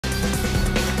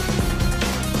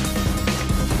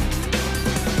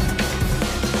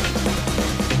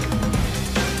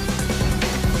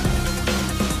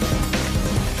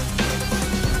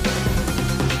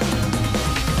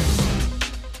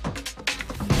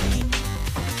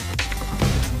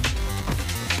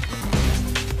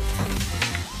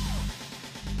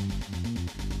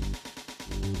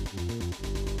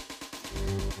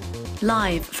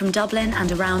live from Dublin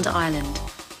and around Ireland.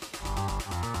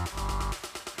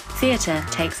 Theatre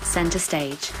takes centre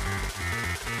stage.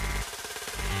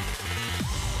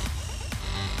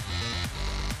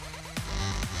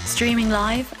 Streaming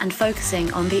live and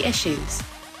focusing on the issues.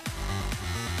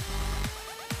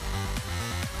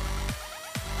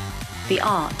 The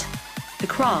art, the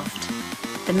craft,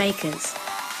 the makers.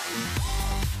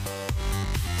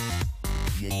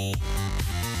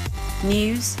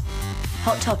 News,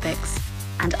 hot topics,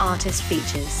 and artist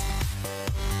features.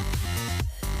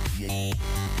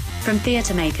 From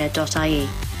theatremaker.ie.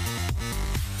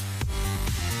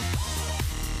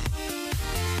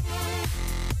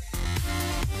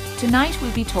 Tonight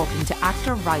we'll be talking to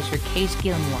actor-writer Kate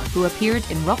Gilmore, who appeared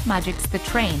in Rough Magic's The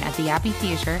Train at the Abbey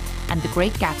Theatre and The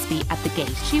Great Gatsby at the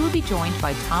Gate. She will be joined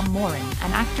by Tom Moran,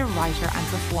 an actor, writer and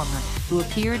performer who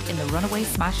appeared in the runaway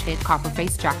smash hit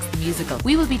Copperface Jacks the Musical.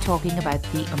 We will be talking about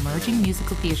the emerging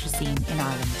musical theatre scene in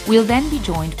Ireland. We'll then be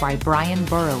joined by Bryan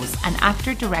Burroughs, an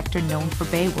actor-director known for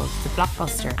Beowulf, the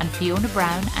Blockbuster, and Fiona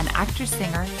Browne, an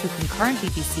actor-singer who can currently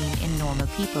be seen in Normal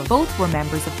People. Both were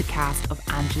members of the cast of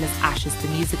Angela's Ashes the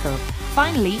Musical.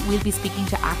 Finally, we'll be speaking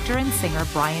to actor and singer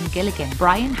Brian Gilligan.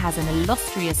 Brian has an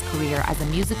illustrious career as a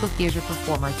musical theatre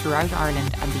performer throughout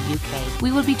Ireland and the UK.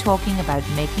 We will be talking about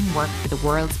making work for the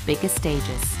world's biggest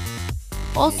stages.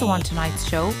 Also on tonight's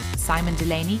show, Simon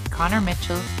Delaney, Conor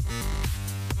Mitchell,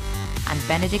 and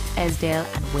Benedict Esdale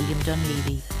and William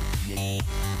Dunleavy.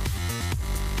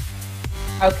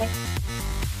 Okay.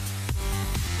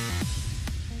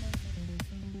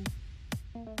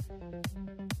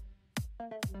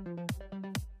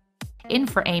 In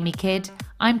for Amy Kidd,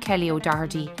 I'm Kelly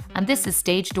O'Doherty, and this is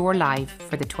Stage Door Live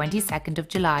for the 22nd of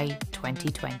July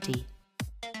 2020.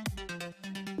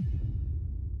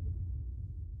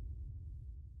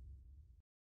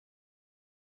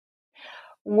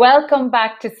 Welcome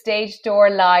back to Stage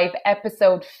Door Live,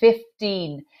 episode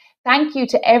 15. Thank you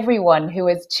to everyone who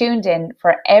has tuned in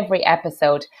for every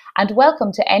episode, and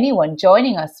welcome to anyone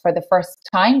joining us for the first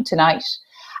time tonight.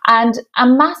 And a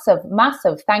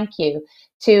massive thank you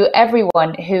to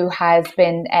everyone who has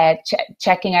been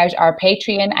checking out our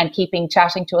Patreon and keeping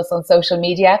chatting to us on social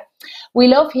media. We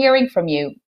love hearing from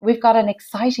you. We've got an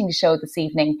exciting show this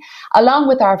evening. Along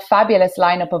with our fabulous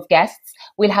lineup of guests,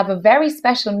 we'll have a very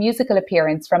special musical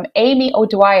appearance from Amy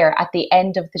O'Dwyer at the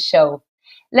end of the show.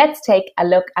 Let's take a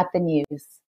look at the news.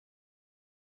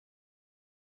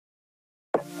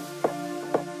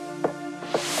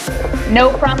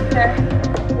 No prompter.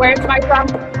 Where's my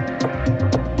prompter?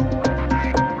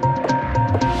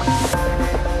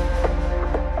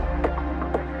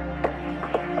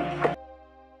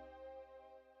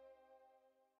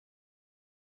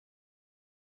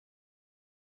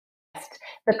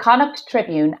 The Connacht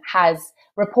Tribune has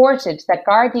reported that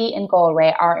Gardaí in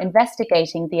Galway are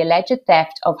investigating the alleged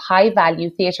theft of high-value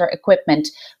theatre equipment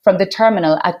from the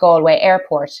terminal at Galway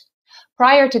Airport.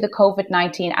 Prior to the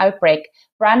COVID-19 outbreak,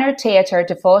 Branner Theatre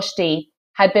de Fóistí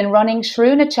had been running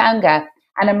Shrú na Teanga,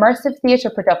 an immersive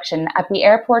theatre production at the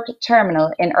airport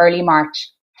terminal in early March.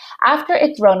 After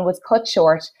its run was cut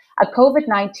short, a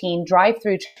COVID-19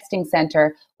 drive-through testing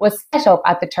centre was set up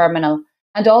at the terminal,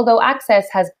 and although access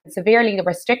has been severely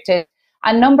restricted,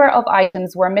 a number of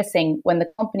items were missing when the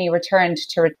company returned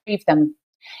to retrieve them.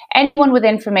 Anyone with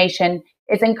information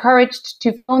is encouraged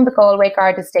to phone the Galway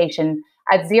Garda station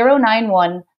at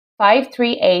 091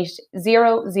 538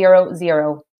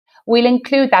 000. We'll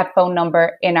include that phone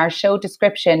number in our show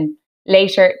description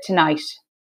later tonight.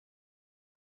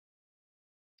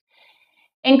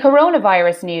 In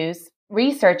coronavirus news,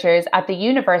 researchers at the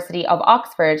University of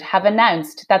Oxford have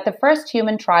announced that the first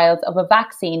human trials of a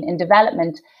vaccine in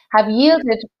development have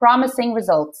yielded promising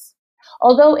results.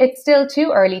 Although it's still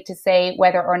too early to say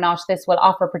whether or not this will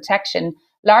offer protection,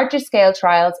 larger scale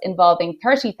trials involving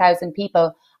 30,000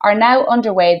 people are now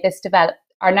underway.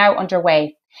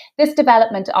 This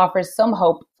development offers some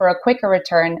hope for a quicker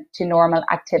return to normal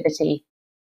activity.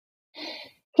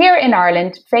 Here in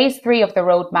Ireland, phase 3 of the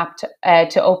roadmap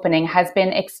to opening has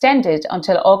been extended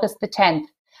until August the 10th,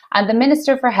 and the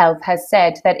Minister for Health has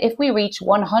said that if we reach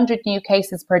 100 new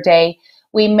cases per day,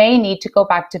 we may need to go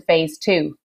back to phase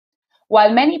 2.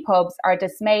 While many pubs are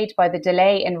dismayed by the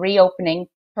delay in reopening,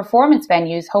 performance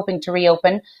venues hoping to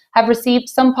reopen have received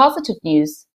some positive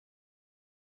news.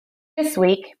 This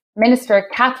week, Minister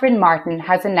Catherine Martin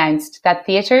has announced that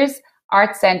theatres,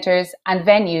 art centres and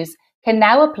venues can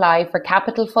now apply for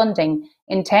capital funding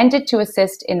intended to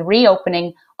assist in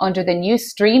reopening under the new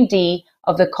Stream D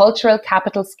of the Cultural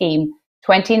Capital Scheme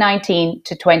 2019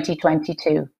 to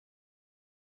 2022.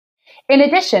 In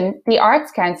addition, the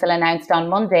Arts Council announced on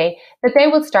Monday that they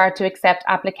will start to accept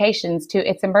applications to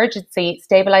its emergency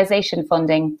stabilisation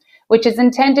funding, which is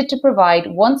intended to provide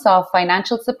once-off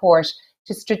financial support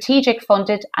to strategic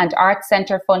funded and arts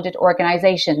centre funded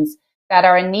organisations that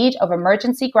are in need of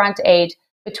emergency grant aid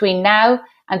between now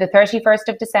and the 31st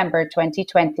of December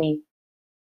 2020.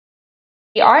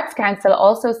 The Arts Council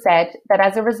also said that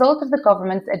as a result of the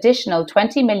government's additional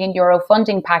 €20 million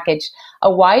funding package,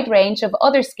 a wide range of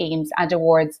other schemes and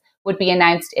awards would be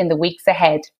announced in the weeks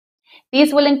ahead.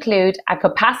 These will include a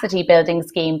capacity building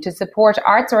scheme to support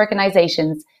arts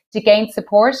organisations to gain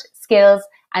support, skills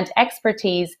and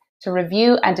expertise to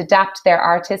review and adapt their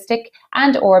artistic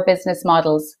and/or business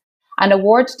models, an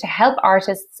award to help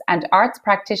artists and arts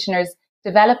practitioners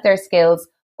develop their skills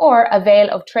or avail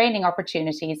of training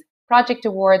opportunities, project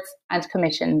awards and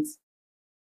commissions.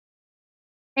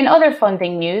 In other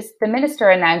funding news, the Minister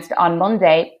announced on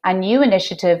Monday a new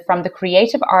initiative from the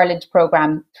Creative Ireland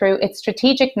programme through its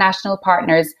strategic national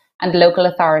partners and local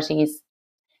authorities.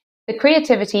 The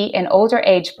Creativity in Older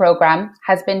Age programme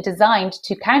has been designed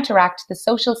to counteract the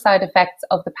social side effects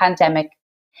of the pandemic.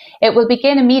 It will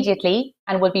begin immediately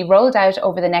and will be rolled out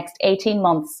over the next 18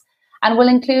 months and will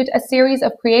include a series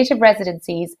of creative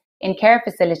residencies in care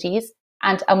facilities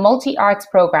and a multi-arts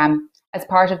programme as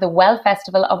part of the Well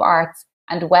Festival of Arts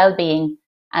and Wellbeing,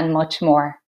 and much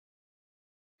more.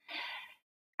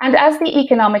 And as the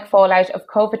economic fallout of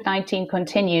COVID-19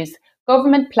 continues,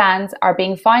 government plans are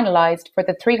being finalised for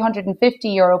the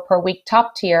 €350 per week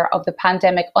top tier of the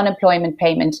pandemic unemployment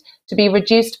payment to be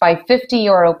reduced by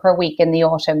 €50 per week in the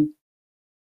autumn.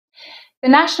 The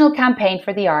National Campaign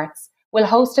for the Arts will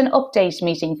host an update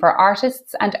meeting for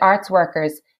artists and arts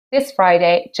workers this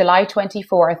Friday, July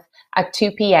 24th at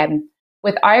 2 p.m,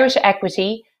 with Irish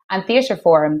Equity and Theatre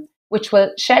Forum, which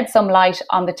will shed some light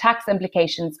on the tax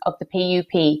implications of the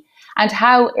PUP and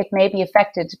how it may be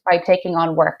affected by taking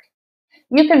on work.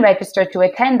 You can register to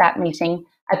attend that meeting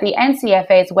at the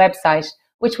NCFA's website,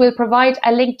 which we'll provide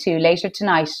a link to later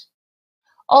tonight.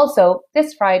 Also,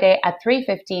 this Friday at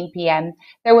 3:15 p.m,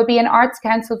 there will be an Arts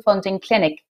Council funding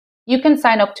clinic. You can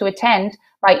sign up to attend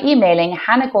by emailing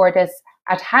Hannah Gordis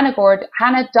at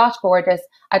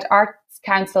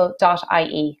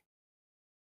hannah.gordis@artscouncil.ie.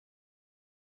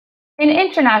 In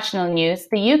international news,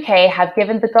 the UK have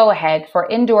given the go-ahead for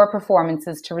indoor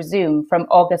performances to resume from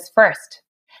August 1st.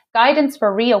 Guidance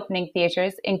for reopening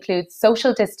theatres includes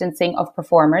social distancing of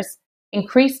performers,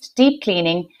 increased deep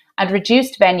cleaning and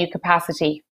reduced venue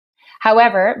capacity.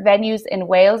 However, venues in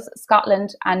Wales,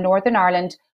 Scotland and Northern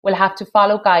Ireland will have to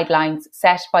follow guidelines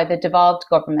set by the devolved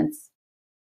governments.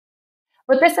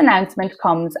 But this announcement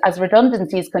comes as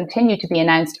redundancies continue to be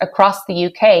announced across the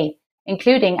UK,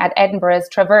 including at Edinburgh's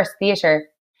Traverse Theatre,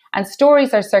 and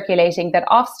stories are circulating that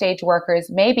offstage workers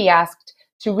may be asked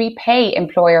to repay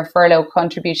employer furlough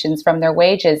contributions from their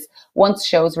wages once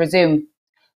shows resume.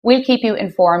 We'll keep you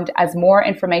informed as more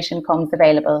information comes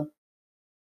available.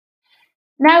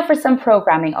 Now for some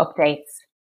programming updates.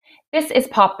 This Is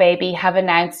Pop Baby have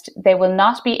announced they will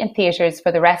not be in theatres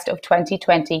for the rest of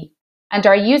 2020 and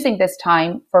are using this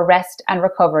time for rest and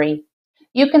recovery.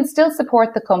 You can still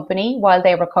support the company while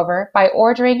they recover by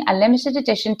ordering a limited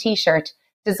edition t-shirt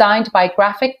designed by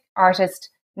graphic artist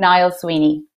Niall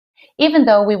Sweeney. Even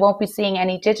though we won't be seeing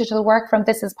any digital work from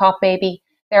This Is Pop Baby,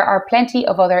 there are plenty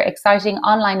of other exciting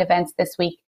online events this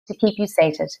week to keep you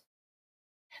sated.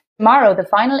 Tomorrow, the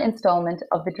final instalment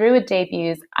of the Druid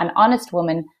debuts An Honest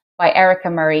Woman by Erica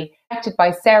Murray, directed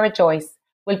by Sarah Joyce,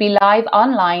 will be live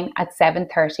online at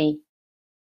 7:30.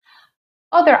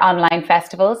 Other online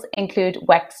festivals include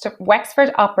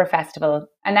Wexford Opera Festival,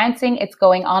 announcing it's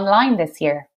going online this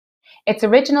year. Its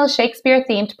original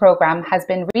Shakespeare-themed programme has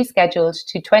been rescheduled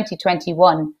to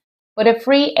 2021, but a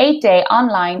free 8-day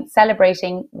online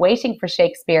celebrating Waiting for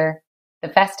Shakespeare, the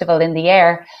festival in the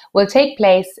air, will take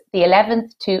place the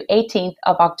 11th to 18th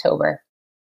of October.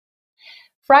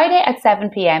 Friday at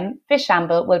 7 p.m,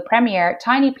 Fishamble will premiere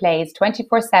Tiny Plays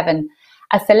 24/7,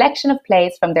 a selection of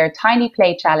plays from their Tiny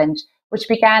Play Challenge, which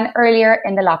began earlier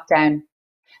in the lockdown.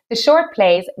 The short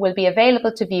plays will be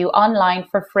available to view online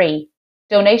for free,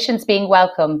 donations being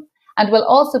welcome, and will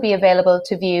also be available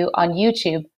to view on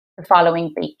YouTube the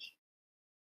following week.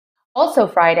 Also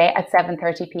Friday at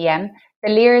 7:30 p.m,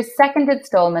 the Lear's second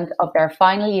instalment of their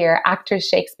final year Actors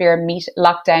Shakespeare Meet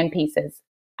Lockdown Pieces,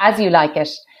 As You Like It,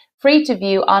 free to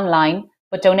view online,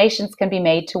 but donations can be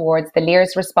made towards the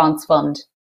Lear's Response Fund.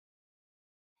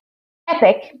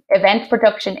 Epic, event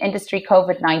production industry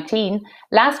COVID-19,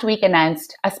 last week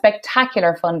announced a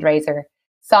spectacular fundraiser,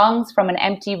 Songs from an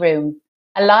Empty Room,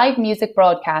 a live music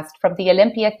broadcast from the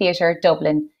Olympia Theatre,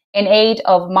 Dublin, in aid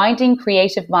of Minding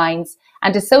Creative Minds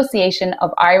and Association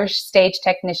of Irish Stage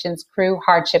Technicians Crew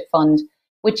Hardship Fund,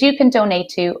 which you can donate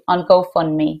to on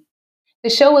GoFundMe. The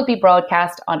show will be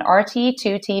broadcast on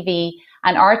RTE2 TV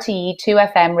and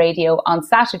RTE2 FM radio on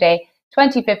Saturday,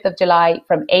 25th of July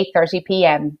from 8:30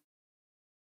 p.m.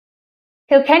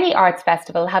 Kilkenny Arts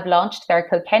Festival have launched their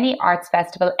Kilkenny Arts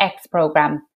Festival X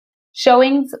programme.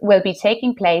 Showings will be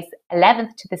taking place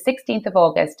 11th to the 16th of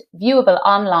August, viewable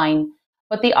online,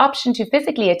 but the option to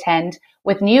physically attend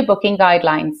with new booking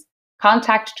guidelines,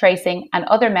 contact tracing and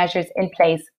other measures in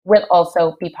place will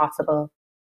also be possible.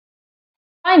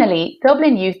 Finally,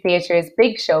 Dublin Youth Theatre's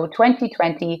Big Show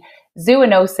 2020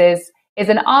 Zoonosis is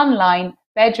an online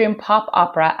bedroom pop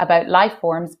opera about life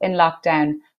forms in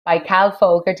lockdown by Cal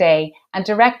Folger Day and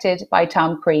directed by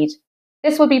Tom Creed.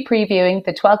 This will be previewing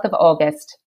the 12th of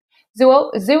August.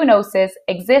 Zoonosis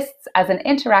exists as an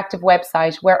interactive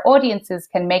website where audiences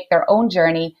can make their own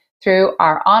journey through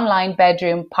our online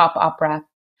bedroom pop opera.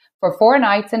 For 4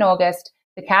 nights in August,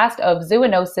 the cast of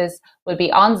Zoonosis will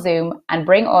be on Zoom and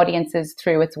bring audiences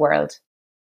through its world.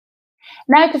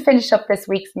 Now to finish up this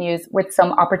week's news with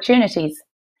some opportunities.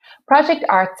 Project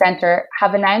Arts Centre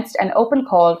have announced an open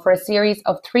call for a series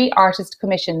of 3 artist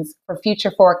commissions for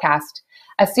Future Forecast,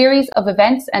 a series of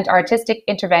events and artistic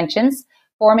interventions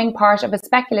forming part of a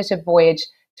speculative voyage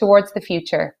towards the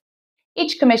future.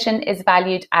 Each commission is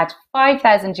valued at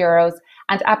 €5,000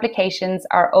 and applications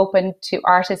are open to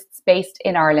artists based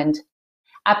in Ireland.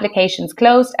 Applications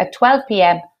closed at 12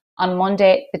 p.m. on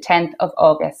Monday, the 10th of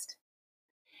August.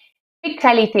 Big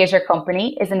Telly Theatre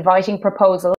Company is inviting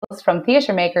proposals from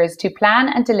theatre makers to plan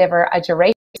and deliver a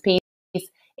duration piece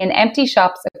in empty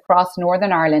shops across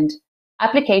Northern Ireland.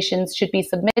 Applications should be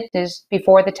submitted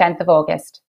before the 10th of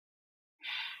August.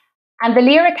 And the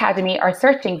Lear Academy are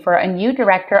searching for a new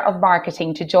director of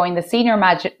marketing to join the senior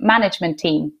management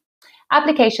team.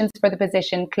 Applications for the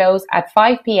position close at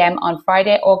 5 p.m. on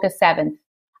Friday, August 7th.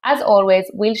 As always,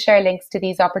 we'll share links to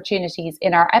these opportunities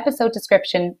in our episode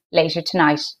description later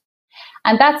tonight.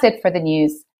 And that's it for the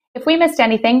news. If we missed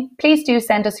anything, please do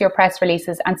send us your press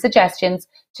releases and suggestions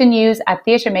to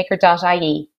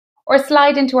news@theatremaker.ie or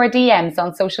slide into our DMs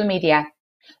on social media.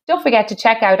 Don't forget to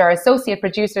check out our associate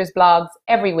producers' blogs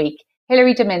every week.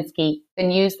 Hilary Dominski, the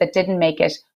news that didn't make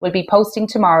it, will be posting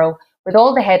tomorrow with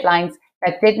all the headlines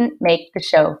that didn't make the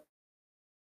show.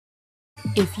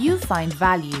 If you find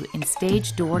value in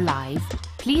Stage Door Live,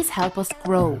 please help us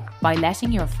grow by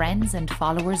letting your friends and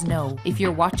followers know. If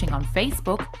you're watching on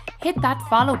Facebook, hit that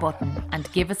follow button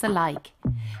and give us a like.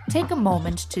 Take a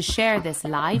moment to share this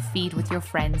live feed with your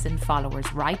friends and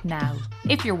followers right now.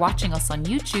 If you're watching us on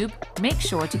YouTube, make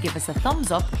sure to give us a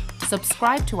thumbs up,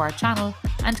 subscribe to our channel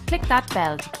and click that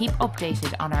bell to keep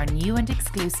updated on our new and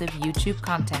exclusive YouTube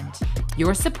content.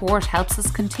 Your support helps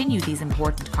us continue these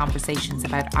important conversations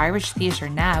about Irish theatre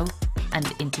now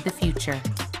and into the future.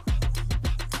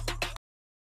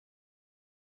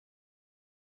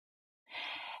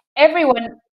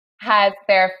 Everyone has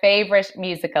their favourite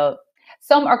musical.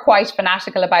 Some are quite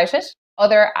fanatical about it.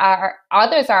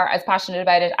 Others are as passionate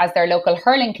about it as their local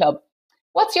hurling club.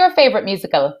 What's your favourite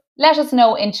musical? Let us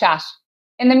know in chat.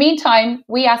 In the meantime,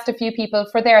 we asked a few people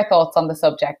for their thoughts on the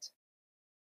subject.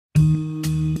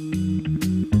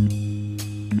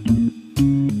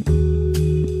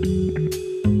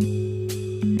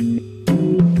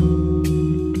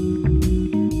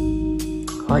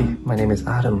 Hi, my name is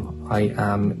Adam. I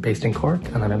am based in Cork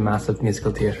and I'm a massive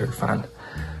musical theatre fan.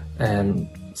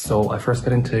 So I first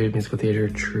got into musical theatre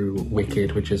through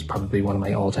Wicked, which is probably one of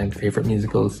my all-time favourite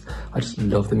musicals. I just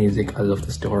love the music, I love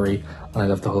the story, and I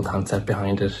love the whole concept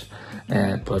behind it.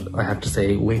 But I have to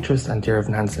say Waitress and Dear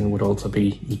Evan Hansen would also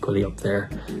be equally up there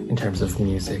in terms of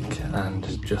music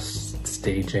and just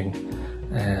staging.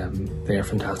 They are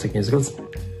fantastic musicals.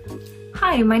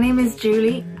 Hi, my name is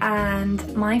Julie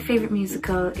and my favourite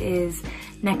musical is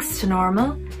Next to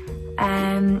Normal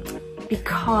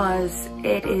because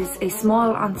it is a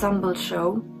small ensemble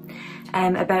show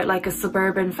about like a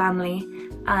suburban family,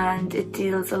 and it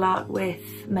deals a lot with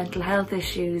mental health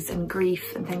issues and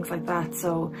grief and things like that,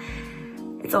 so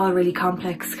it's all really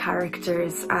complex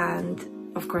characters and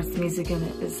of course the music in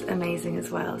it is amazing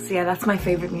as well. So yeah, that's my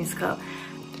favourite musical.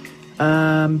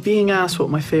 Being asked what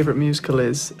my favourite musical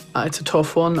is, it's a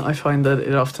tough one. I find that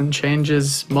it often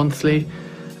changes monthly.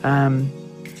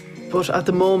 But at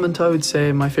the moment I would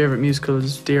say my favourite musical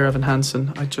is Dear Evan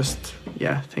Hansen. I just,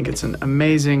 think it's an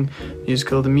amazing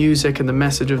musical. The music and the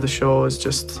message of the show is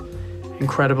just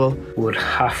incredible. Would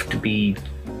have to be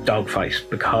Dogfight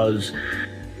because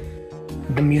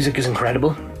the music is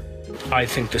incredible. I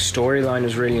think the storyline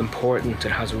is really important.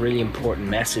 It has a really important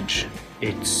message.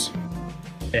 It's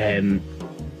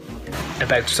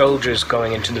about soldiers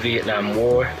going into the Vietnam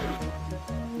War,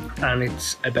 and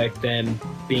it's about them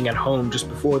being at home just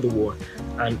before the war,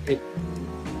 and it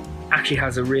actually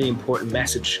has a really important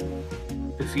message.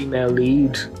 The female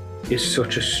lead is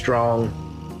such a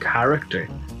strong character,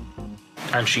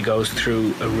 and she goes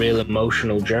through a real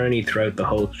emotional journey throughout the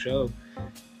whole show.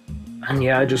 And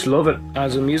yeah, I just love it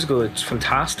as a musical. It's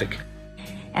fantastic.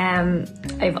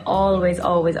 I've always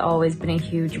been a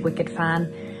huge Wicked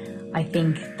fan. I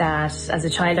think that as a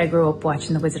child I grew up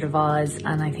watching The Wizard of Oz,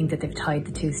 and I think that they've tied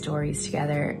the two stories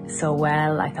together so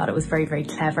well. I thought it was very, very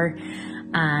clever,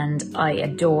 and I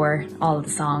adore all of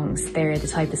the songs. They're the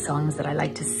type of songs that I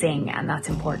like to sing, and that's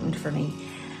important for me.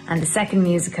 And the second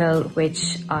musical,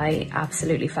 which I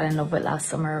absolutely fell in love with last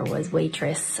summer, was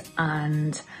Waitress,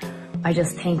 and I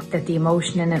just think that the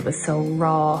emotion in it was so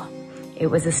raw. It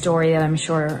was a story that I'm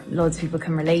sure loads of people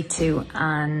can relate to,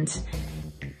 and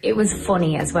it was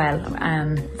funny as well,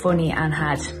 funny, and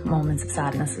had moments of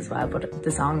sadness as well, but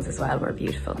the songs as well were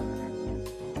beautiful.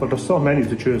 Well, there's so many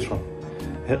to choose from.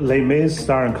 Les Mis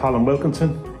starring Colin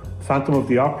Wilkinson, Phantom of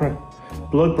the Opera,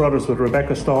 Blood Brothers with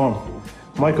Rebecca Storm,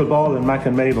 Michael Ball in Mac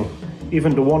and Mabel,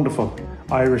 even the wonderful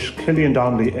Irish Cillian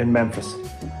Donnelly in Memphis.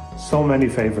 So many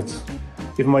favourites.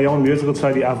 Even my own musical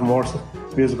society, Avamorsa,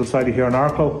 musical society here in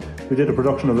Arklow, we did a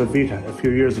production of Evita a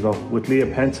few years ago with Leah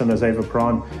Penson as Ava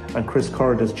Prawn and Chris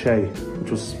Curd as Che,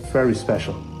 which was very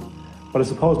special. But I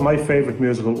suppose my favourite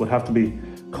musical would have to be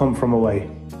Come From Away.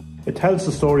 It tells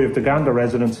the story of the Ganda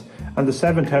residents and the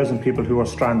 7,000 people who are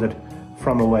stranded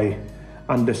from away,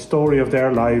 and the story of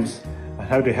their lives and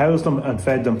how they housed them and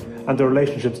fed them and the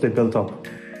relationships they built up.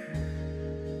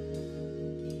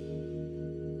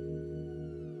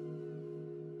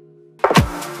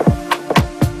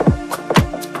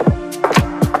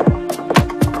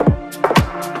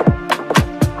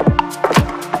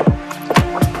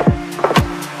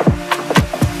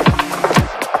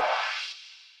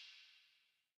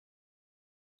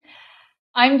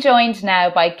 I'm joined now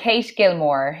by Kate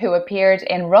Gilmore, who appeared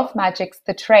in Rough Magic's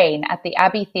The Train at the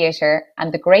Abbey Theatre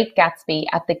and The Great Gatsby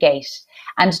at the Gate,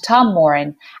 and Tom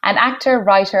Moran, an actor,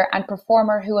 writer and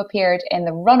performer who appeared in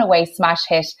the runaway smash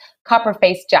hit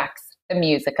Copperface Jacks, the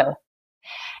musical.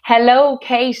 Hello,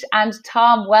 Kate and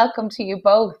Tom. Welcome to you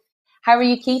both. How are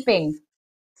you keeping?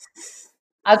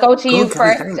 I'll go to you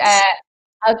first.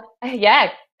 Yeah.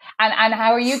 And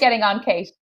how are you getting on, Kate?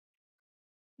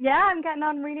 Yeah, I'm getting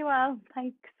on really well,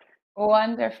 thanks.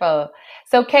 Wonderful.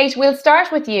 So, Kate, we'll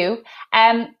start with you.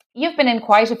 You've been in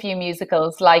quite a few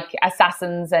musicals like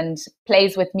Assassins and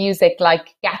plays with music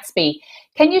like Gatsby.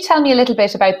 Can you tell me a little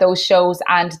bit about those shows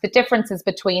and the differences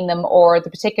between them or the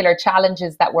particular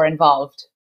challenges that were involved?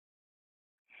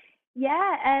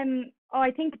 Yeah,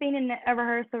 I think being in a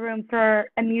rehearsal room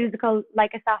for a musical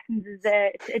like Assassins is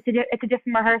it's a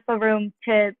different rehearsal room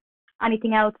to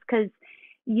anything else, because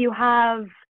you have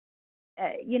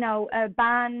a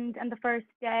band on the first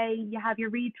day, you have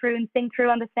your read through and sing through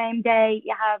on the same day,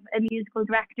 you have a musical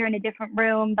director in a different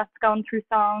room that's going through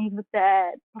songs with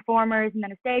the performers, and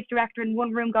then a stage director in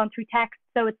one room going through text,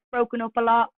 so it's broken up a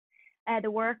lot, the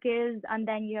work is, and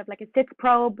then you have like a sitz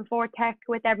probe before tech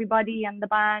with everybody and the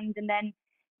band, and then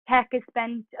tech has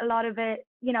spent a lot of it,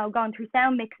 going through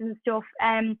sound mixes and stuff,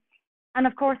 and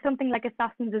of course something like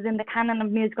Assassins is in the canon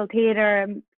of musical theatre,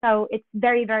 so it's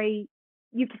very, very,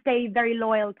 you can stay very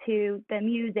loyal to the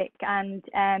music and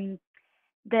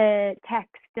the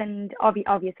text, and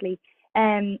obviously.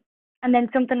 And then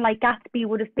something like Gatsby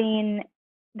would have been,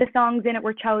 the songs in it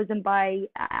were chosen by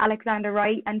Alexander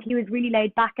Wright, and he was really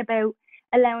laid back about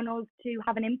allowing us to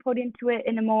have an input into it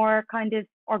in a more kind of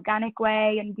organic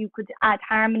way, and you could add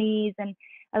harmonies, and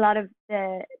a lot of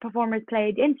the performers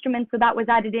played instruments, so that was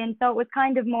added in. So it was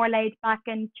kind of more laid back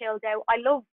and chilled out. I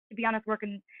love, to be honest,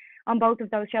 working on both of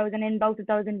those shows and in both of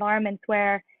those environments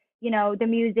where, the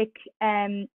music,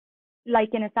 like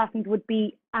in Assassins, would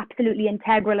be absolutely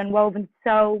integral and woven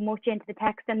so much into the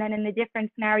text, and then in a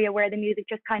different scenario where the music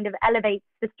just kind of elevates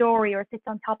the story or sits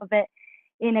on top of it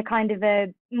in a kind of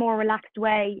a more relaxed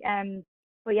way.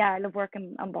 But yeah, I love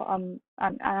working on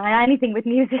anything with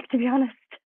music, to be honest.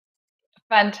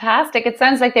 Fantastic. It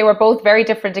sounds like they were both very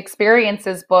different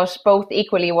experiences, but both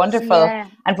equally wonderful. Yeah.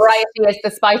 And variety is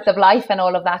the spice of life and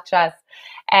all of that jazz.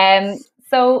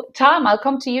 So, Tom, I'll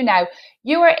come to you now.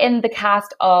 You were in the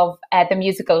cast of the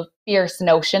musical Fierce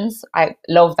Notions. I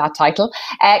love that title.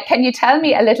 Can you tell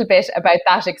me a little bit about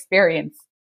that experience?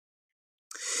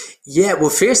 Yeah, well,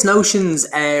 Fierce Notions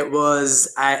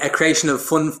was a creation of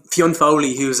Fionn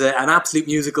Foley, who's an absolute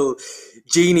musical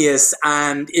genius,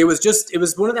 and it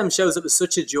was one of them shows that was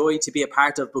such a joy to be a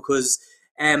part of, because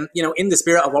in the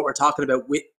spirit of what we're talking about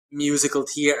with musical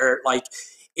theatre, like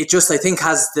it just, I think,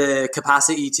 has the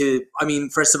capacity to, I mean,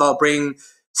 first of all, bring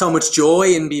so much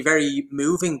joy and be very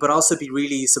moving, but also be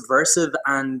really subversive.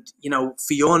 And,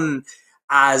 Fionn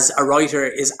as a writer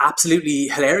is absolutely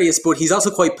hilarious, but he's also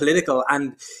quite political.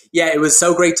 And yeah, it was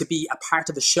so great to be a part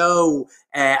of a show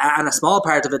and a small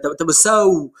part of it that was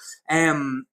so,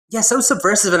 so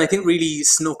subversive, and I think really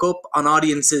snuck up on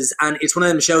audiences. And it's one of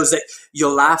them shows that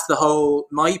you'll laugh the whole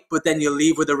night, but then you'll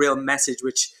leave with a real message,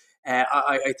 which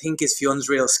I think is Fionn's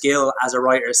real skill as a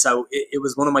writer. So it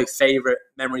was one of my favourite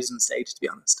memories on stage, to be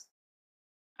honest.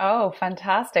 Oh,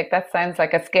 fantastic. That sounds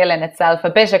like a skill in itself.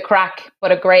 A bit of crack,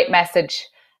 but a great message.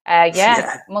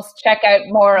 Must check out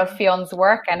more of Fionn's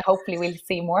work, and hopefully we'll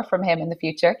see more from him in the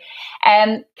future.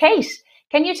 Kate,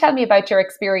 can you tell me about your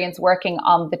experience working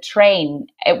on The Train?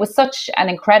 It was such an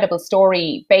incredible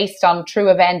story based on true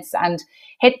events and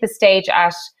hit the stage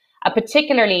at a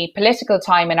particularly political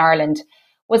time in Ireland.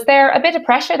 Was there a bit of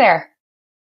pressure there?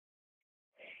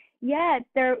 Yeah,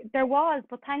 there was,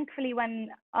 but thankfully when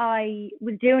I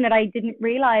was doing it, I didn't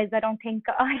realise. I don't think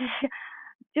I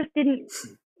just didn't.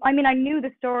 I mean, I knew the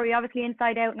story obviously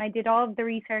inside out, and I did all of the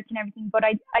research and everything, but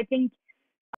I think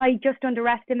I just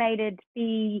underestimated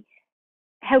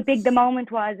how big the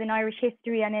moment was in Irish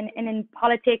history and in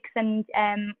politics, and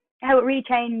how it really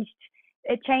changed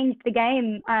the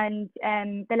game, and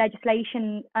the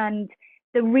legislation, and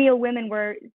the real women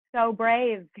were so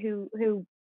brave who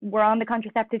were on the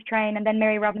contraceptive train, and then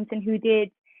Mary Robinson, who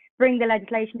did bring the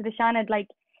legislation to the Seanad. Like,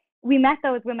 we met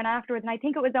those women afterwards, and I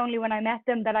think it was only when I met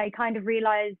them that I kind of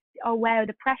realised, oh wow,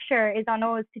 the pressure is on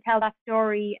us to tell that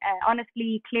story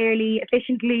honestly, clearly,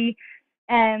 efficiently,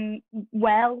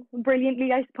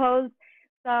 brilliantly, I suppose.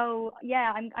 So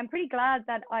yeah, I'm pretty glad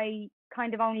that I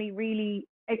kind of only really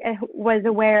was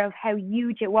aware of how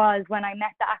huge it was when I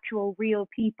met the actual real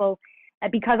people.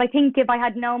 Because I think if I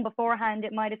had known beforehand,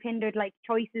 it might have hindered like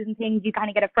choices and things. You kind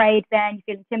of get afraid then, you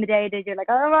feel intimidated. You're like,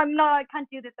 oh, I can't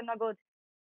do this, I'm not good.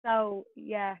 So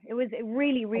yeah, it was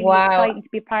really, really exciting to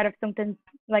be a part of something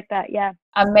like that. Yeah.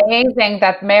 Amazing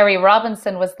that Mary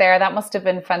Robinson was there. That must have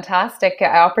been fantastic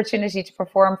opportunity to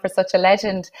perform for such a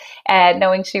legend,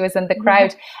 knowing she was in the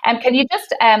crowd. Can you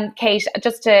just, Kate,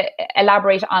 just to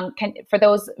elaborate on, for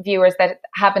those viewers that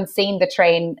haven't seen The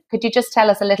Train, could you just tell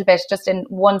us a little bit, just in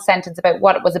one sentence, about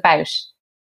what it was about?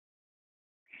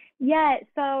 Yeah,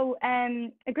 so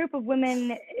a group of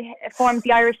women formed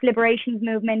the Irish Liberations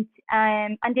Movement,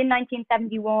 and in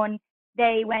 1971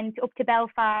 they went up to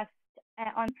Belfast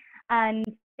and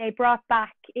they brought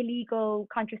back illegal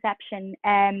contraception,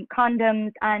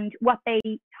 condoms, and what they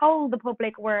told the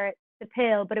public were the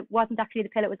pill, but it wasn't actually the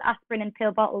pill, it was aspirin in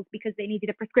pill bottles, because they needed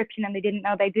a prescription and they didn't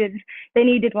know they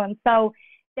needed one. So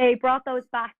they brought those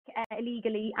back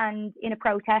illegally and in a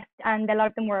protest, and a lot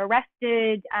of them were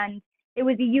arrested, and it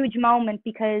was a huge moment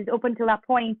because up until that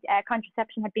point,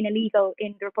 contraception had been illegal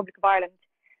in the Republic of Ireland.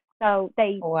 So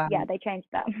they changed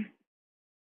that.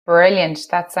 Brilliant.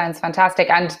 That sounds fantastic.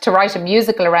 And to write a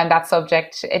musical around that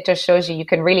subject, it just shows you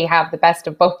can really have the best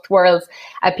of both worlds.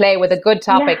 I play with a good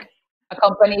topic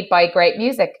accompanied by great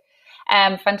music.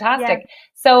 Fantastic. Yeah.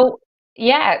 So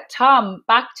yeah, Tom,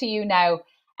 back to you now.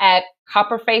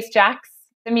 Copperface Jacks,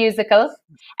 the musical.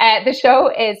 The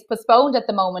show is postponed at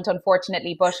the moment,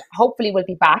 unfortunately, but hopefully we'll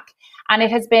be back. And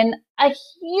it has been a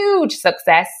huge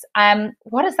success.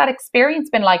 What has that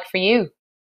experience been like for you?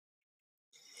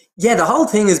 Yeah, the whole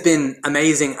thing has been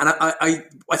amazing. And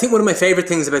I think one of my favorite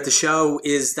things about the show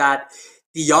is that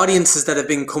the audiences that have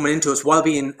been coming into us, while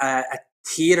being a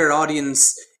theatre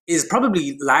audience, is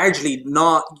probably largely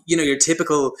not, your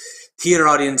typical theatre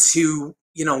audience who,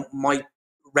 might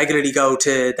regularly go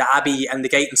to the Abbey and the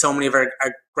Gate and so many of our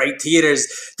great theatres.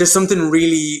 There's something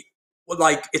really,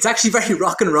 it's actually very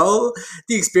rock and roll.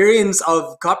 The experience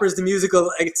of Coppers the musical,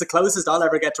 it's the closest I'll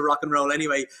ever get to rock and roll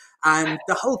anyway. And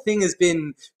the whole thing has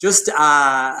been just,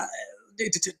 the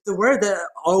word that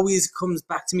always comes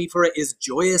back to me for it is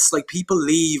joyous. Like, people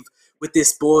leave with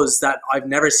this buzz that I've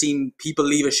never seen people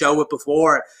leave a show with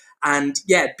before. And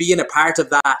yeah, being a part of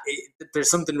that,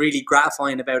 there's something really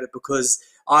gratifying about it, because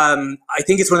I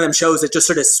think it's one of them shows that just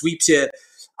sort of sweeps you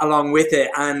along with it.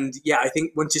 And yeah, I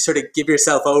think once you sort of give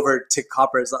yourself over to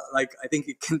Coppers, I think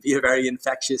it can be a very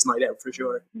infectious night out for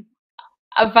sure.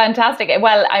 Fantastic.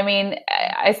 Well, I mean,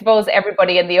 I suppose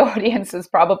everybody in the audience has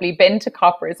probably been to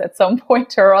Coppers at some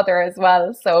point or other as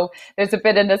well. So there's a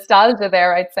bit of nostalgia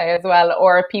there, I'd say, as well,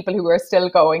 or people who are still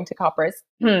going to Coppers.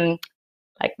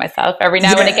 Like myself, every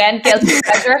now and again, guilty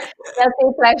pleasure.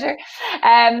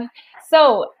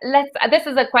 So this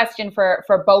is a question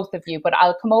for both of you, but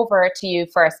I'll come over to you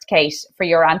first, Kate, for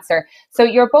your answer. So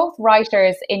you're both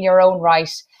writers in your own right.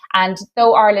 And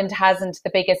though Ireland hasn't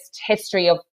the biggest history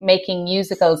of making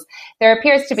musicals, there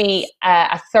appears to be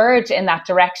a surge in that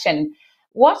direction.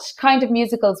 What kind of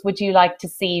musicals would you like to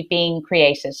see being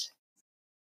created?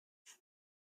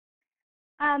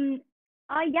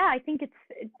 I think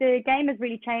the game has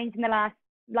really changed in the last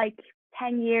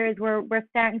 10 years. We're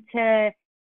starting to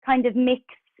kind of mix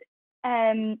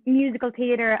musical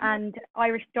theatre and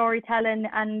Irish storytelling,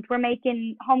 and we're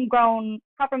making homegrown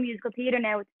proper musical theatre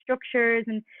now with structures,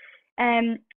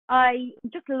 and I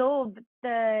just love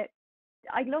the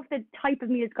type of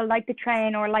musical like The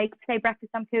Train, or like say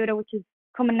Breakfast on Pluto, which is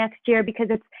coming next year, because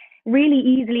it's really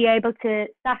easily able to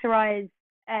satirise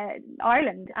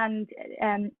Ireland and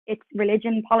its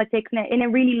religion, politics in a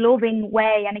really loving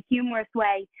way and a humorous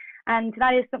way, and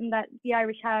that is something that the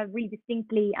Irish have really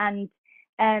distinctly and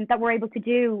that we're able to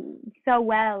do so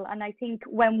well. And I think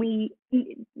when we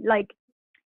when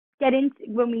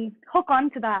we hook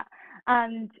onto that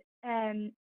and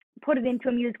put it into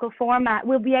a musical format,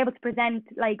 we'll be able to present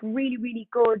really, really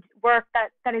good work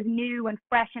that is new and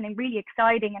fresh and really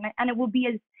exciting, and it will be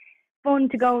as fun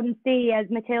to go and see as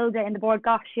Matilda in the Board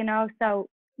Gosh, So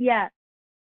yeah,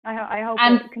 I hope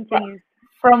it continues.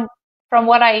 From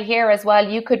what I hear as well,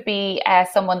 you could be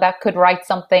someone that could write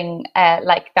something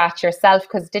like that yourself,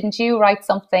 because didn't you write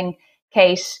something,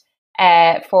 Kate,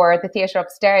 for the theatre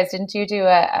upstairs? Didn't you do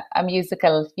a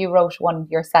musical? You wrote one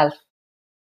yourself.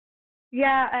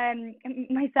 Yeah,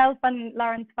 myself and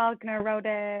Lawrence Falconer wrote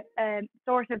a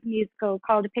sort of musical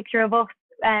called A Picture of Us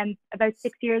about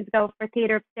 6 years ago for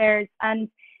Theatre Upstairs, and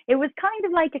it was kind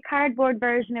of like a cardboard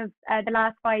version of the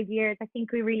last 5 years. I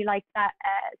think we really liked that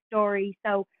story,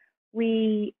 so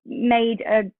we made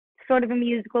a sort of a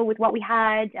musical with what we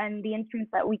had and the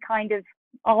instruments that we kind of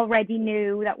already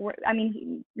knew that were,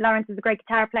 Lawrence is a great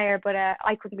guitar player, but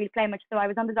I couldn't really play much, so I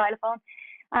was on the xylophone.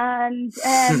 And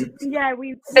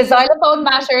the xylophone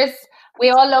matters. We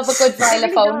all love a good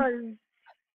xylophone.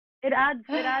 It really does.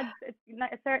 It adds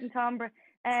a certain timbre.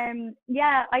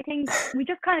 I think we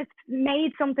just kind of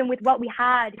made something with what we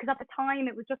had, because at the time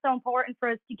it was just so important for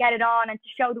us to get it on and to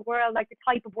show the world the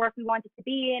type of work we wanted to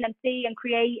be in and see and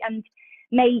create and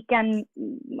make, and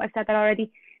I've said that already.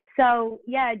 So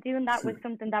yeah, doing that was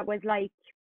something that was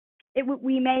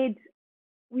we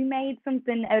made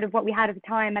something out of what we had at the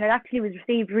time, and it actually was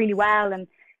received really well, and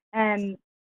I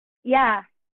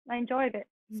enjoyed it.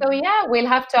 So yeah,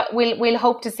 we'll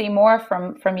hope to see more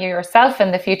from you yourself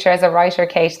in the future as a writer,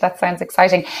 Kate. That sounds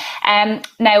exciting.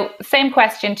 Now, same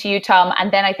question to you, Tom,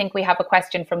 and then I think we have a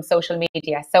question from social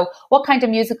media. So what kind of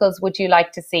musicals would you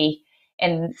like to see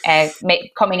in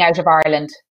coming out of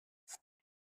Ireland?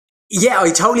 Yeah,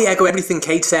 I totally echo everything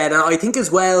Kate said, and I think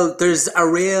as well there's a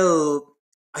real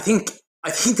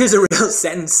there's a real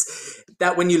sense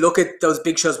that when you look at those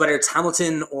big shows, whether it's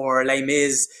Hamilton or Les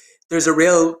Mis, there's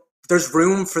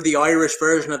room for the Irish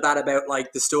version of that, about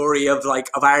the story of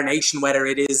our nation, whether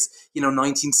it is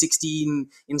 1916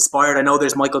 inspired. I know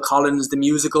there's Michael Collins the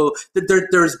musical.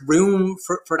 There's room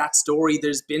for that story.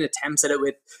 There's been attempts at it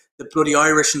with the Bloody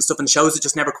Irish and stuff, and shows that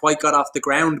just never quite got off the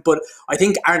ground. But I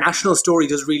think our national story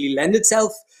does really lend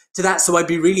itself to that. So I'd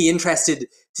be really interested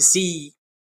to see,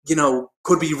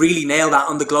 could we really nail that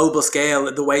on the global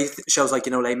scale, the way shows like,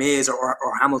 Les Mis or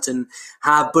Hamilton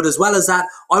have. But as well as that,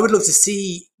 I would love to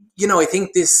see, I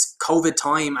think this COVID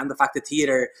time and the fact that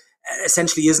theatre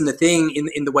essentially isn't a thing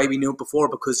in the way we knew it before,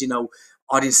 because,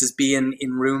 audiences being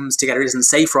in rooms together isn't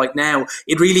safe right now.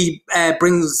 It really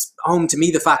brings home to me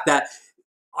the fact that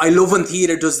I love when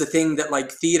theatre does the thing that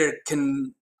theatre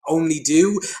can only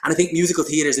do, and I think musical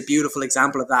theatre is a beautiful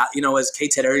example of that. As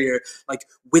Kate said earlier,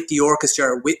 with the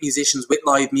orchestra, with musicians, with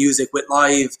live music, with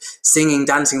live singing,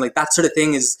 dancing, that sort of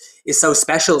thing is so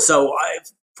special. So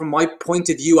from my point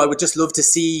of view, I would just love to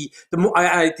see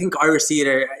I think Irish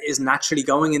theatre is naturally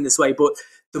going in this way, but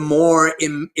the more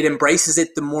it embraces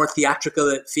it, the more theatrical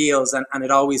it feels, and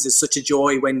it always is such a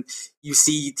joy when you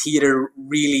see theatre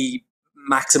really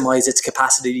maximize its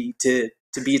capacity to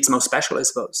be its most special, I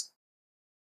suppose.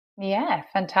 Yeah,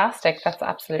 fantastic. That's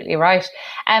absolutely right.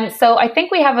 So I think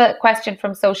we have a question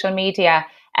from social media.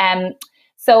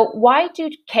 So why do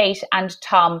Kate and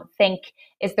Tom think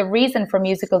is the reason for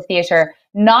musical theatre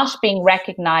not being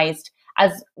recognised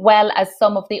as well as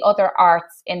some of the other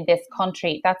arts in this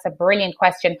country? That's a brilliant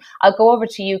question. I'll go over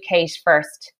to you, Kate,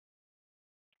 first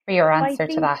for your answer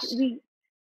to that.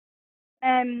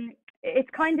 It's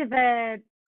kind of a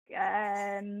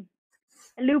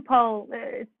loophole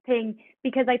thing,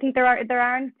 because I think there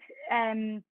aren't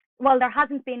well, there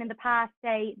hasn't been in the past,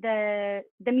 say, the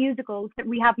musicals, that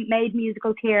we haven't made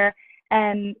musicals here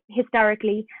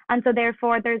historically, and so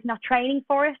therefore there's not training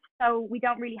for it. So we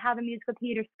don't really have a musical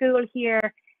theatre school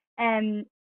here,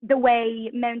 the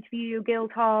way Mount View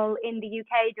Guildhall in the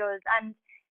UK does. And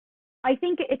I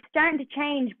think it's starting to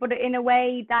change, but in a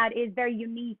way that is very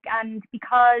unique. And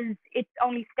because it's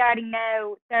only starting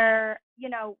now,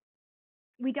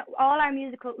 we don't, all our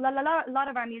musical, a lot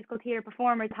of our musical theatre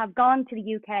performers have gone to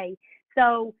the UK.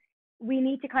 So we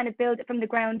need to kind of build it from the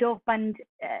ground up. And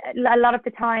a lot of the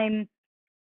time,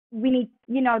 we need,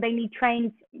 they need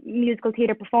trained musical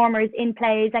theatre performers in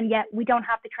plays, and yet we don't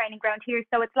have the training ground here.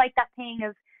 So it's like that thing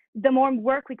of, the more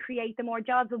work we create, the more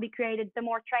jobs will be created, the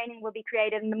more training will be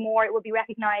created, and the more it will be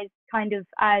recognised kind of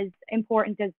as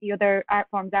important as the other art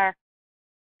forms are.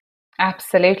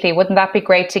 Absolutely. Wouldn't that be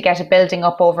great to get a building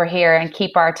up over here and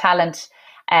keep our talent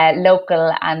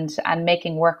local and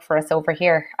making work for us over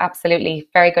here? Absolutely.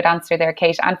 Very good answer there,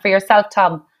 Kate. And for yourself,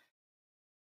 Tom?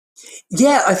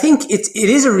 Yeah, I think it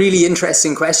is a really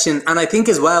interesting question. And I think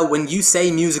as well, when you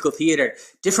say musical theatre,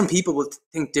 different people will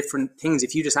think different things.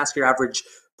 If you just ask your average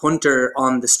punter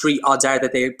on the street, odds are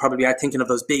that they probably are thinking of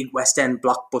those big West End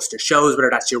blockbuster shows, whether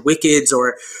that's your Wickeds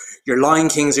or your Lion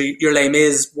Kings or your Les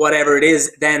Mis, whatever it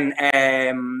is. Then,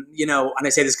 and I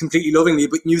say this completely lovingly,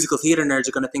 but musical theatre nerds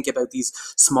are going to think about these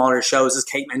smaller shows, as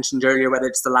Kate mentioned earlier, whether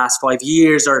it's the last 5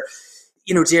 years or,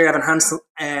 Dear Evan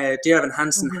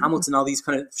Hansen, Hamilton, all these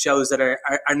kind of shows that are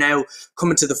now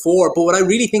coming to the fore. But what I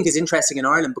really think is interesting in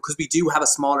Ireland, because we do have a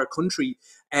smaller country,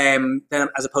 than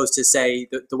as opposed to, say,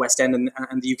 the West End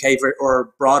and the UK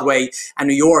or Broadway and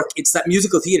New York, it's that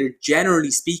musical theatre,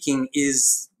 generally speaking,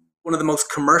 is one of the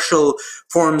most commercial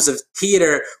forms of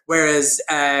theatre, whereas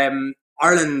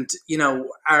Ireland,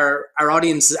 our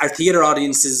audiences, our theatre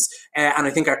audiences, and I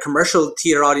think our commercial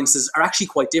theatre audiences are actually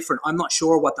quite different. I'm not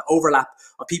sure what the overlap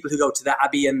of people who go to the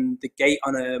Abbey and the Gate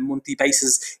on a monthly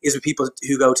basis is with people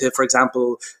who go to, for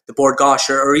example, the Bord Gáis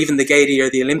or even the Gaiety or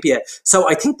the Olympia. So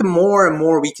I think the more and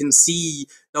more we can see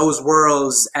those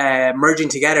worlds merging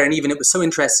together, and even it was so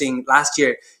interesting last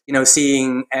year,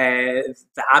 seeing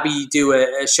the Abbey do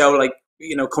a show like,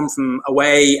 Come From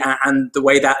Away, and the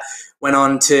way that went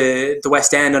on to the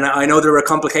West End. And I know there were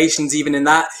complications even in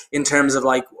that, in terms of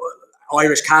like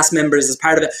Irish cast members as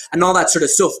part of it and all that sort of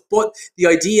stuff. But the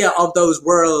idea of those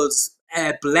worlds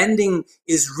blending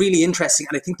is really interesting.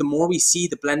 And I think the more we see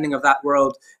the blending of that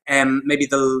world, maybe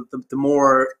the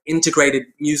more integrated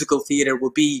musical theatre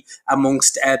will be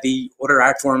amongst the other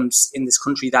art forms in this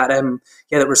country that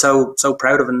that we're so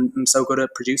proud of and so good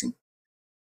at producing.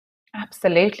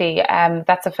 Absolutely.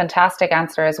 That's a fantastic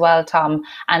answer as well, Tom.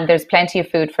 And there's plenty of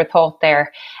food for thought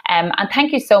there. And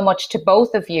thank you so much to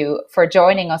both of you for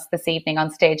joining us this evening on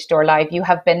Stage Door Live. You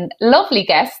have been lovely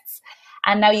guests.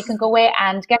 And now you can go away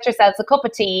and get yourselves a cup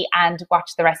of tea and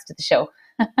watch the rest of the show.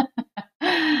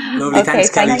 Lovely. Okay, thanks,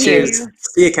 Kelly. Cheers.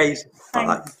 See you, Kate.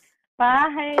 Bye.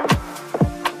 Bye.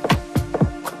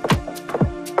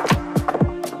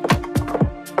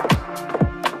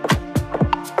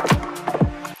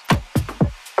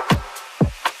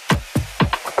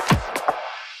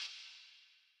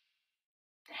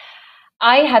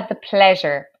 I had the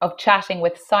pleasure of chatting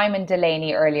with Simon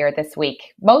Delaney earlier this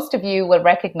week. Most of you will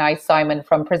recognise Simon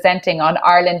from presenting on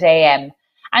Ireland AM,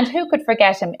 and who could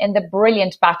forget him in the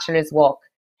brilliant Bachelor's Walk.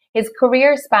 His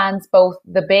career spans both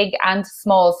the big and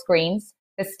small screens,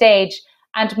 the stage,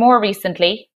 and more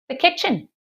recently, the kitchen.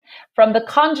 From The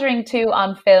Conjuring 2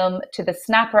 on film to The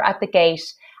Snapper at the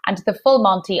Gate and The Full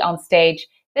Monty on stage,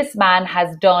 this man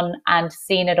has done and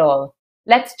seen it all.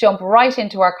 Let's jump right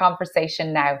into our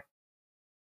conversation now.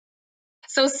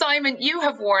 So Simon, you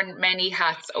have worn many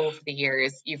hats over the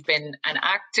years. You've been an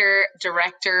actor,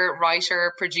 director,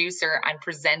 writer, producer and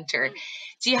presenter.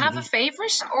 Do you have a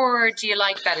favourite, or do you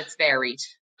like that it's varied?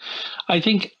 I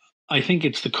think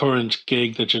it's the current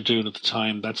gig that you're doing at the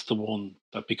time. That's the one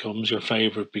that becomes your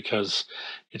favourite because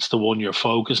it's the one you're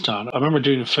focused on. I remember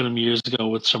doing a film years ago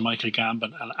with Sir Michael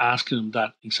Gambon and asking him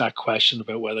that exact question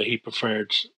about whether he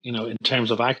preferred, in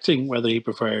terms of acting, whether he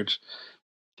preferred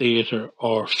theatre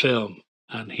or film.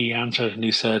 And he answered and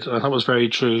he said, I thought it was very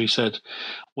true. He said,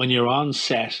 when you're on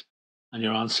set and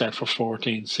you're on set for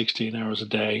 14, 16 hours a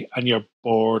day and you're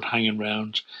bored hanging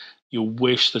around, you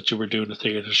wish that you were doing a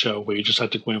theatre show where you just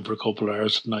had to go in for a couple of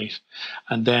hours at night.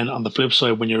 And then on the flip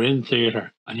side, when you're in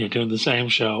theatre and you're doing the same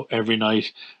show every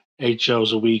night, 8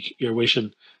 shows a week, you're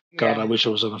wishing, God, I wish I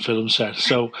was on a film set.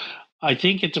 So I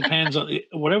think it depends on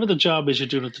whatever the job is you're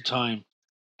doing at the time,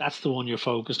 that's the one you're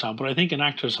focused on. But I think an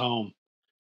actor's home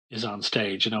is on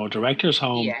stage. A director's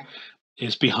home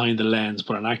is behind the lens,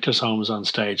 but an actor's home is on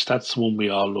stage. That's the one we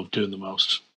all love doing the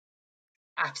most.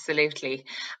 Absolutely.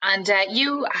 And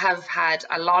you have had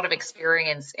a lot of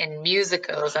experience in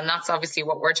musicals, and that's obviously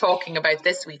what we're talking about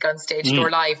this week on Stage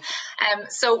Door Live.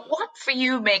 So what for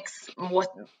you makes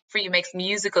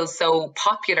musicals so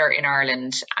popular in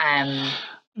Ireland?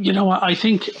 You know, I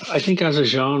think as a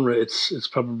genre, it's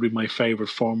probably my favorite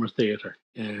form of theatre,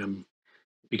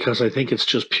 because I think it's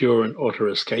just pure and utter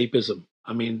escapism.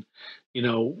 I mean, you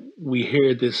know, we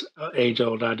hear this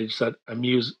age-old adage that a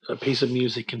piece of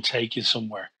music can take you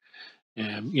somewhere.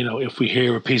 You know, if we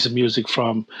hear a piece of music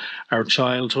from our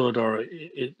childhood, or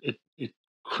it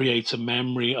creates a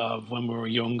memory of when we were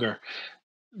younger,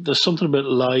 there's something about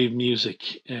live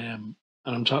music, and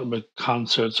I'm talking about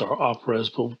concerts or operas,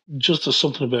 but just there's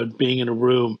something about being in a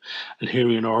room and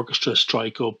hearing an orchestra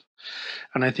strike up.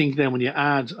 And I think then when you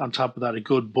add on top of that a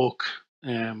good book,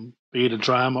 be it a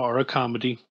drama or a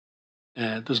comedy,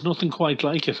 there's nothing quite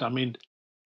like it. I mean,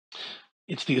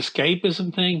 it's the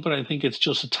escapism thing, but I think it's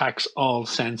just attacks all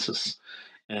senses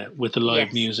with the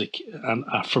live music. And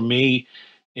for me,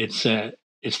 it's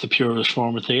the purest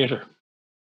form of theatre.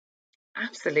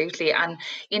 Absolutely. And,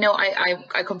 you know,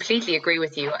 I completely agree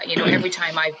with you. You know, every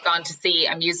time I've gone to see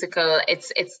a musical,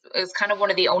 it's kind of one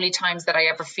of the only times that I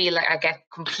ever feel like I get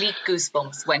complete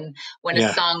goosebumps when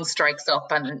a song strikes up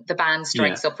and the band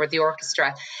strikes up, or the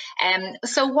orchestra.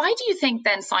 So why do you think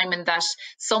then, Simon, that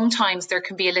sometimes there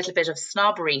can be a little bit of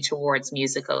snobbery towards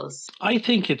musicals? I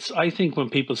think when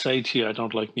people say to you, I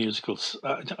don't like musicals,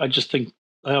 I just think,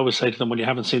 I always say to them, well, you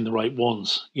haven't seen the right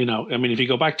ones. You know, I mean, if you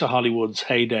go back to Hollywood's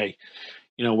heyday,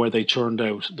 you know, where they churned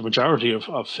out the majority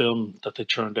of film that they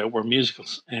churned out were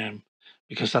musicals,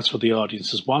 because that's what the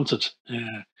audiences wanted.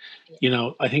 You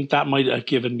know, I think that might have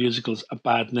given musicals a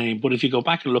bad name. But if you go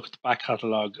back and look at the back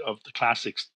catalogue of the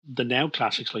classics, the now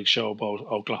classics like Showboat,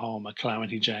 Oklahoma,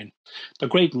 Calamity Jane, they're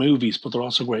great movies, but they're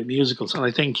also great musicals. And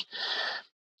I think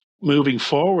moving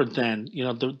forward, then, you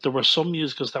know, there were some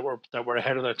musicals that were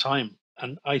ahead of their time.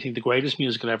 And I think the greatest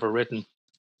musical ever written,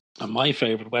 and my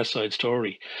favorite, West Side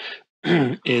Story,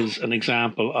 is an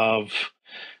example of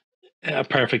a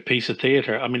perfect piece of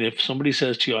theatre. I mean, if somebody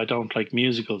says to you, I don't like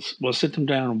musicals, well, sit them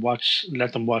down and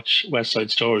let them watch West Side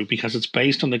Story, because it's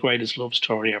based on the greatest love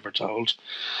story ever told,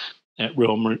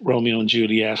 Romeo and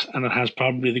Juliet, and it has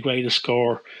probably the greatest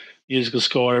musical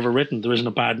score ever written. There isn't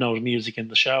a bad note of music in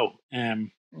the show.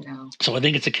 No. So I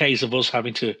think it's a case of us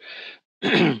having to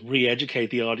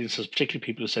re-educate the audiences, particularly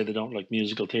people who say they don't like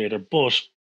musical theatre. But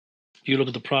if you look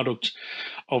at the product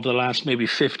over the last maybe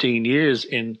 15 years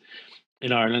in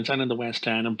Ireland and in the West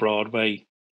End and Broadway,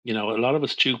 you know, a lot of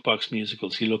it's jukebox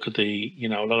musicals. You look at a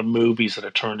lot of movies that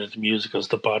are turned into musicals,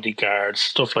 The Bodyguard,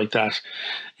 stuff like that.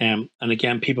 And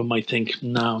again, people might think,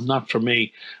 no, not for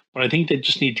me. But I think they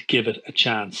just need to give it a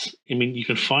chance. I mean, you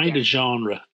can find a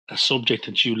genre, a subject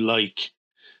that you like,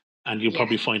 and you'll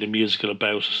probably find a musical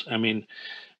about it. I mean,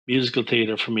 musical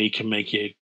theatre for me can make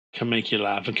you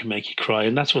laugh and can make you cry,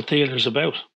 and that's what theatre is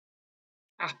about.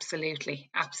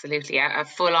 Absolutely, a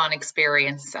full-on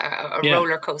experience, a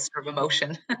roller coaster of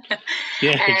emotion.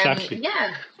 Exactly.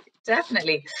 Yeah,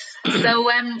 definitely.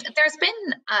 So there's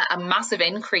been a massive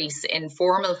increase in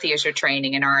formal theatre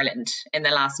training in Ireland in the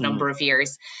last number of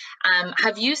years.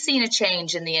 Have you seen a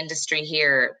change in the industry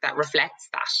here that reflects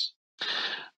that?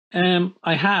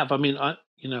 I have. I mean, I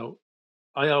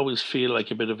always feel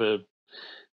like a bit of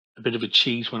a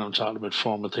cheat when I'm talking about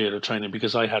formal theatre training,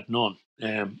 because I had none.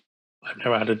 I've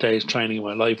never had a day's training in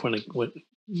my life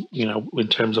in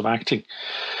terms of acting.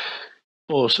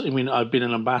 But I mean, I've been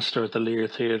an ambassador at the Lear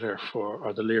Theatre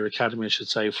or the Lear Academy, I should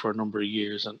say, for a number of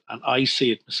years, and I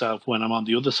see it myself when I'm on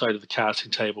the other side of the casting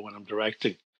table when I'm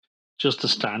directing. Just the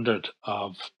standard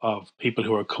of people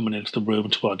who are coming into the room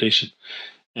to audition.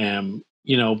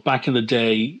 You know, back in the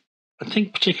day, I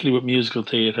think particularly with musical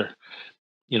theatre,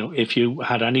 you know, if you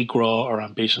had any graw or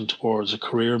ambition towards a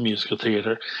career in musical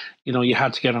theatre, you know, you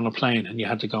had to get on a plane and you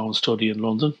had to go and study in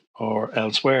London or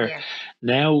elsewhere. Yeah.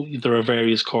 Now there are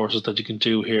various courses that you can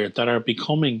do here that are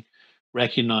becoming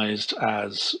recognised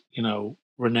as, you know,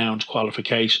 renowned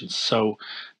qualifications. So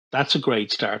that's a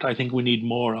great start. I think we need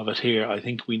more of it here. I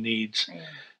think we need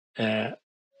to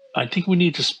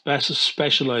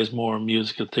specialise more in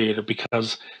musical theatre,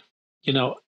 because, you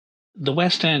know, the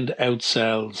West End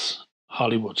outsells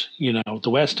Hollywood. You know, the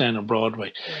West End and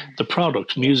Broadway, the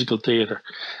product, musical theatre,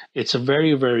 it's a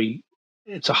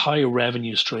it's a high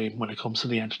revenue stream when it comes to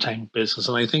the entertainment business.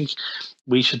 And I think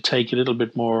we should take a little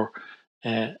bit more, be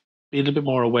a little bit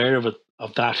more aware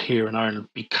of that here in Ireland,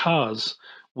 because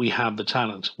we have the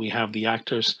talent, we have the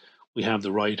actors, we have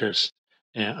the writers.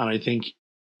 And I think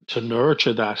to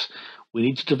nurture that, We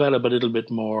need to develop a little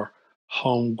bit more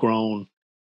homegrown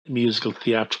musical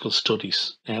theatrical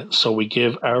studies. So we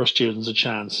give our students a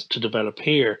chance to develop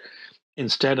here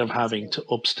instead of having to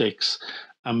up sticks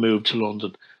and move to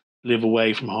London, live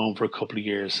away from home for a couple of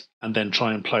years, and then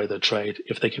try and ply their trade.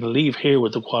 If they can leave here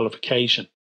with the qualification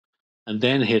and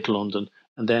then hit London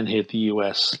and then hit the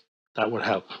US, that would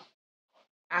help.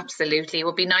 Absolutely. It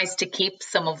would be nice to keep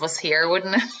some of us here,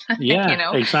 wouldn't it?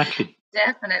 Yeah, exactly.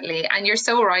 Definitely. And you're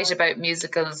so right about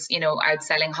musicals,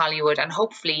 outselling Hollywood. And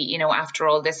hopefully, after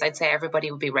all this, I'd say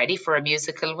everybody would be ready for a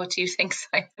musical. What do you think,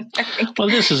 Simon? Well,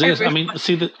 this is it. I mean,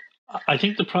 I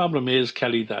think the problem is,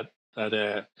 Kelly, that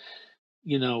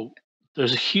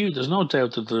there's no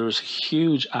doubt that there's a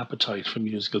huge appetite for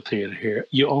musical theatre here.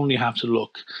 You only have to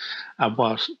look at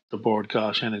what the Bord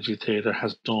Gáis Energy Theatre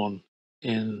has done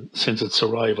since its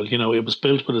arrival. It was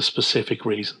built with a specific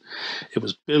reason. It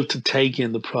was built to take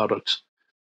in the product,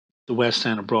 the West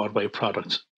End and Broadway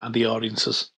product, and the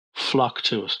audiences flock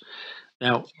to it.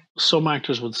 Now, some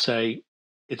actors would say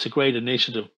it's a great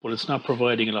initiative, but it's not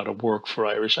providing a lot of work for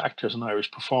Irish actors and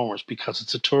Irish performers because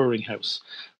it's a touring house.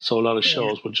 So a lot of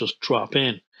shows will just drop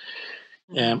in.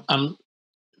 And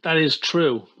that is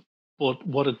true. But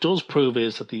what it does prove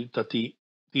is that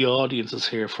the audience is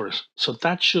here for it. So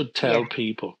that should tell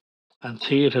people and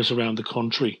theatres around the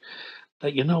country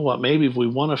that, you know what, maybe if we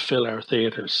want to fill our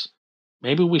theatres,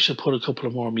 maybe we should put a couple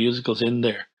of more musicals in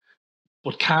there,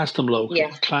 but cast them locally,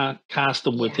 cast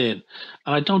them within.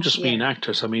 And I don't just mean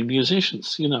actors, I mean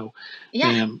musicians,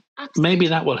 maybe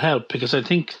that will help, because I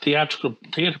think theatre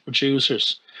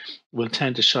producers will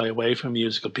tend to shy away from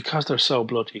musical because they're so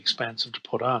bloody expensive to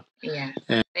put on. Yeah,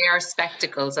 they are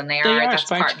spectacles, and that's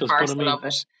part and parcel of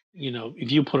it.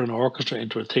 If you put an orchestra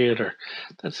into a theatre,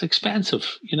 that's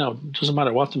expensive. It doesn't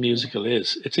matter what the musical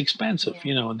is, it's expensive,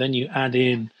 and then you add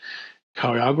in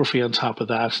choreography on top of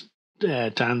that,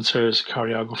 dancers,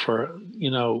 choreographer,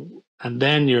 and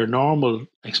then your normal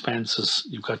expenses.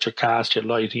 You've got your cast, your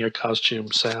lighting, your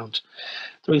costume, sound.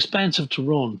 They're expensive to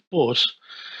run, but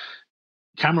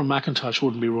Cameron McIntosh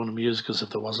wouldn't be running musicals if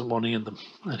there wasn't money in them,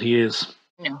 and he is.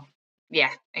 No. Yeah,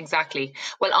 exactly.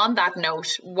 Well, on that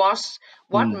note, what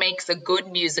makes a good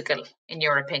musical, in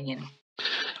your opinion?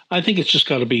 I think it's just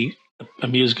got to be a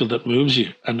musical that moves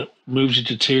you, and it moves you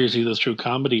to tears either through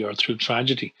comedy or through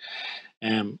tragedy.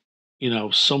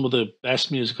 Some of the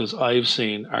best musicals I've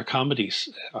seen are comedies.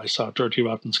 I saw Dirty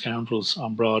Rotten Scoundrels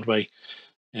on Broadway,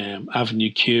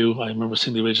 Avenue Q. I remember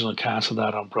seeing the original cast of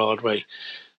that on Broadway.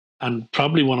 And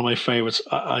probably one of my favorites,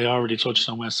 I already touched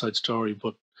on West Side Story,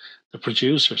 but The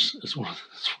Producers is one of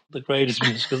the greatest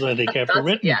musicals I think ever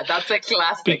written. Yeah, that's a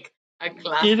classic.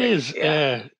 It is.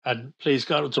 And please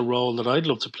God, it's a role that I'd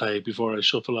love to play before I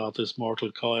shuffle off this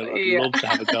mortal coil. I'd love to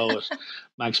have a go at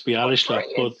Max Bialystock.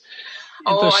 But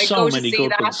there's so many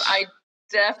good ones. I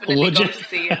definitely go to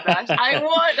see that. I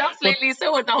would, absolutely.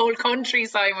 So would the whole country,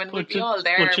 Simon. Would be all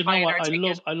there. But you know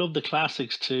what? I love the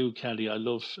classics too, Kelly. I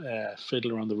love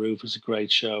Fiddler on the Roof is a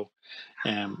great show.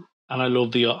 And I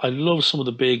love some of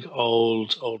the big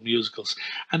old musicals,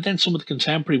 and then some of the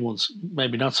contemporary ones.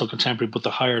 Maybe not so contemporary, but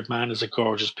The Hired Man is a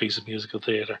gorgeous piece of musical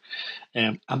theatre,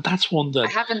 and that's one that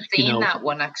I haven't seen that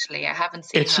one actually. I haven't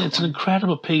seen. It's an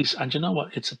incredible piece, and you know what?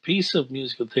 It's a piece of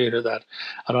musical theatre that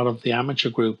a lot of the amateur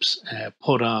groups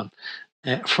put on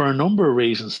for a number of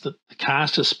reasons. The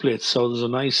cast is split, so there's a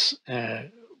nice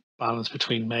balance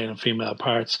between male and female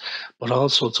parts, but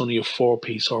also it's only a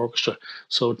 4-piece orchestra,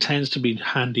 so it tends to be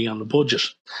handy on the budget.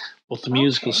 But the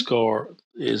musical score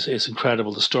is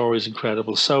incredible. The story is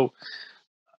incredible. So,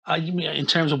 in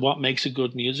terms of what makes a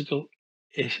good musical,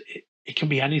 it can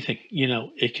be anything.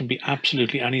 It can be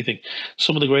absolutely anything.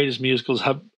 Some of the greatest musicals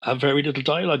have very little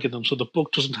dialogue in them, so the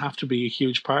book doesn't have to be a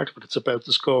huge part of it. It's about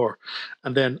the score,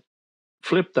 and then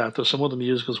flip that. There's some other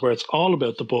musicals where it's all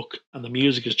about the book and the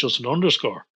music is just an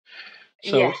underscore.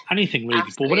 So anything really,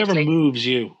 absolutely. But whatever moves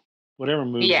you.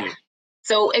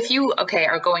 So if you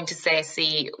are going to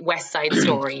see West Side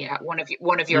Story,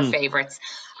 one of your favorites,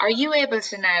 are you able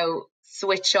to now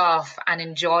switch off and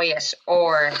enjoy it,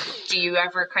 or do you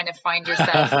ever kind of find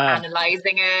yourself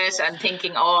analysing it and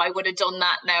thinking, I would have done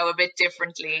that now a bit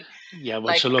differently? Yeah,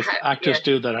 well, so look, actors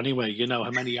do that anyway.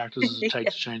 How many actors does it take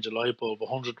to change a light bulb?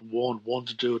 101, one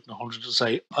to do it, and 100 to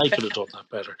say, I could have done that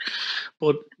better.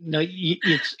 But now,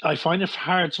 I find it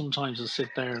hard sometimes to sit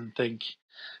there and think,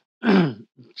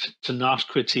 to not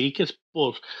critique it.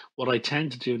 But what I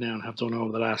tend to do now, and have done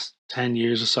over the last 10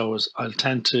 years or so, is I'll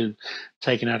tend to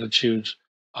take an attitude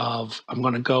of, I'm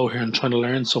going to go here and try to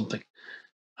learn something.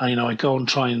 I go and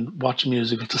try and watch a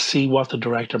musical to see what the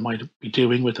director might be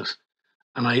doing with it.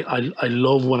 And I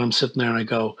love when I'm sitting there and I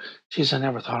go, geez, I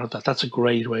never thought of that. That's a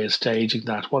great way of staging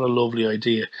that. What a lovely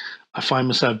idea. I find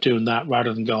myself doing that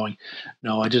rather than going,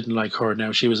 no, I didn't like her.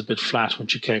 Now she was a bit flat when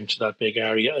she came to that big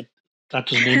area. That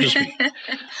doesn't interest me.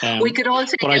 We could all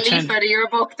take but a I leaf tend, out of your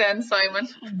book then, Simon.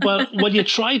 well, you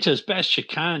try to as best you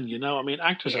can, you know. I mean,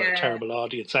 actors are a Yeah. terrible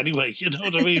audience anyway, you know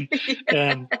what I mean?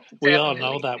 Yeah, We all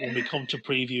know definitely. that when we come to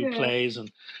preview Yeah. plays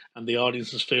and the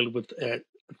audience is filled with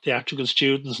theatrical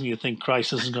students, and you think,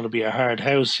 Christ, this is going to be a hard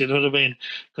house, you know what I mean?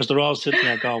 Because they're all sitting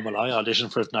there going, well, I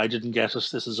auditioned for it and I didn't get it.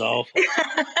 This is awful.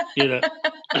 You know,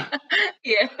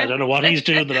 Yeah. I don't know what he's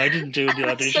doing that I didn't do in the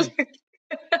audition. Absolutely.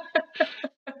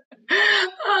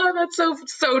 Oh,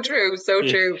 that's so true, so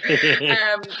true.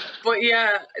 But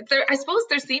yeah, I suppose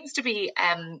there seems to be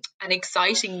an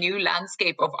exciting new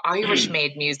landscape of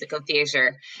Irish-made musical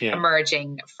theatre Yeah.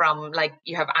 emerging from, like,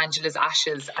 you have Angela's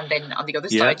Ashes, and then on the other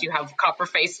Yeah. side you have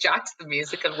Copperface Jacks, the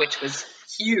musical, which was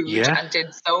huge Yeah. and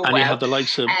did so And well. you have the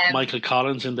likes of Michael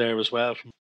Collins in there as well.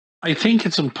 I think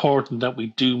it's important that we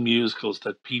do musicals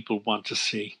that people want to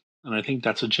see. And I think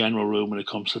that's a general rule when it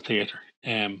comes to theatre.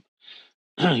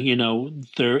 You know,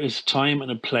 there is a time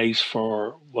and a place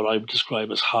for what I would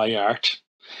describe as high art.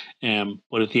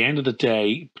 But at the end of the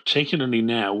day, particularly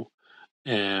now,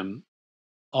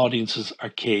 audiences are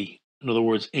key. In other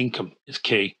words, income is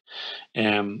key.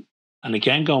 And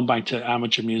again, going back to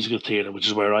amateur musical theatre, which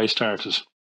is where I started,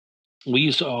 we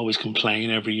used to always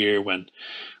complain every year when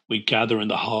we'd gather in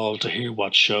the hall to hear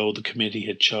what show the committee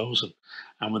had chosen.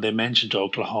 And when they mentioned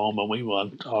Oklahoma, we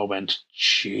all went,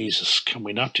 Jesus, can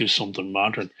we not do something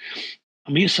modern?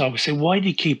 And we used to always say, why do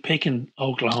you keep picking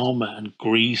Oklahoma and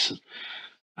Greece?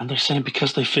 And they're saying,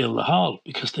 because they fill the hall,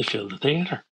 because they fill the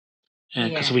theatre.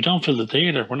 Because if we don't fill the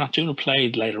theatre, we're not doing a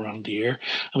play later on in the year,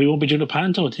 and we won't be doing a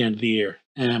panto at the end of the year.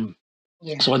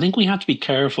 So I think we have to be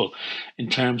careful in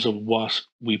terms of what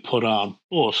we put on.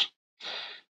 But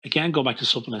again, go back to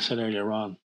something I said earlier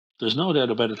on. There's no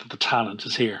doubt about it that the talent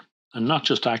is here, and not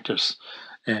just actors,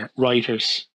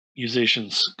 writers,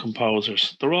 musicians,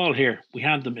 composers. They're all here. We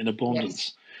have them in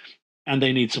abundance, and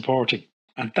they need supporting.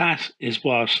 And that is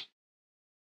what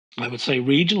I would say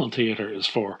regional theatre is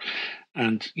for.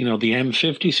 And, you know, the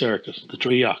M50 circuit, the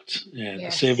Driocht,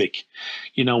 the Civic,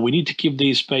 you know, we need to give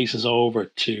these spaces over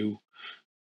to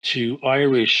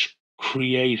Irish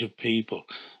creative people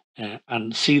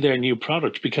and see their new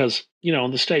product. Because, you know,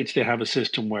 in the States, they have a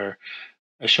system where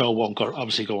a show won't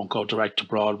go direct to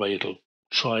Broadway. It'll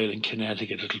trial in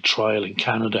Connecticut, it'll trial in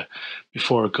Canada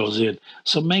before it goes in.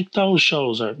 So make those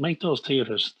shows, or make those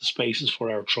theatres the spaces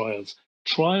for our trials.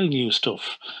 Trial new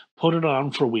stuff, put it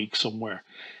on for a week somewhere.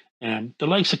 The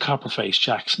likes of Copperface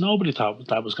Jacks, nobody thought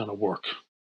that was going to work.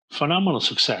 Phenomenal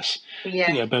success.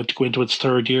 Yeah. About to go into its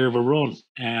third year of a run.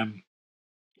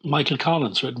 Michael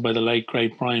Collins, written by the late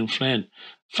great Brian Flynn.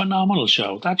 Phenomenal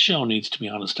show. That show needs to be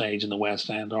on a stage in the West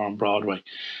End or on Broadway.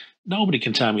 Nobody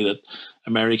can tell me that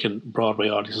American Broadway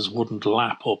audiences wouldn't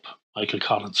lap up Michael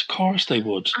Collins. Of course they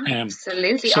would.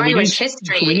 Absolutely. So Irish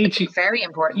history is very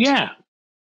important. Yeah.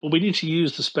 But we need to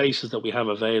use the spaces that we have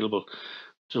available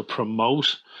to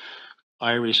promote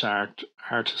Irish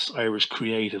artists, Irish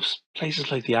creatives,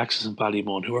 places like the Axis in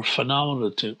Ballymun, who are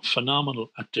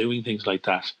phenomenal at doing things like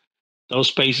that. Those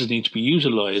spaces need to be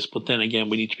utilised, but then again,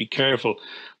 we need to be careful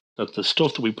that the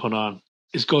stuff that we put on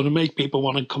is going to make people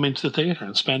want to come into the theatre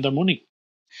and spend their money.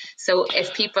 So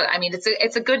if people, I mean,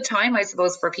 it's a good time, I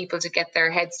suppose, for people to get their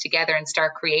heads together and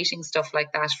start creating stuff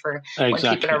like that for when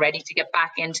people are ready to get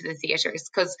back into the theatres.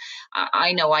 Because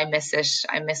I know I miss it.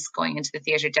 I miss going into the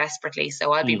theatre desperately.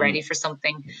 So I'll be ready for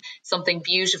something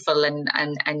beautiful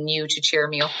and new to cheer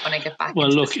me up when I get back. Well,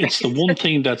 look, it's the one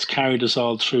thing that's carried us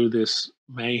all through this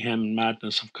mayhem and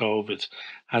madness of COVID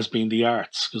has been the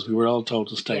arts, because we were all told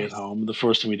to stay at home. The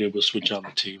first thing we did was switch on the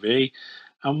TV.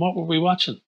 And what were we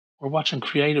watching? We're watching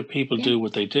creative people do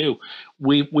what they do.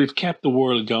 We've kept the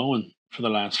world going for the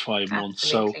last 5 months.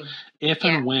 So if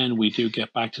and when we do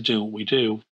get back to doing what we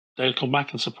do, they'll come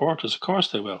back and support us. Of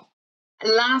course they will.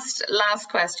 Last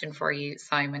question for you,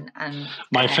 Simon. And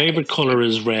my favourite colour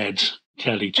is red,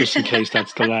 Kelly, just in case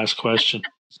that's the last question.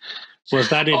 Was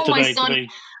that it today?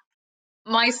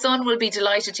 My son will be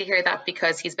delighted to hear that,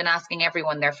 because he's been asking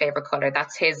everyone their favourite colour.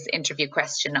 That's his interview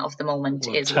question of the moment.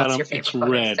 Well, is tell what's him your favourite it's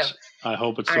colour? red. So I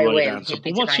hope it's the right answer.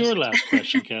 But what's your last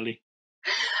question, Kelly?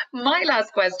 My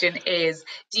last question is,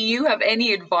 do you have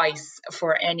any advice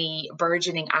for any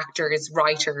burgeoning actors,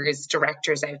 writers,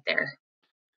 directors out there?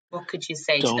 What could you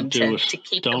say to them to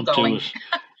keep them going? Don't do it.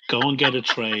 Go and get a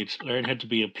trade. Learn how to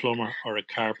be a plumber or a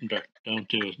carpenter. Don't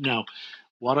do it. Now,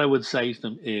 what I would say to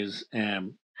them is,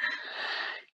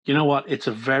 You know what? It's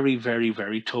a very, very,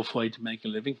 very tough way to make a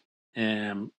living.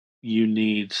 You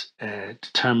need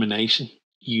determination.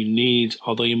 You need,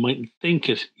 although you mightn't think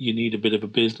it, you need a bit of a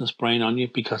business brain on you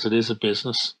because it is a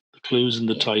business. The clue's in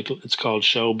the title. It's called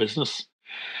show business.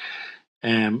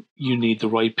 You need the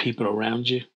right people around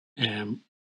you.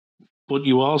 But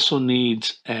you also need,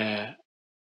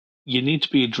 you need to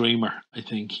be a dreamer, I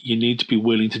think. You need to be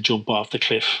willing to jump off the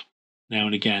cliff now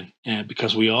and again,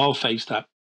 because we all face that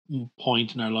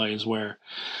point in our lives where,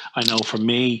 I know for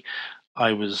me,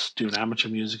 I was doing amateur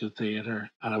musical theatre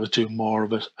and I was doing more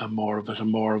of it and more of it and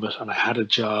more of it. And I had a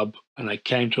job, and I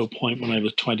came to a point when I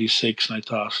was 26 and I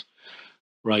thought,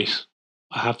 right,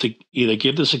 I have to either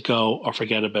give this a go or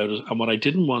forget about it. And what I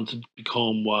didn't want to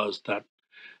become was that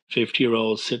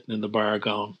 50-year-old sitting in the bar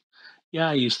going, yeah,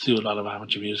 I used to do a lot of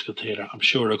amateur musical theatre. I'm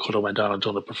sure I could have went on and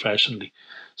done it professionally.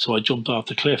 So I jumped off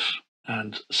the cliff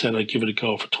and said I'd give it a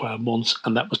go for 12 months.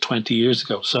 And that was 20 years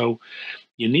ago. So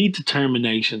you need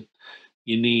determination.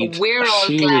 You need. We're all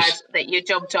glad that you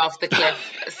jumped off the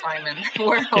cliff, Simon.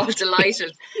 We're all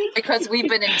delighted because we've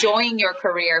been enjoying your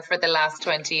career for the last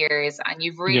 20 years, and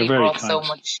you've really brought so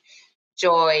much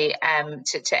joy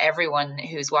to everyone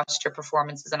who's watched your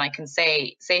performances. And I can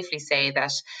safely say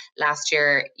that last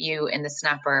year you in The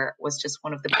Snapper was just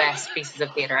one of the best pieces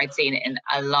of theatre I'd seen in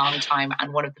a long time,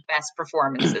 and one of the best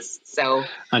performances. So,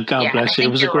 and God bless you.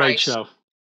 It was a great show.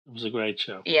 It was a great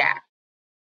show.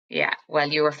 Yeah, well,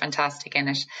 you were fantastic in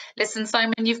it. Listen,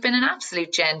 Simon, you've been an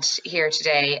absolute gent here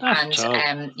today.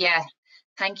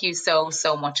 Thank you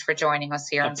so much for joining us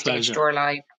here on Stage Door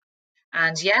Live.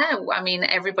 And I mean,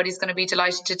 everybody's going to be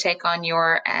delighted to take on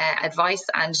your advice,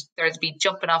 and there'll be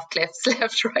jumping off cliffs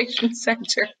left, right and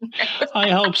centre.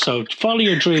 I hope so. Follow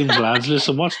your dreams, lads.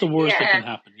 Listen, what's the worst that can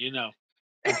happen, you know?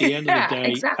 At the end of the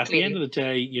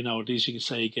day, at least you can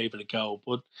say you gave it a go.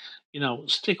 But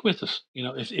stick with it.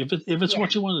 If it's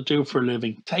what you want to do for a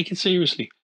living, take it seriously.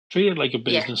 Treat it like a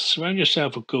business. Surround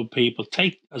yourself with good people.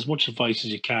 Take as much advice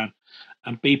as you can,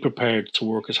 and be prepared to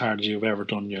work as hard as you've ever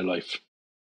done in your life.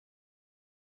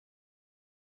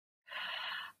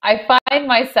 I find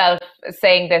myself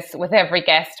saying this with every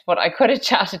guest, but I could have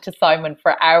chatted to Simon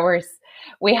for hours.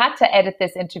 We had to edit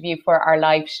this interview for our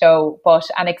live show, but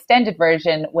an extended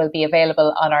version will be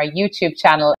available on our YouTube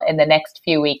channel in the next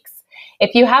few weeks.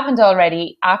 If you haven't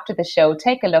already, after the show,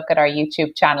 take a look at our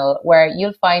YouTube channel where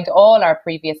you'll find all our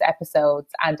previous episodes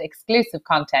and exclusive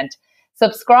content.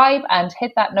 Subscribe and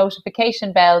hit that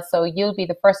notification bell so you'll be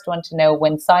the first one to know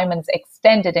when Simon's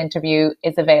extended interview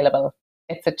is available.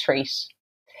 It's a treat.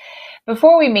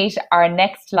 Before we meet our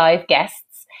next live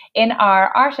guests, in our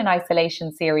Art in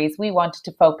Isolation series, we wanted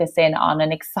to focus in on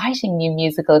an exciting new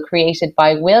musical created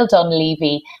by Will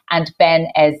Dunleavy and Ben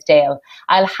Esdale.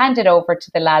 I'll hand it over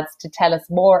to the lads to tell us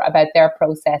more about their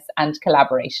process and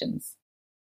collaborations.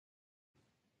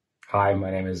 Hi,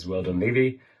 my name is Will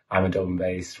Dunleavy. I'm a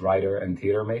Dublin-based writer and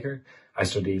theatre maker. I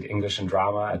studied English and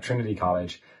drama at Trinity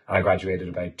College, and I graduated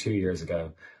about 2 years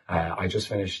ago. I just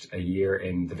finished a year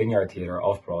in the Vineyard Theatre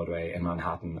off-Broadway in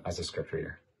Manhattan as a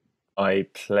scriptreader. I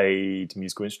played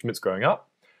musical instruments growing up,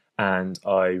 and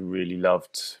I really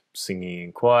loved singing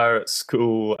in choir at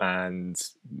school and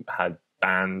had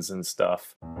bands and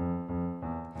stuff.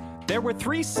 There were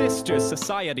 3 sisters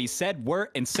society said were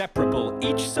inseparable,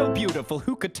 each so beautiful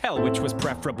who could tell which was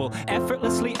preferable,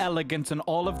 effortlessly elegant and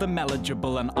all of them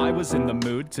eligible, and I was in the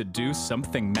mood to do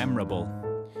something memorable.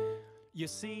 You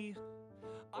see,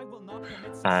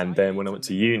 and then when I went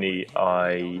to uni,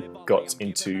 I got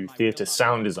into theatre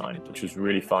sound design, which was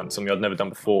really fun, something I'd never done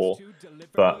before.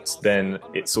 But then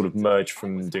it sort of merged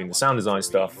from doing the sound design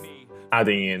stuff,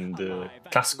 adding in the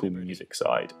classical music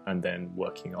side, and then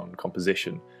working on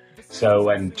composition. So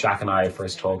when Jack and I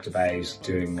first talked about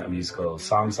doing a musical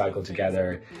song cycle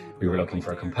together, we were looking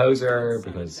for a composer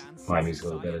because my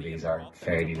musical abilities are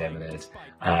fairly limited.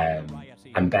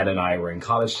 And Ben and I were in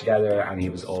college together, and he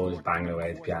was always banging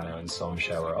away at the piano in some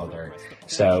show or other.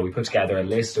 So we put together a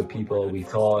list of people we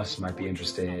thought might be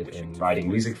interested in writing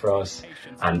music for us,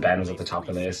 and Ben was at the top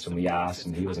of the list, and we asked,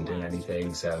 and he wasn't doing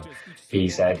anything, so he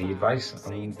said he'd write,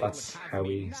 and that's how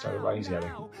we started writing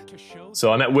together.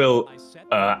 So I met Will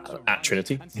at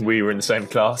Trinity. We were in the same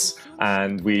class,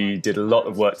 and we did a lot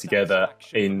of work together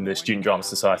in the Student Drama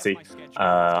Society.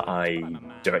 I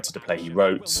directed a play he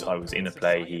wrote, I was in a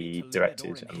play he directed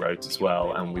and wrote as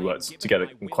well, and we worked together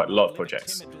in quite a lot of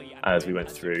projects as we went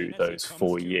through those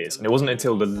 4 years. And it wasn't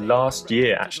until the last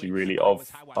year, actually, really,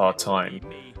 of our time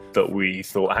that we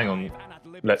thought, hang on,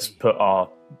 let's put our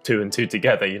 2 and 2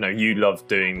 together. You know, you love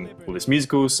doing all this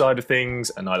musical side of things,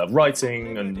 and I love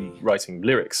writing and writing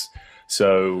lyrics.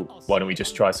 So why don't we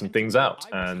just try some things out?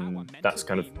 And that's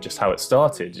kind of just how it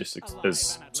started, just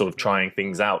as sort of trying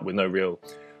things out with no real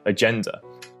agenda.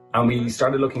 And we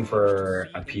started looking for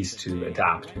a piece to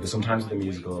adapt, because sometimes with the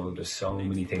musical, there's so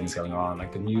many things going on,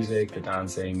 like the music, the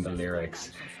dancing, the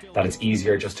lyrics, that it's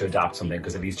easier just to adapt something,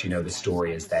 because at least you know the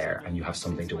story is there and you have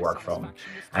something to work from.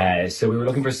 So we were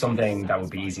looking for something that would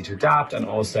be easy to adapt and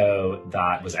also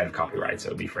that was out of copyright, so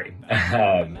it would be free.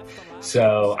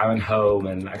 So I went home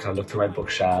and I kind of looked through my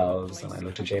bookshelves and I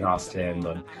looked at Jane Austen,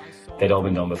 but they'd all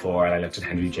been done before, and I looked at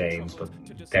Henry James, but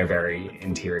they're very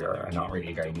interior and not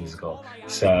really very musical.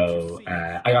 So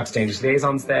I got to Dangerous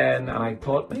Liaisons then, and I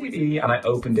thought maybe, and I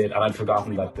opened it, and I'd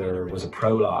forgotten that there was a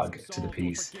prologue to the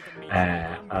piece,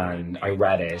 and I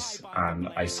read it, and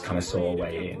I kind of saw a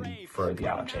way in for the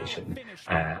adaptation,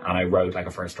 and I wrote like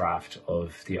a first draft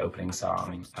of the opening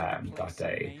song that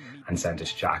day and sent it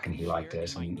to Jack, and he liked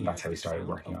it, and that's how we started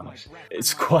working on it.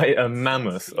 It's quite a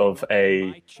mammoth of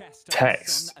a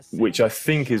text, which I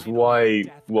think is why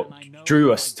what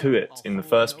drew us to it in the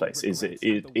first place is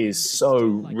it is so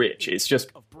rich. It's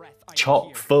just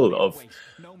chock full of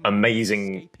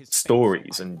amazing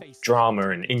stories and drama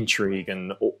and intrigue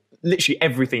and literally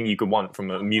everything you could want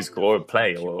from a musical or a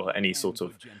play or any sort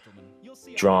of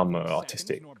drama,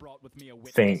 artistic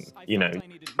thing, you know.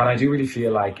 And I do really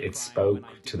feel like it spoke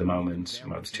to the moment.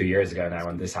 Well, it's 2 years ago now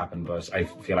when this happened, but I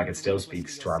feel like it still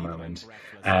speaks to our moment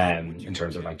in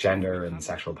terms of like gender and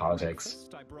sexual politics.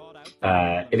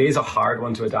 It is a hard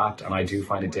one to adapt, and I do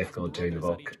find it difficult doing the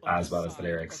book as well as the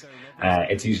lyrics.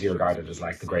 It's usually regarded as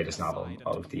like the greatest novel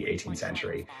of the 18th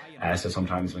century. So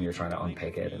sometimes when you're trying to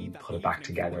unpick it and put it back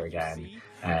together again,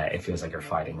 it feels like you're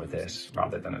fighting with it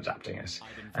rather than adapting it.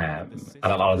 And a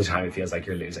lot of the time it feels like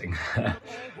you're losing.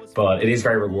 But it is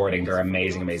very rewarding. There are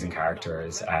amazing, amazing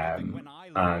characters.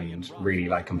 And really,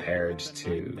 like, compared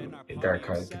to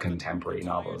the contemporary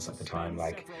novels at the time,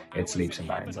 like, it's leaps and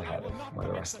bounds ahead of where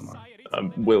the rest of them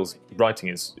are. Will's writing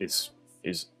is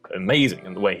amazing,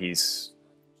 and the way he's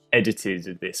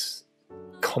edited this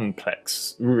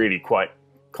complex, really quite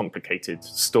complicated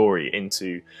story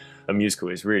into a musical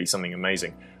is really something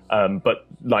amazing. But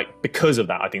like, because of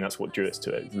that, I think that's what drew us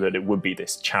to it, that it would be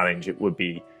this challenge.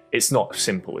 It's not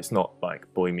simple. It's not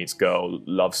like boy meets girl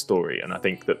love story. And I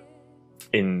think that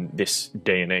in this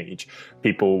day and age,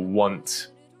 people want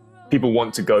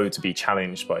to go to be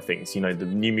challenged by things. You know, the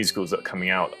new musicals that are coming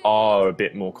out are a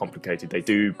bit more complicated. They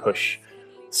do push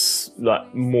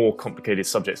like more complicated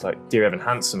subjects like Dear Evan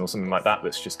Hansen or something like that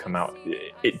that's just come out.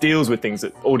 It deals with things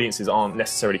that audiences aren't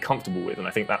necessarily comfortable with, and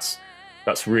I think that's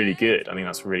really good. I think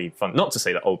that's really fun. Not to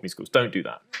say that old musicals don't do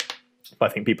that,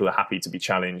 but I think people are happy to be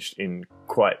challenged in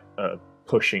quite a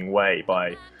pushing way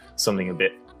by something a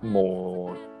bit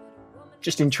more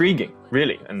just intriguing,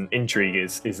 really. And intrigue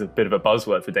is a bit of a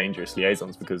buzzword for Dangerous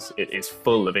Liaisons because it is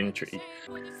full of intrigue.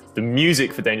 The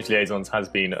music for Dangerous Liaisons has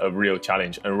been a real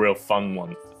challenge, and a real fun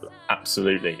one,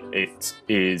 absolutely. It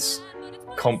is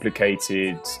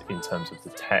complicated in terms of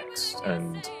the text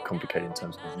and complicated in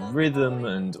terms of the rhythm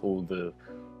and all the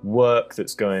work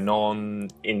that's going on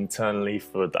internally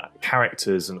for that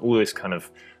characters and all this kind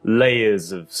of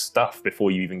layers of stuff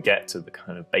before you even get to the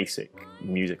kind of basic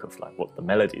music of like what the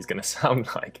melody is going to sound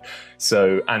like.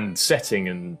 So, and setting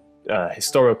and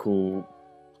historical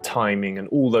timing and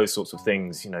all those sorts of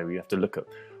things, you know, we have to look at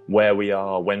where we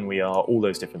are, when we are, all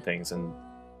those different things, and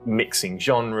mixing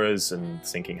genres and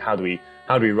thinking how do we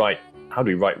write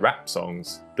rap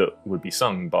songs that would be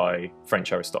sung by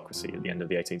French aristocracy at the end of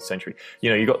the 18th century.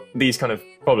 You know, you've got these kind of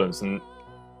problems, and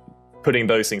putting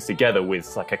those things together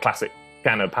with like a classic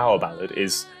piano power ballad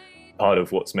is part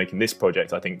of what's making this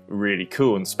project, I think, really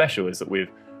cool and special, is that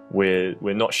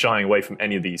we're not shying away from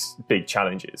any of these big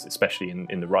challenges, especially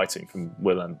in the writing from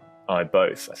Will and I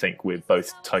both. I think we're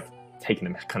both taking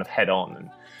them kind of head on and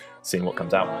seeing what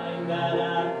comes out.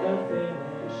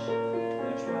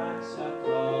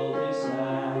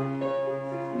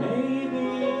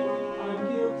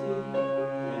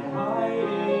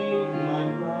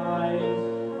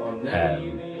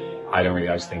 I don't really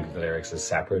like to think of the lyrics as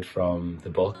separate from the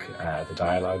book, the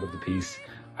dialogue of the piece.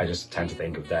 I just tend to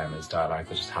think of them as dialogue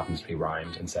that just happens to be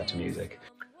rhymed and set to music.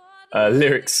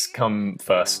 Lyrics come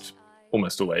first,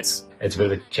 almost always. It's a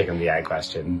bit of a chicken and the egg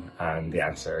question, and the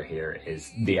answer here is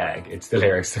the egg. It's the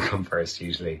lyrics that come first,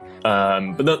 usually.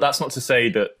 But that's not to say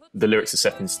that the lyrics are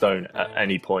set in stone at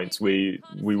any point. We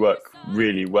work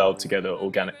really well together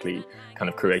organically, kind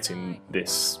of creating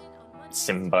this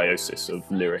symbiosis of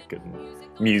lyric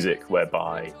and music,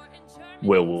 whereby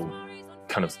Will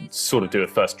kind of sort of do a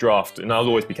first draft, and I'll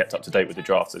always be kept up to date with the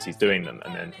drafts as he's doing them,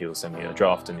 and then he'll send me a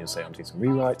draft and he'll say I'm doing some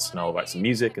rewrites, and I'll write some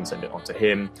music and send it on to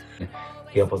him.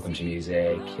 He'll put them to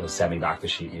music, he'll send me back the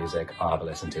sheet music, I'll have a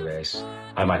listen to it.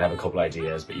 I might have a couple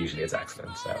ideas, but usually it's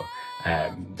excellent, so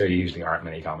there usually aren't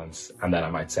many comments. And then I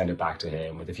might send it back to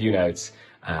him with a few notes,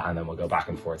 and then we'll go back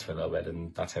and forth for a little bit,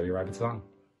 and that's how we write a song.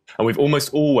 And we've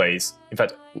almost always, in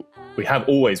fact, we have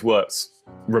always worked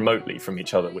remotely from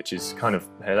each other, which is kind of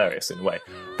hilarious in a way,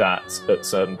 that at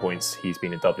certain points he's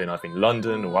been in Dublin, I've been in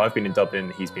London, or I've been in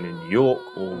Dublin, he's been in New York,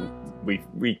 or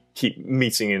we keep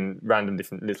meeting in random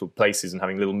different little places and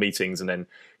having little meetings and then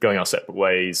going our separate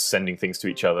ways, sending things to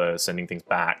each other, sending things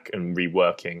back and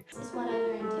reworking. This is what I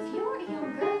learned. If you're a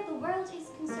young girl, the world is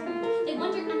concerned. They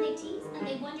wonder and they tease, and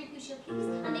they wonder who she'll please,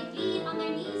 and they plead on their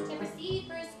knees to receive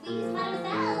for a squeeze.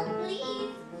 Mademoiselle,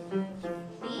 please.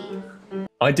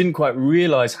 I didn't quite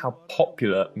realise how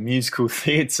popular musical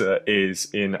theatre is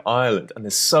in Ireland, and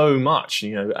there's so much,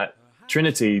 you know, at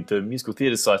Trinity, the Musical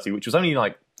Theatre Society, which was only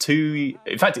like in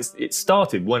fact, it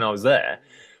started when I was there,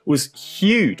 was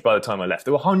huge by the time I left.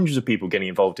 There were hundreds of people getting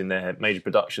involved in their major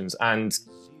productions and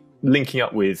linking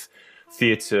up with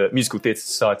musical theatre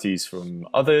societies from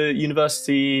other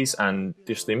universities, and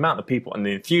just the amount of people and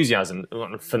the enthusiasm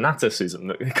and fanaticism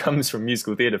that comes from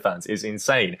musical theatre fans is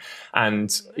insane.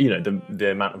 And, you know,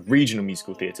 the amount of regional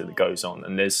musical theatre that goes on,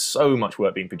 and there's so much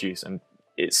work being produced, and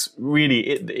it's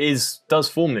really, does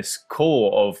form this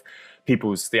core of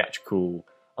people's theatrical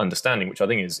understanding, which I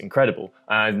think is incredible.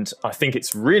 And I think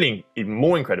it's really even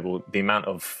more incredible the amount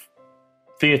of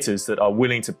theatres that are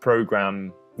willing to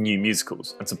programme new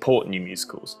musicals and support new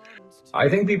musicals. I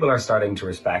think people are starting to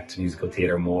respect musical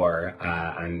theatre more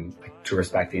and to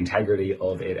respect the integrity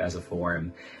of it as a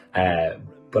form.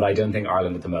 But I don't think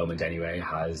Ireland at the moment anyway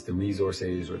has the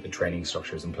resources or the training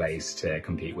structures in place to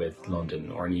compete with London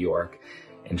or New York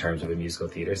in terms of a musical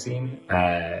theatre scene,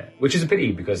 which is a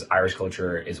pity because Irish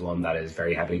culture is one that is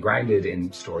very heavily grounded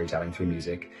in storytelling through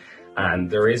music. And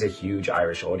there is a huge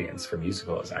Irish audience for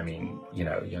musicals. I mean, you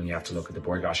know, you only have to look at the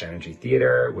Borgosh Energy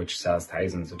Theatre, which sells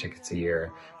thousands of tickets a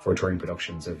year for touring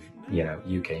productions of, you know,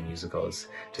 UK musicals,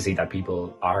 to see that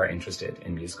people are interested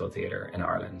in musical theatre in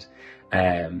Ireland.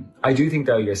 I do think,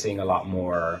 though, you're seeing a lot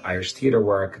more Irish theatre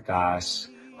work that,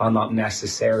 while not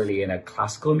necessarily in a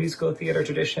classical musical theatre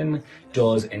tradition,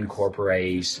 does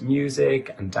incorporate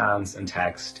music and dance and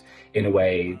text in a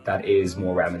way that is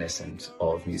more reminiscent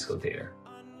of musical theatre.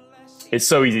 It's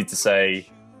so easy to say,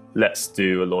 let's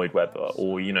do a Lloyd Webber,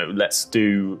 or, you know, let's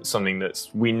do something that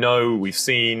we know, we've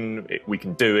seen, we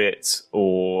can do it,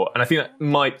 and I think that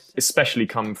might especially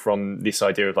come from this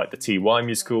idea of like the TY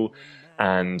musical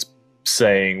and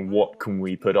saying, what can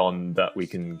we put on that we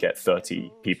can get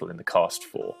 30 people in the cast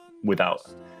for without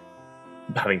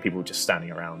having people just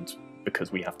standing around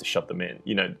because we have to shove them in.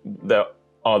 You know,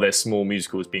 are there small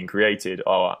musicals being created?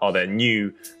 Are there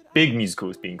new big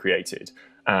musicals being created?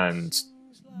 And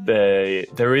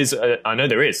there is, I know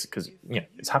there is, because yeah,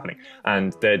 it's happening,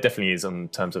 and there definitely is in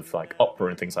terms of like opera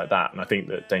and things like that. And I think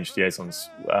that Dangerous Liaisons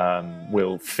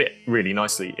will fit really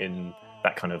nicely in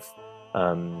that kind of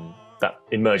that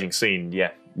emerging scene, yeah,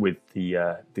 with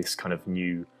the this kind of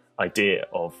new idea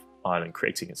of Ireland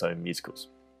creating its own musicals.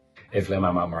 If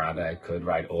Lin-Manuel Miranda could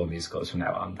write all musicals from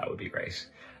now on, that would be great.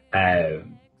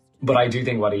 But I do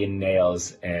think what he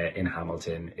nails in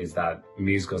Hamilton is that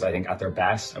musicals, I think, at their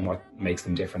best, and what makes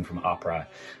them different from opera,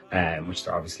 which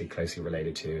they're obviously closely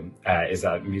related to, is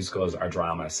that musicals are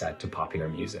drama set to popular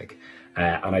music.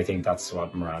 And I think that's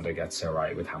what Miranda gets so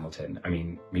right with Hamilton. I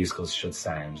mean, musicals should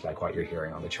sound like what you're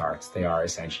hearing on the charts. They are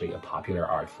essentially a popular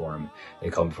art form. They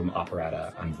come from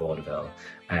operetta and vaudeville.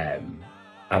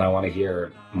 And I want to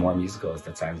hear more musicals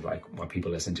that sound like what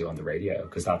people listen to on the radio,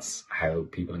 because that's how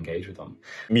people engage with them.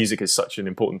 Music is such an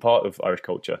important part of Irish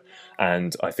culture,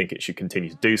 and I think it should continue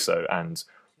to do so. And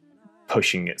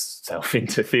pushing itself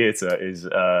into theatre is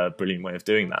a brilliant way of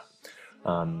doing that.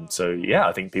 So yeah,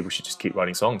 I think people should just keep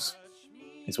writing songs,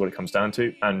 is what it comes down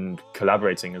to, and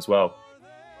collaborating as well.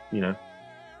 You know,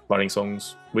 writing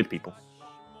songs with people.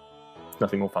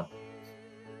 Nothing more fun.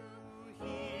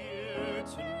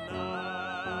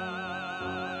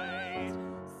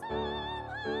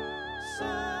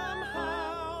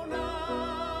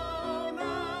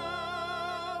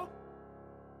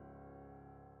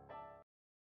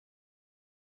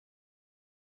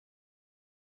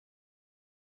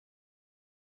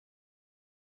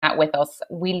 With us.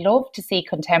 We love to see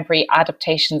contemporary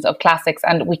adaptations of classics,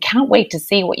 and we can't wait to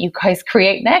see what you guys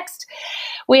create next.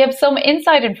 We have some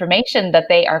inside information that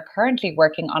they are currently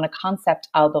working on a concept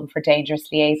album for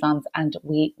Dangerous Liaisons, and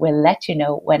we will let you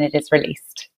know when it is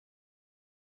released.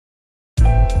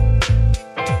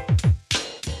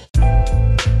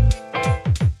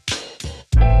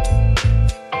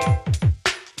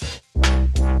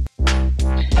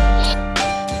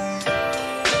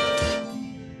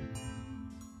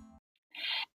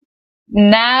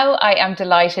 Now I am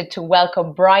delighted to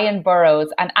welcome Bryan Burroughs,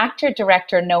 an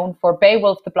actor-director known for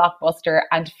Beowulf the Blockbuster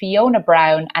and Fiona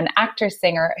Browne, an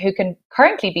actor-singer who can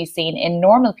currently be seen in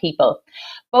Normal People.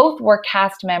 Both were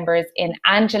cast members in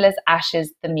Angela's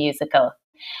Ashes the musical.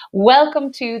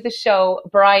 Welcome to the show,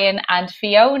 Bryan and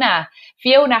Fiona.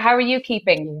 Fiona, how are you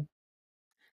keeping?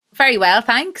 Very well,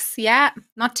 thanks. Yeah,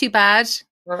 not too bad.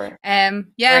 Yeah,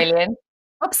 Brilliant.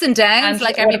 Ups and downs, And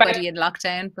like everybody in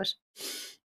lockdown, but...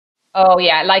 Oh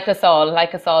yeah, like us all.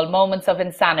 Moments of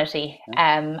insanity,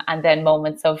 and then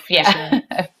moments of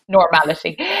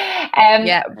normality.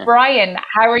 Bryan,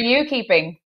 how are you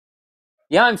keeping?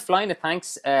 Yeah, I'm flying it,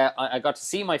 thanks. I got to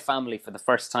see my family for the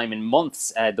first time in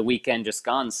months the weekend just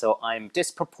gone, so I'm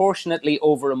disproportionately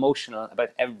over-emotional about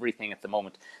everything at the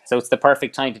moment. So it's the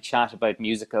perfect time to chat about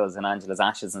musicals and Angela's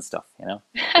Ashes and stuff, you know?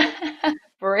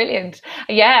 Brilliant.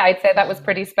 Yeah, I'd say that was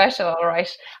pretty special, all right.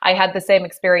 I had the same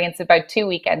experience about 2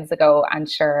 weekends ago, and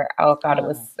sure, oh God, it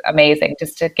was amazing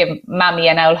just to give Mammy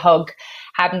an old hug.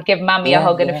 Haven't given Mammy a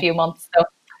hug in a few months, so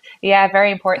yeah,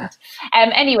 very important.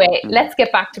 Anyway, let's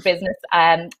get back to business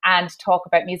and talk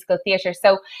about musical theatre.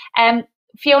 So,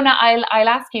 Fiona, I'll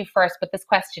ask you first, but this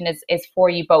question is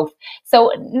for you both.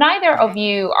 So neither of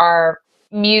you are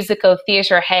musical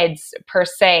theatre heads per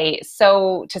se,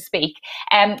 so to speak.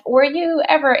 Were you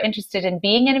ever interested in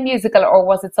being in a musical, or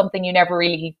was it something you never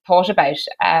really thought about?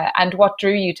 And what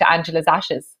drew you to Angela's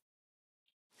Ashes?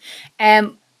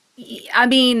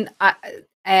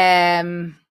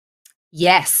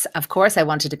 Yes, of course I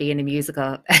wanted to be in a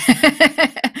musical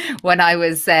when I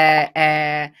was, especially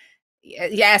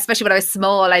when I was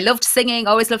small. I loved singing,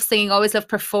 always loved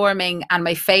performing. And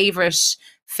my favourite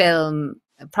film,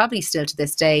 probably still to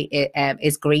this day,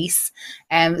 is Grease.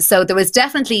 So there was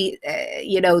definitely,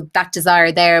 that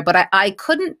desire there, but I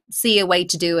couldn't see a way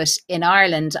to do it in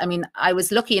Ireland. I mean, I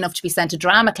was lucky enough to be sent to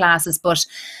drama classes, but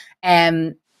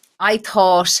I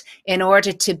thought in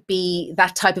order to be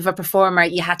that type of a performer,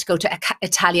 you had to go to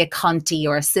Italia Conti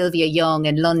or Sylvia Young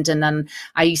in London. And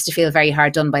I used to feel very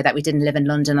hard done by that. We didn't live in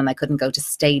London and I couldn't go to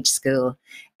stage school.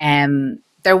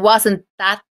 There wasn't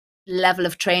that level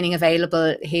of training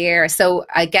available here. So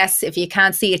I guess if you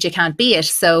can't see it, you can't be it.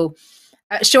 So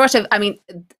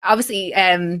obviously,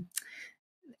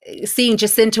 seeing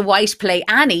Jacinta White play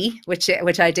Annie, which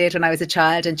I did when I was a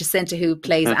child, and Jacinta, who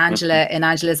plays Angela in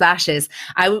Angela's Ashes,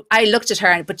 I looked at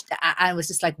her, but I was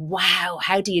just like, wow,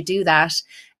 how do you do that?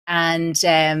 And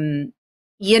so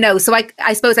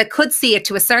I suppose I could see it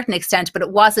to a certain extent, but it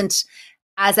wasn't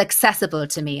as accessible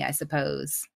to me, I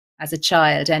suppose, as a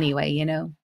child anyway,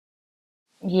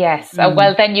 Yes.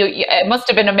 Well, then it must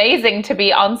have been amazing to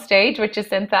be on stage with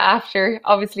Jacinta after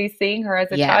obviously seeing her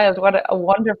as a child. What a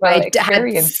wonderful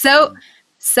experience.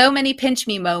 So many pinch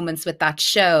me moments with that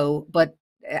show. But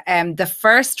the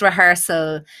first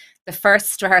rehearsal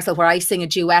where I sing a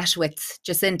duet with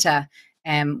Jacinta,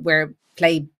 where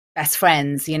play best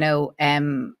friends, and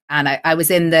I was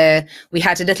we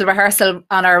had a little rehearsal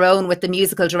on our own with the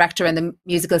musical director and the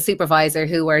musical supervisor,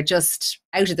 who were just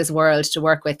out of this world to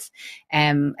work with,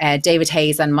 David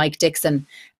Hayes and Mike Dixon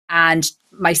and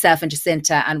myself and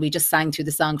Jacinta, and we just sang through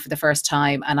the song for the first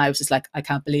time, and I was just like, I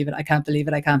can't believe it.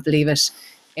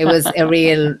 It was a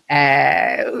real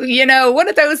one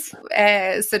of those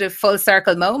sort of full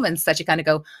circle moments that you kind of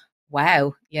go,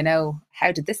 wow,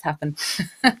 how did this happen?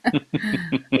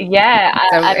 Yeah,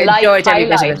 so I enjoyed every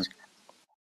bit of it.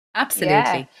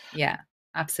 Absolutely. Yeah,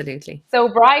 absolutely. So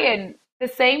Bryan, the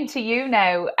same to you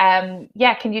now.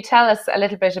 Can you tell us a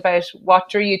little bit about what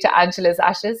drew you to Angela's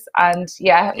Ashes? And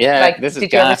this is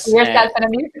did you ever see yourself in a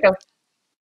musical?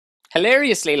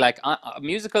 Hilariously,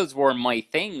 musicals were my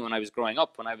thing when I was growing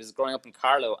up. When I was growing up in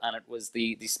Carlow, and it was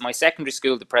my secondary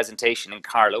school, the presentation in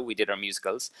Carlow, we did our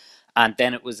musicals, and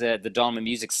then it was the Dalma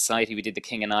Music Society, we did The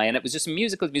King and I, and it was just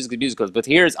musicals. But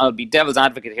I'll be devil's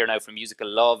advocate here now for musical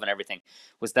love and everything,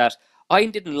 was that I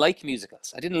didn't like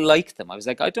musicals. I didn't like them. I was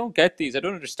like, I don't get these. I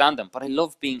don't understand them, but I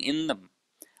love being in them.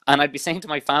 And I'd be saying to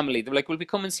my family, they were like, will we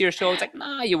come and see your show? I was like,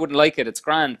 nah, you wouldn't like it. It's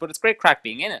grand, but it's great crack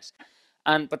being in it.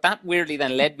 But that weirdly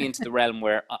then led me into the realm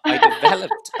where I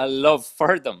developed a love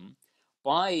for them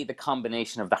by the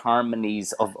combination of the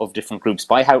harmonies of different groups,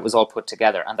 by how it was all put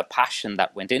together and the passion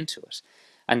that went into it.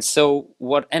 And so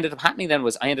what ended up happening then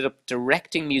was I ended up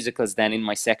directing musicals then in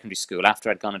my secondary school after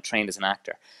I'd gone and trained as an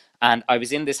actor. And I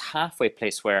was in this halfway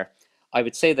place where I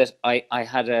would say that I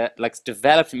had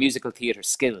developed musical theatre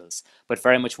skills, but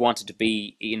very much wanted to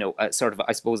be, a sort of,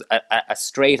 I suppose, a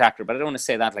straight actor. But I don't want to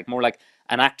say that, more like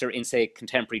an actor in, say,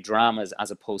 contemporary dramas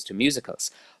as opposed to musicals.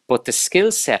 But the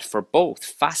skill set for both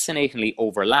fascinatingly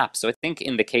overlaps. So I think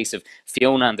in the case of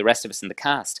Fiona and the rest of us in the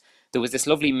cast, there was this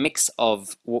lovely mix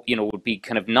of, would be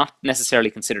kind of not necessarily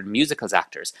considered musicals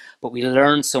actors, but we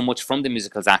learned so much from the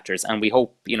musicals actors, and we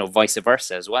hope, vice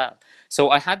versa as well. So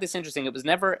I had this interesting, it was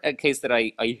never a case that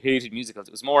I hated musicals.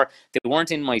 It was more, they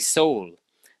weren't in my soul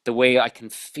the way I can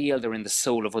feel they're in the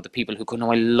soul of other people who go,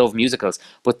 no, I love musicals,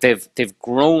 but they've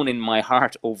grown in my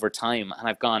heart over time, and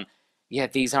I've gone, yeah,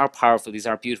 these are powerful, these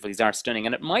are beautiful, these are stunning.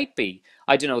 And it might be,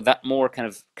 I don't know, that more kind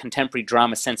of contemporary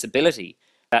drama sensibility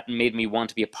that made me want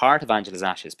to be a part of Angela's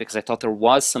Ashes, because I thought there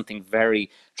was something very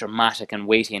dramatic and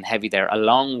weighty and heavy there,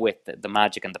 along with the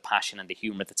magic and the passion and the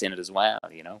humour that's in it as well,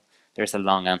 There's a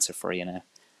long answer for you now.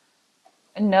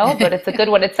 No, but it's a good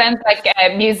one. It sounds like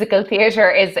musical theatre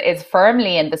is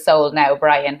firmly in the soul now,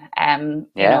 Brian.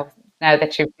 Now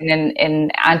that you've been in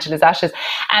Angela's Ashes.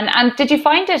 And did you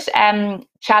find it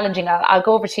challenging? I'll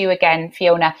go over to you again,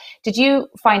 Fiona. Did you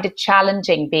find it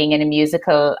challenging being in a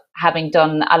musical, having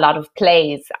done a lot of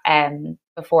plays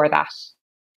before that?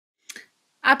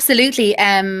 Absolutely.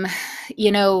 I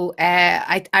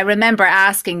remember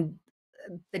asking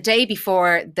the day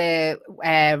before the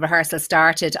rehearsal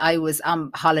started, I was on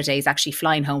holidays, actually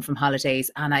flying home from holidays,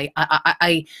 and I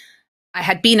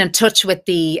had been in touch with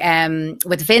the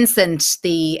with Vincent,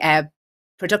 the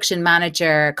production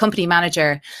manager, company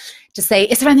manager, to say,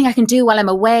 is there anything I can do while I'm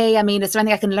away? I mean, is there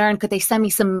anything I can learn? Could they send me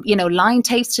some, line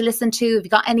tapes to listen to? Have you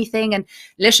got anything? And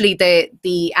literally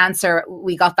the answer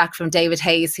we got back from David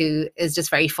Hayes, who is just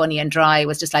very funny and dry,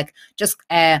 was just like,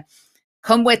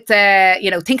 come with,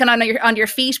 thinking on your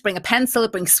feet, bring a pencil,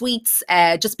 bring sweets,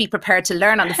 just be prepared to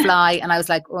learn on the fly. And I was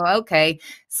like, oh, okay.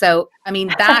 So, I mean,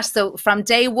 so from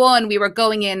day one, we were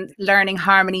going in, learning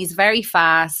harmonies very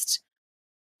fast.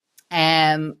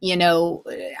 I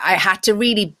had to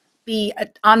really be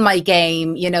on my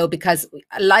game, because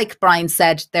like Brian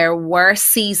said, there were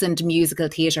seasoned musical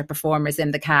theatre performers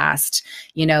in the cast.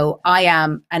 I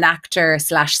am an actor /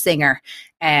 singer.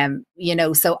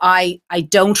 So I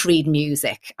don't read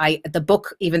music. The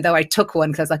book, even though I took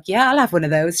one, because I was like, yeah, I'll have one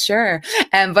of those, sure.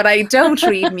 But I don't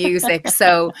read music.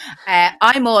 So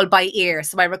I'm all by ear.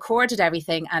 So I recorded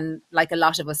everything. And like a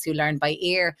lot of us who learn by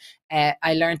ear,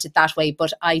 I learned it that way.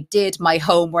 But I did my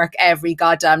homework every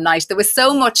goddamn night. There was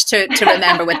so much to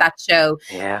remember with that show.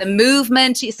 Yeah. The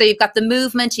movement. So you've got the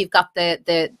movement, you've got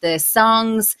the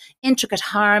songs, intricate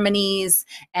harmonies,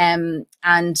 the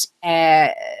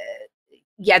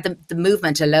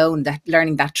movement alone, that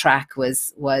learning that track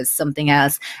was something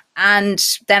else. And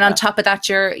then on top of that,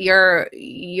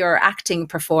 your acting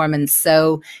performance.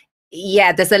 So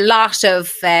yeah, there's a lot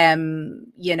of there's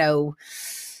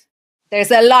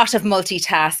a lot of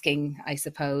multitasking, I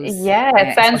suppose. Yeah,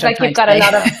 it sounds like you've got a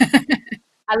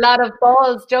lot of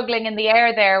balls juggling in the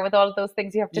air there with all of those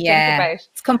things you have to think about.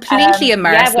 It's completely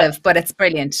immersive, but it's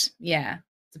brilliant. Yeah,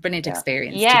 it's a brilliant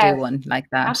experience to do one like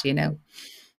that,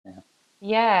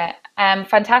 Yeah,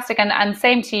 fantastic. And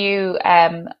same to you,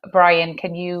 Brian.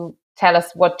 Can you tell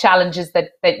us what challenges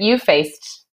that you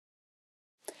faced?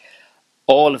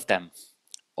 All of them.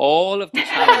 All of the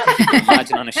challenges you can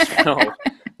imagine on a show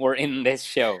were in this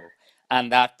show.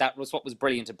 And that was what was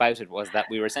brilliant about it, was that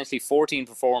we were essentially 14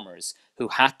 performers who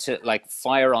had to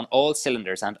fire on all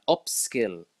cylinders and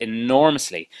upskill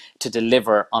enormously to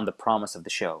deliver on the promise of the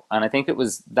show. And I think it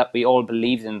was that we all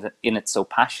believed in it so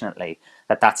passionately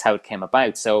that's how it came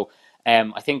about. So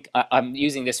I think I'm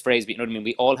using this phrase, but you know what I mean?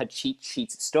 We all had cheat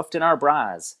sheets stuffed in our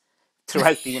bras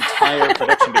throughout the entire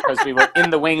production, because we were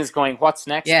in the wings going, what's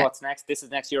next? Yeah. What's next? This is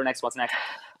next, you're next, what's next?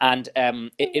 And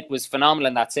it was phenomenal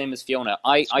in that, same as Fiona.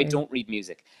 I don't read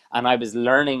music, and I was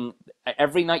learning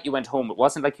every night you went home. It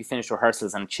wasn't like you finished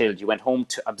rehearsals and chilled. You went home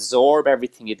to absorb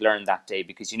everything you'd learned that day,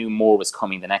 because you knew more was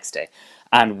coming the next day.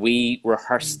 And we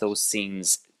rehearsed those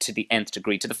scenes to the nth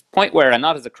degree, to the point where, and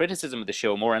not as a criticism of the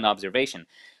show, more an observation,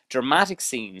 dramatic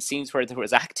scenes where there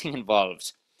was acting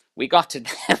involved, we got to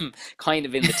them kind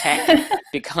of in the tech,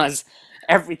 because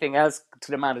everything else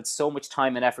demanded so much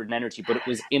time and effort and energy, but it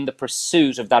was in the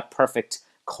pursuit of that perfect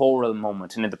choral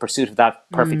moment and in the pursuit of that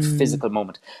perfect physical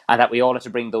moment, and that we all had to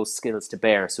bring those skills to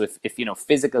bear. So if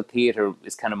physical theatre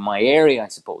is kind of my area, I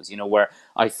suppose, where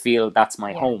I feel that's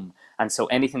my home. And so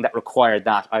anything that required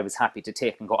that, I was happy to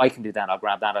take and go, I can do that, I'll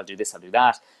grab that, I'll do this, I'll do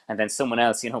that. And then someone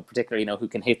else, particularly, who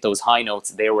can hit those high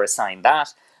notes, they were assigned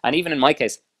that. And even in my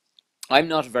case, I'm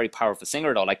not a very powerful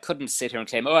singer at all. I couldn't sit here and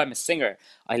claim, oh, I'm a singer.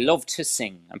 I love to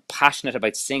sing. I'm passionate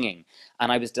about singing.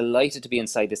 And I was delighted to be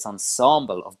inside this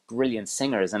ensemble of brilliant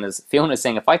singers. And as Fiona is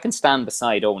saying, if I can stand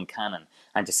beside Owen Cannon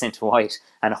and Jacinta White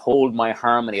and hold my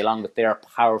harmony along with their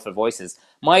powerful voices,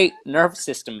 my nervous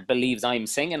system believes I'm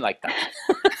singing like that.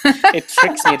 It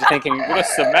tricks me into thinking, well,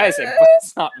 this is amazing, but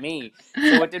it's not me.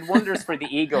 So it did wonders for the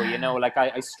ego, you know, like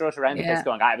I strut around the place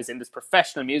going, I was in this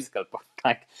professional musical, but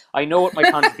like I know what my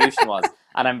contribution was,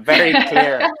 and I'm very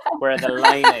clear where the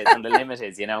line is and the limit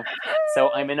is, you know.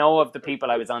 So I'm in awe of the people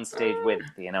I was on stage with,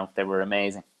 you know, they were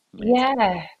amazing.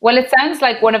 Yeah. Well, it sounds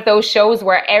like one of those shows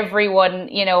where everyone,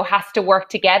 you know, has to work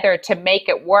together to make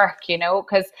it work, you know,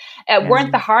 because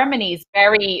weren't the harmonies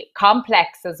very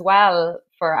complex as well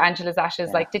for Angela's Ashes?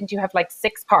 Yeah. Like, didn't you have like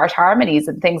 6-part harmonies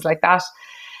and things like that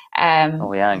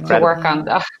to work on?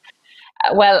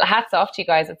 Well, hats off to you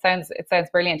guys. It sounds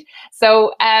brilliant.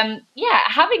 So, yeah,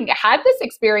 having had this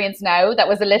experience now that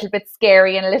was a little bit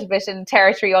scary and a little bit in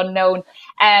territory unknown,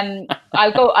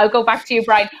 I'll go back to you,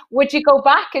 Brian. Would you go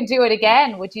back and do it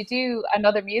again? Would you do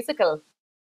another musical?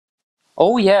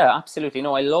 Oh yeah, absolutely.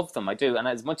 No, I love them. I do. And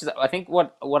as much as I think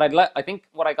what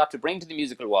I got to bring to the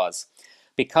musical was,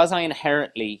 because I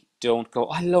inherently don't go,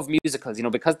 I love musicals, you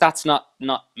know, because that's not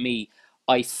me.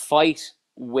 I fight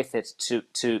with it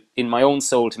to in my own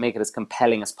soul to make it as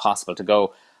compelling as possible, to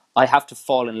go, I have to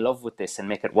fall in love with this and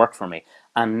make it work for me.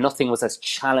 And nothing was as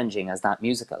challenging as that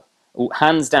musical.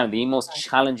 Hands down, the most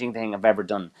challenging thing I've ever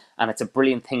done. And it's a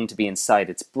brilliant thing to be inside.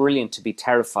 It's brilliant to be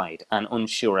terrified and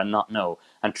unsure and not know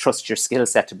and trust your skill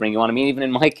set to bring you on. I mean, even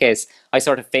in my case, I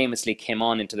sort of famously came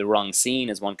on into the wrong scene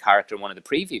as one character in one of the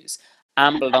previews.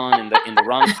 Ambled on in the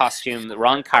wrong costume, the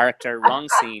wrong character, wrong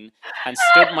scene, and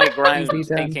stood my ground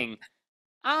thinking,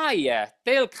 yeah,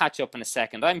 they'll catch up in a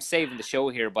second. I'm saving the show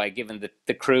here by giving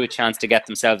the crew a chance to get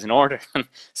themselves in order. And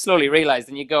slowly realised,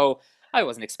 and you go, I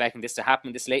wasn't expecting this to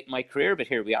happen this late in my career, but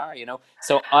here we are, you know.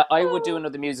 So I would do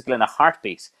another musical in a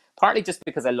heartbeat, partly just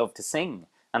because I love to sing.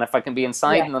 And if I can be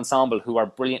inside an ensemble who are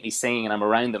brilliantly singing and I'm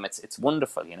around them, it's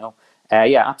wonderful, you know.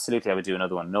 Yeah, absolutely, I would do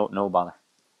another one. No bother.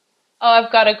 Oh,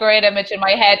 I've got a great image in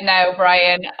my head now,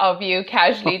 Brian, of you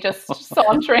casually just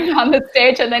sauntering on the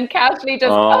stage and then casually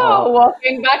just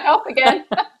walking back up again.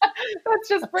 That's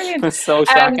just brilliant. It's so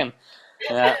shocking.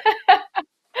 Yeah.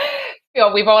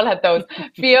 We've all had those.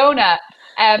 Fiona,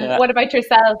 what about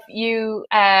yourself? You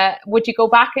would you go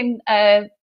back and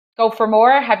go for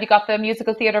more? Have you got the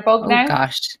musical theatre bug now? Oh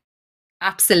gosh.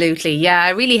 Absolutely. Yeah, I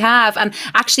really have. And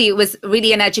actually, it was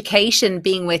really an education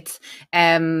being with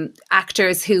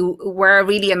actors who were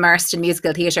really immersed in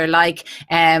musical theatre, like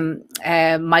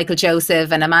Michael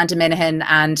Joseph and Amanda Minahan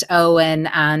and Owen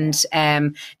and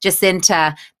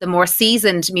Jacinta, the more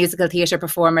seasoned musical theatre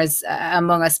performers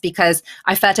among us, because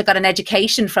I felt I got an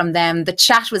education from them. The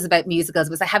chat was about musicals.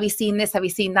 It was like, have you seen this? Have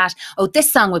you seen that? Oh,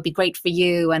 this song would be great for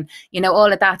you. And, you know,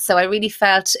 all of that. So I really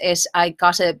felt I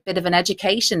got a bit of an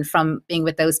education from being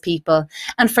with those people.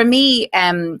 And for me,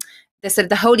 the sort of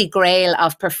the holy grail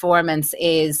of performance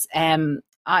is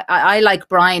I like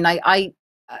Brian.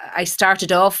 I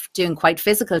started off doing quite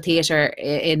physical theatre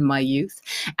in my youth,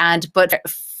 but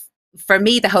for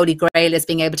me, the holy grail is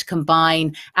being able to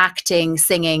combine acting,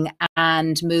 singing,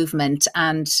 and movement.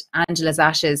 And Angela's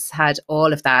Ashes had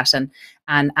all of that. And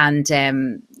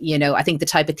you know, I think the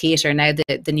type of theatre now,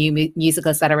 the new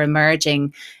musicals that are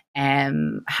emerging,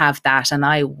 have that, and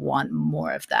I want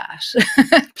more of that.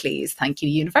 Please, thank you,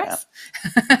 universe.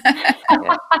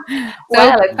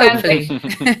 Well,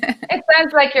 it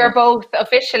sounds like you're both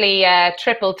officially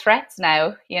triple threats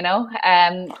now, you know,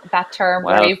 that term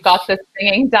where you've got the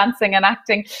singing, dancing and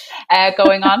acting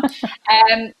going on.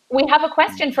 We have a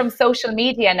question from social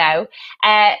media now.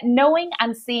 Knowing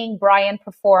and seeing Brian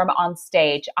perform on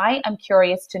stage, I am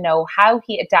curious to know how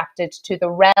he adapted to the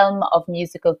realm of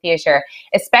musical theatre,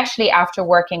 especially after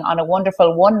working on a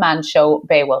wonderful one-man show,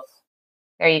 Beowulf.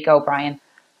 There you go, Brian.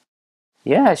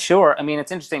 Yeah, sure. I mean,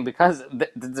 it's interesting because the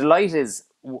delight is,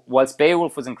 whilst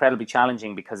Beowulf was incredibly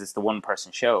challenging because it's the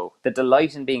one-person show, the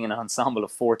delight in being in an ensemble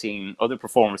of 14 other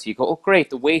performers, you go, oh, great,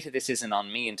 the weight of this isn't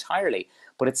on me entirely,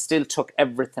 but it still took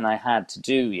everything I had to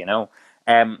do, you know.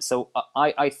 So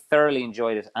I thoroughly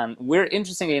enjoyed it. And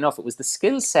interestingly enough, it was the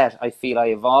skill set I feel I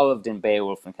evolved in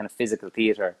Beowulf and kind of physical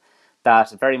theatre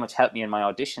that very much helped me in my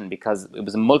audition, because it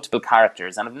was multiple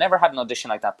characters. And I've never had an audition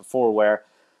like that before, where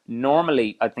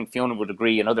normally, I think Fiona would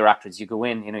agree, and other actors, you go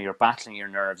in, you know, you're battling your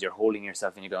nerves, you're holding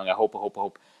yourself and you're going, I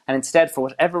hope. And instead, for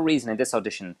whatever reason in this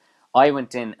audition, I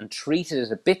went in and treated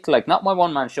it a bit like, not my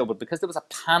one-man show, but because there was a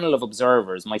panel of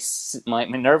observers, my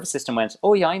nervous system went,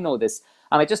 oh yeah, I know this.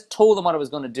 And I just told them what I was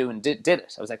going to do and did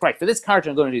it. I was like, right, for this character,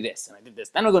 I'm going to do this. And I did this.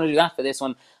 Then I'm going to do that for this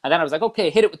one. And then I was like, okay,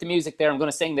 hit it with the music there. I'm going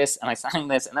to sing this. And I sang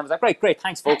this. And I was like, right, great,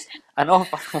 thanks, folks. And off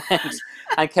I went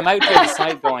and came out to the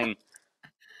side going,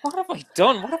 what have I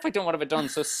done? What have I done? What have I done?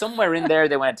 So somewhere in there,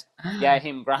 they went, yeah,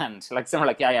 him, grand. Like, somewhere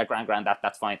like, yeah, grand,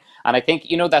 that's fine. And I think,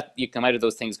 that you come out of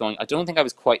those things going, I don't think I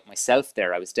was quite myself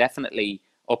there. I was definitely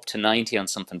up to 90 on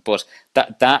something, but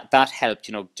that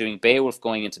helped, doing Beowulf,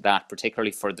 going into that,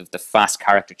 particularly for the fast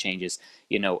character changes,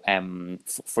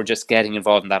 for just getting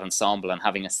involved in that ensemble and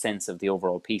having a sense of the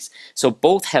overall piece. So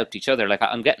both helped each other. Like,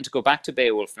 I'm getting to go back to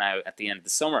Beowulf now at the end of the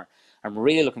summer. I'm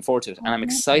really looking forward to it, and I'm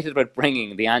excited about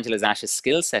bringing the Angela's Ashes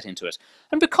skill set into it.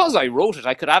 And because I wrote it,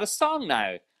 I could add a song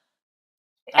now.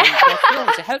 And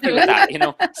to help me with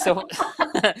that, So,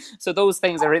 so those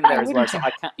things are in there as well. So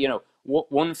I can't,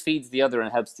 one feeds the other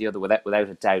and helps the other without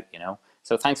a doubt,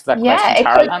 So thanks for that question,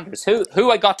 Tara Landers,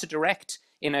 who I got to direct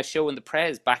in a show in the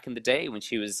Prez back in the day when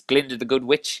she was Glinda the Good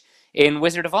Witch in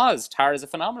Wizard of Oz. Tara's a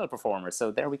phenomenal performer, so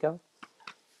there we go.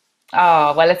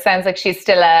 Oh, well, it sounds like she's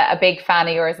still a big fan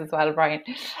of yours as well, Brian.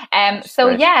 So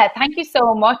yeah, thank you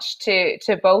so much to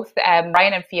both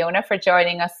Brian and Fiona for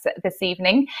joining us this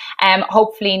evening.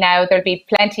 Hopefully now there'll be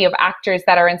plenty of actors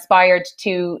that are inspired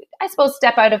to, I suppose,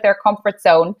 step out of their comfort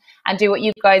zone and do what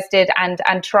you guys did and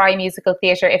try musical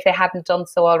theatre if they hadn't done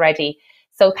so already.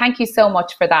 So thank you so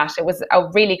much for that. It was a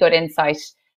really good insight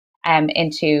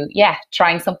into,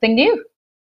 trying something new.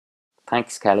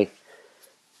 Thanks, Kelly.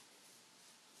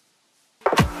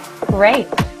 Great.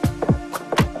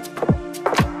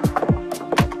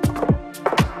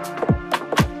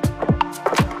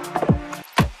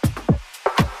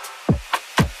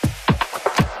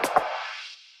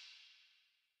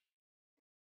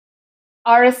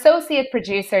 Our associate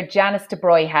producer, Janice de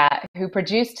Broyha, who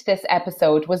produced this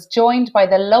episode, was joined by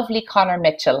the lovely Conor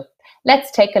Mitchell.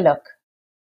 Let's take a look.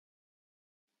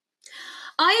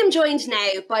 I am joined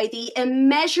now by the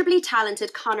immeasurably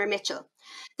talented Conor Mitchell.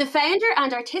 The founder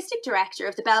and artistic director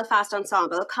of the Belfast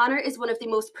Ensemble, Conor is one of the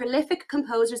most prolific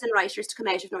composers and writers to come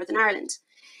out of Northern Ireland.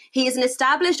 He is an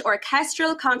established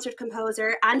orchestral concert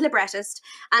composer and librettist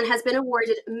and has been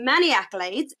awarded many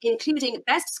accolades, including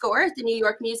Best Score at the New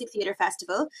York Music Theatre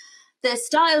Festival, the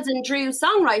Styles and Drew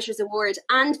Songwriters Award,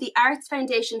 and the Arts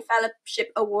Foundation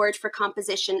Fellowship Award for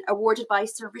Composition, awarded by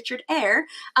Sir Richard Eyre,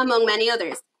 among many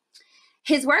others.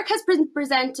 His work has been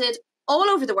presented all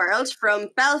over the world, from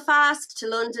Belfast to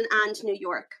London and New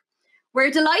York.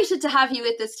 We're delighted to have you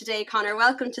with us today, Conor.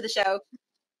 Welcome to the show.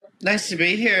 Nice to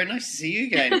be here. Nice to see you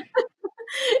again.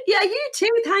 Yeah, you too.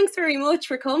 Thanks very much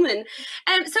for coming.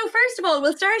 So first of all,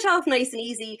 we'll start off nice and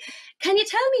easy. Can you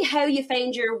tell me how you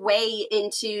found your way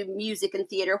into music and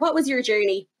theatre? What was your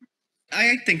journey?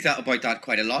 I think about that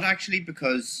quite a lot, actually,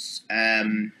 because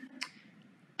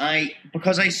I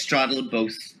straddle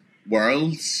both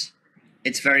worlds.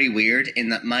 It's very weird in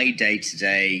that my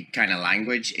day-to-day kind of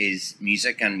language is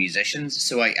music and musicians.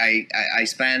 So I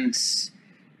spend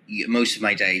most of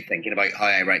my day thinking about how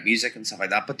I write music and stuff like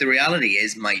that. But the reality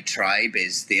is my tribe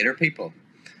is theatre people.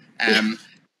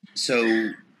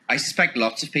 So I suspect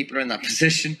lots of people are in that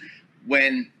position.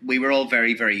 When we were all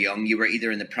very, very young, you were either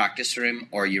in the practice room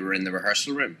or you were in the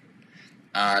rehearsal room.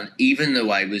 And even though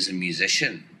I was a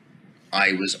musician,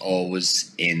 I was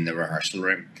always in the rehearsal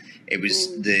room. It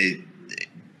was the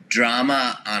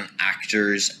drama and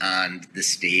actors and the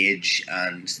stage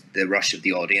and the rush of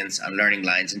the audience and learning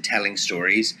lines and telling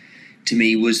stories, to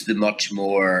me, was the much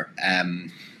more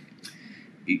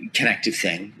connective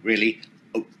thing, really.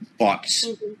 But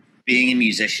being a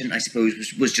musician, I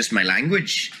suppose, was just my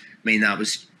language. I mean, that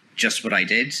was just what I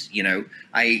did.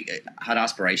 I had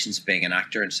aspirations of being an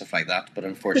actor and stuff like that, but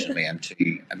unfortunately, I'm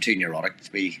too neurotic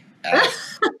to be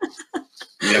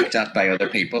looked at by other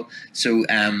people. So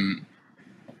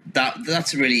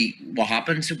that's really what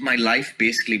happened. So my life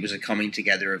basically was a coming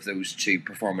together of those two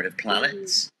performative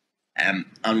planets. And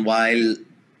while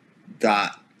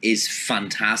that is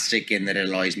fantastic in that it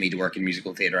allows me to work in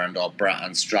musical theatre and opera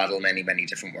and straddle many, many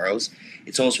different worlds,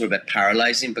 it's also a bit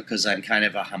paralysing because I'm kind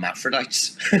of a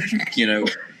hermaphrodite,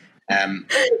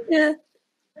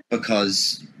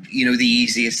 because, the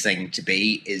easiest thing to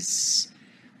be is,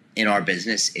 in our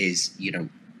business, is,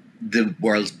 the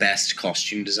world's best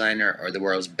costume designer or the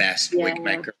world's best wig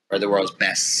maker or the world's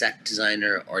best set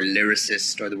designer or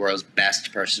lyricist or the world's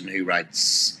best person who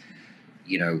writes,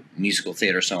 musical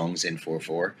theatre songs in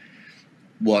 4/4.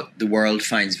 What the world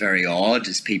finds very odd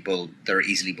is people that are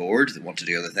easily bored, that want to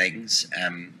do other things.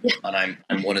 And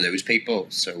I'm one of those people,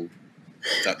 so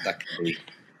that can be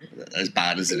as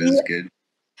bad as it is good.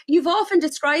 You've often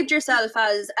described yourself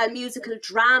as a musical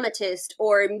dramatist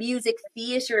or music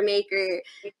theatre maker.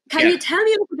 Can you tell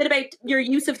me a little bit about your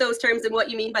use of those terms and what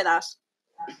you mean by that?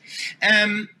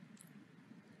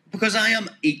 Because I am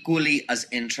equally as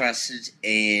interested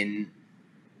in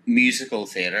musical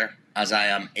theatre as I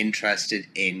am interested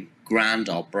in grand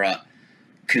opera,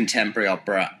 contemporary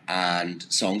opera, and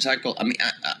song cycle. I mean,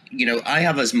 I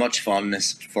have as much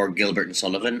fondness for Gilbert and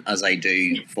Sullivan as I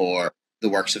do for the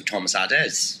works of Thomas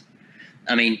Adès.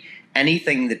 I mean,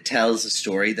 anything that tells a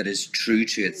story that is true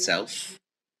to itself,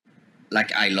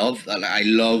 like I love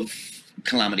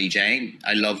Calamity Jane.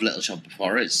 I love Little Shop of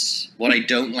Horrors. What I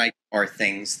don't like are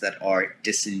things that are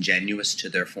disingenuous to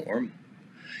their form.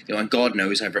 And God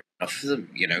knows I've written enough of them,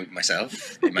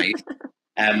 myself. In my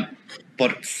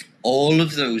but all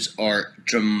of those are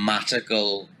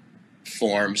dramatical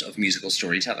forms of musical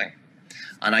storytelling.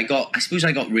 And I suppose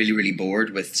I got really, really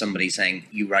bored with somebody saying,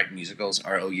 you write musicals,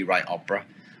 or, oh, you write opera.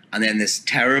 And then this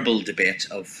terrible debate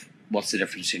of what's the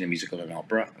difference between a musical and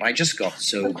opera. And I just got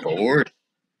so bored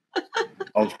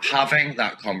of having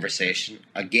that conversation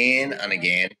again and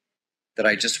again that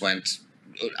I just went,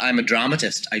 I'm a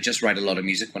dramatist. I just write a lot of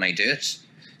music when I do it.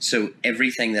 So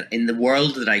everything that in the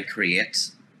world that I create,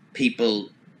 people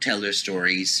tell their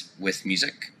stories with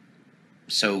music.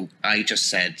 So I just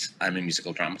said I'm a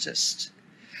musical dramatist.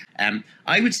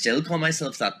 I would still call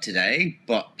myself that today,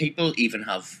 but people even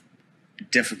have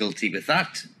difficulty with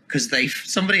that because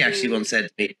somebody actually once said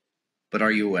to me, but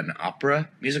are you an opera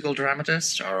musical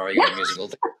dramatist or are you a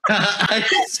musical?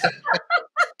 It's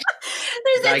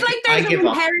like there's an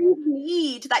inherent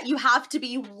need that you have to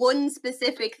be one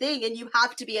specific thing and you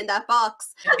have to be in that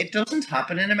box. It doesn't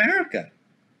happen in America.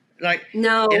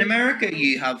 No. In America,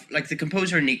 you have the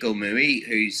composer Nico Muhi,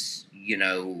 who's a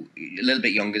little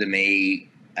bit younger than me,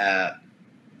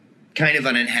 kind of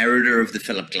an inheritor of the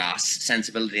Philip Glass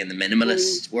sensibility in the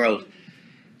minimalist world.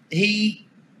 He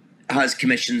has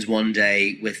commissions one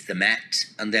day with the Met,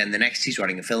 and then the next he's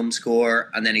writing a film score,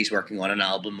 and then he's working on an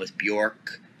album with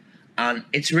Bjork, and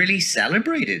it's really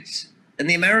celebrated. And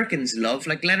the Americans love,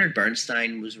 Leonard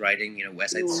Bernstein was writing,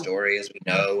 West Side Story, as we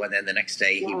know, and then the next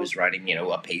day he was writing,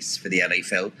 a piece for the LA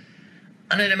Phil.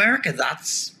 And in America,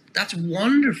 that's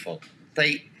wonderful.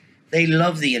 They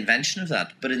love the invention of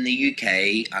that. But in the UK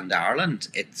and Ireland,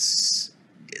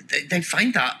 they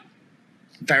find that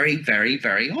very, very,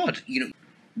 very odd.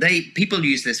 People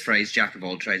use this phrase, jack of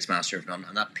all trades, master of none,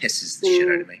 and that pisses the shit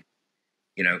out of me.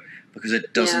 Because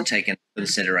it doesn't take into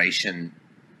consideration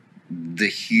the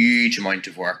huge amount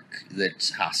of work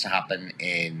that has to happen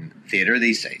in theatre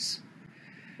these days.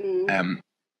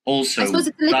 Also, I suppose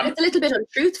it's a little bit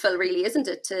untruthful, really, isn't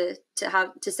it, to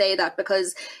say that?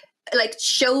 Because,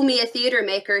 show me a theatre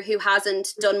maker who hasn't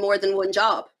done more than one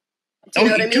job. Do you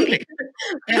know what I mean? Totally.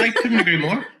 Yeah, I couldn't agree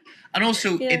more. And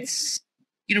also, it's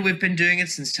we've been doing it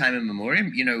since time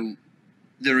immemorial.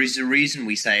 There is a reason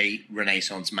we say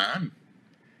Renaissance man.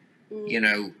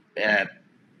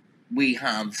 We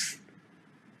have,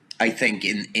 I think,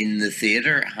 in the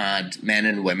theatre had men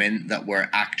and women that were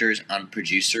actors and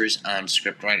producers and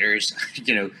scriptwriters,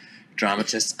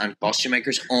 dramatists and costume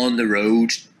makers on the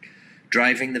road,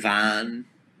 driving the van,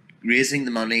 raising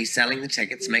the money, selling the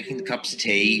tickets, making the cups of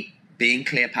tea, being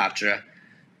Cleopatra,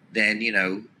 then,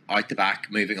 out the back,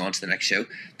 moving on to the next show.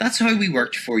 That's how we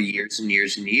worked for years and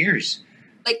years and years.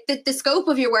 The scope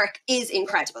of your work is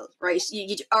incredible, right?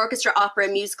 You orchestra, opera,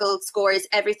 musical, scores,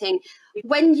 everything.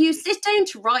 When you sit down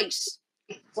to write,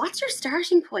 what's your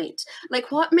starting point?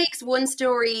 What makes one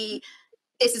story,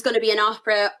 this is going to be an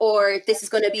opera, or this is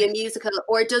going to be a musical,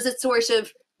 or does it sort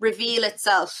of reveal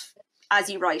itself as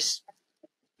you write?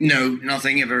 No,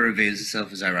 nothing ever reveals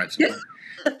itself as I write something.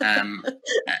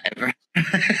 Ever.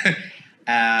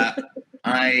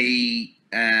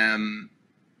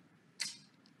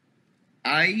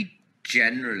 I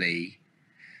generally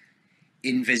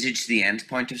envisage the end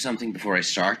point of something before I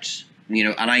start,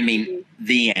 and I mean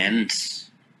the end,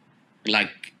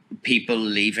 like people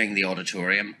leaving the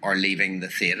auditorium or leaving the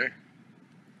theatre,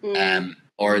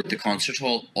 or the concert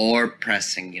hall, or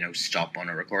pressing, stop on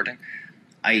a recording.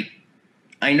 I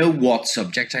know what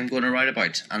subject I'm going to write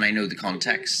about, and I know the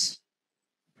context.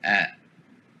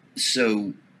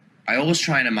 So I always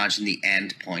try and imagine the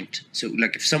end point. So,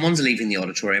 if someone's leaving the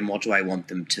auditorium, what do I want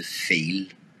them to feel?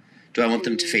 Do I want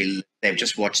them to feel they've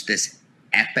just watched this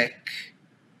epic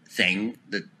thing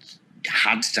that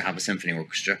had to have a symphony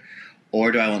orchestra?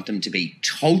 Or do I want them to be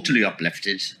totally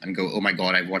uplifted and go, oh my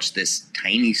God, I've watched this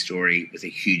tiny story with a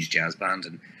huge jazz band?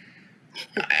 And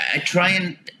I try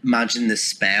and imagine the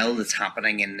spell that's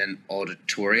happening in an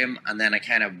auditorium, and then I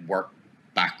kind of work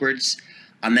backwards.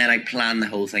 and then I plan the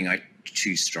whole thing out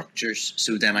to structures.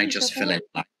 So then I just fill in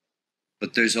blank.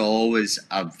 But there's always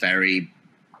a very,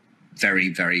 very,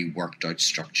 very worked out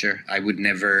structure. I would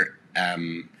never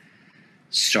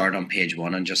start on page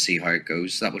 1 and just see how it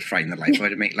goes. That would frighten the life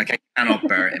out of me. Like, I cannot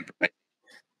bear improvisation.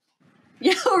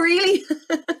 Yeah, really?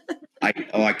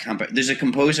 I can't bear. There's a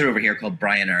composer over here called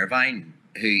Brian Irvine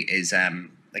who is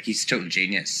like, he's a total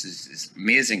genius. He's an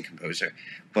amazing composer,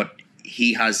 but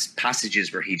he has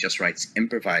passages where he just writes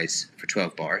improvise for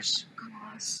 12 bars.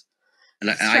 And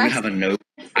I would have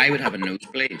a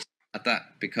nosebleed at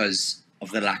that because of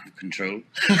the lack of control.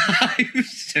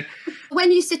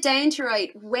 When you sit down to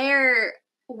write, where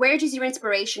does your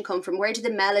inspiration come from? Where do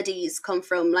the melodies come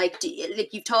from? Like,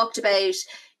 like you've talked about,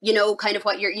 you know, kind of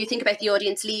what you think about the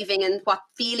audience leaving and what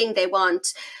feeling they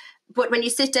want. But when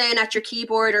you sit down at your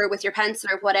keyboard or with your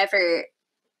pencil or whatever,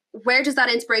 where does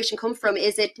that inspiration come from?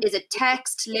 Is it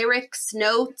text, lyrics,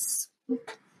 notes?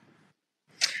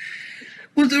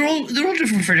 Well, they're all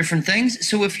different for different things.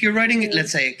 So if you're writing,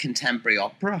 let's say, a contemporary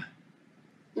opera,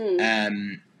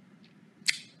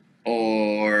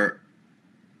 or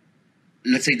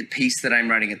let's say the piece that I'm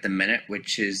writing at the minute,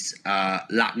 which is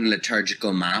Latin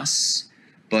liturgical mass,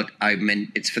 but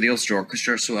it's for the Ulster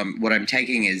Orchestra. So what I'm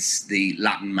taking is the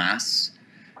Latin mass,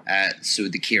 so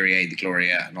the Kyrie, the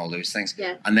Gloria, and all those things,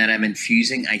 and then I'm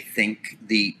infusing, I think,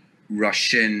 the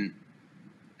Russian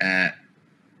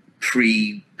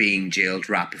pre-being jailed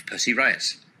rap of Pussy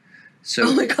Riot. So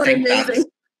oh my God, I think amazing. that's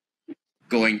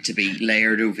going to be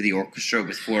layered over the orchestra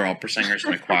with 4 opera singers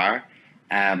and a choir.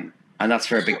 And that's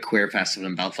for a big queer festival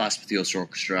in Belfast with the Ulster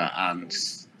Orchestra and,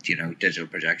 you know, digital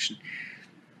projection.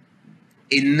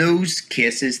 In those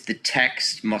cases, the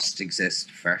text must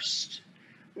exist first.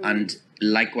 And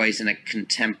likewise, in a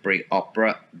contemporary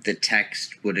opera, the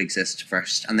text would exist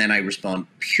first. And then I respond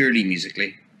purely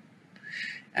musically.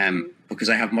 Because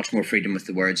I have much more freedom with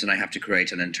the words and I have to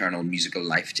create an internal musical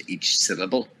life to each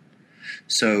syllable.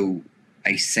 So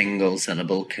a single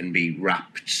syllable can be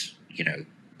wrapped, you know,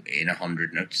 in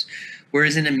 100 notes.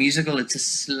 Whereas in a musical, it's a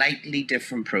slightly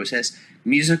different process.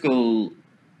 Musical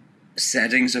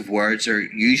settings of words are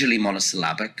usually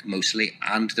monosyllabic, mostly,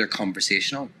 and they're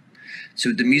conversational.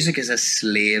 So the music is a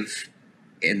slave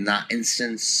in that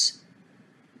instance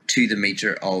to the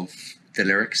meter of the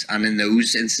lyrics, and in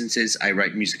those instances I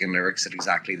write music and lyrics at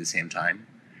exactly the same time.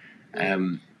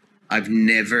 I've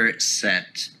never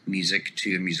set music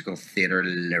to a musical theatre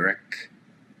lyric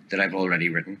that I've already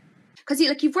written. Because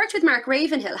you've worked with Mark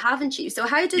Ravenhill, haven't you? So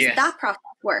how does that process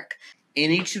work?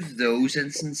 In each of those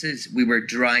instances, we were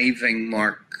driving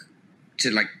Mark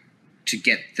to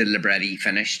get the libretti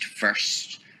finished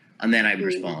first, and then I would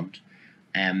respond.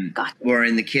 Or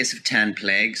in the case of 10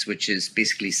 Plagues, which is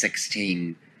basically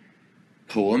 16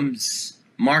 poems,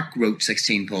 Mark wrote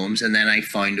 16 poems, and then I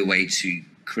found a way to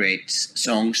create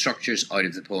song structures out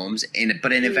of the poems,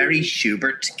 but in a very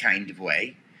Schubert kind of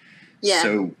way. Yeah.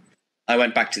 So I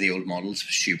went back to the old models,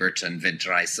 Schubert and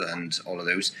Windreise and all of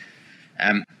those.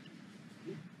 And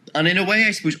in a way,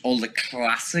 I suppose all the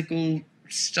classical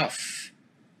stuff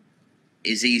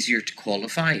is easier to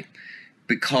qualify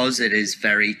because it is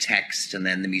very text, and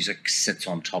then the music sits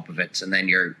on top of it, and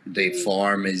then the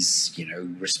form is, you know,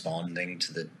 responding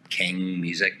to the king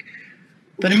music.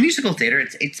 But in musical theatre,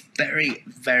 it's very,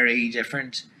 very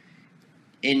different.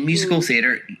 In musical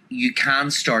theatre, you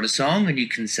can start a song and you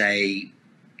can say,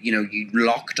 you know, you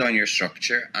lock down your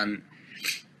structure and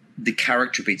the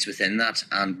character beats within that,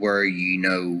 and where, you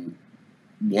know,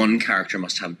 one character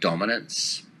must have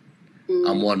dominance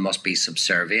and one must be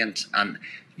subservient, and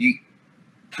you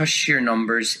push your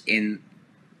numbers in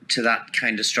to that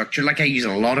kind of structure. Like, I use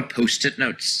a lot of post-it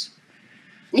notes.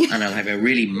 And I'll have a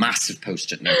really massive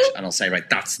post-it note, and I'll say, right,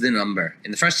 that's the number.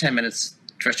 In the first 10 minutes,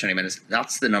 first 20 minutes,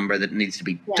 that's the number that needs to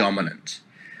be dominant.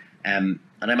 And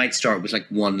I might start with like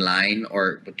one line,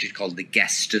 or what you'd call the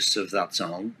gestus of that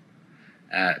song.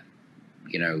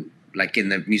 You know, like in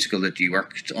the musical that you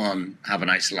worked on, Have a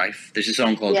Nice Life, there's a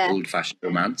song called Old Fashioned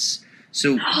Romance.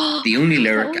 So the only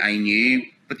lyric I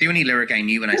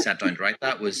knew when I sat down to write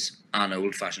that was An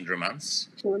Old Fashioned Romance.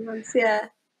 Yeah.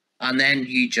 And then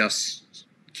you just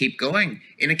keep going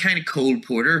in a kind of Cole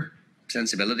Porter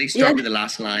sensibility. Start with the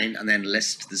last line and then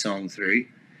list the song through,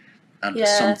 and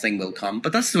something will come.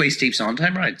 But that's the way Steve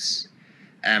Sondheim writes.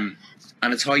 And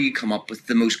it's how you come up with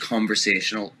the most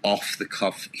conversational,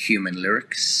 off-the-cuff human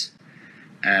lyrics.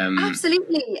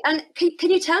 Absolutely. And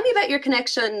can you tell me about your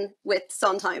connection with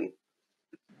Sondheim?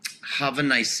 Have a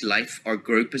Nice Life, our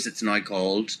group as it's now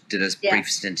called, did a brief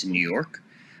stint in New York.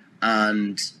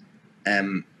 And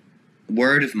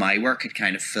word of my work had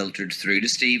kind of filtered through to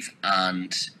Steve,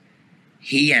 and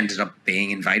he ended up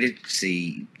being invited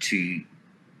to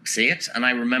see it, and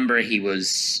I remember he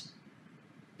was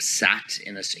sat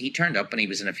in he turned up and he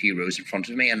was in a few rows in front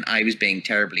of me, and I was being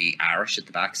terribly Irish at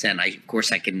the back saying of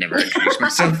course I could never introduce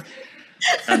myself.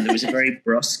 And there was a very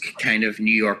brusque kind of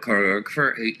New York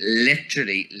choreographer who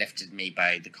literally lifted me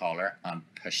by the collar and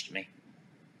pushed me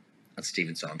at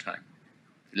Stephen Sondheim.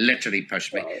 Literally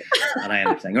pushed me. And I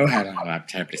ended up saying, I'm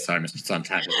terribly sorry, Mr.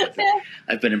 Sondheim.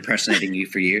 I've been impersonating you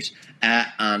for years.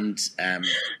 And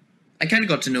I kind of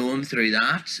got to know him through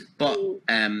that. But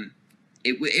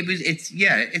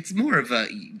it's more of a,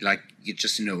 like, you're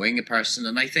just knowing a person.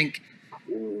 And I think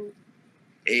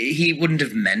he wouldn't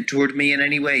have mentored me in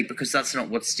any way, because that's not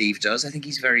what Steve does. I think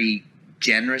he's very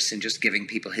generous in just giving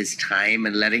people his time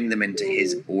and letting them into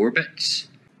his orbit.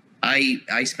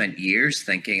 I spent years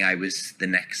thinking I was the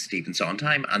next Stephen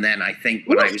Sondheim, and then I think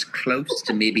when I was close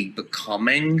to maybe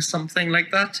becoming something like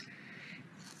that,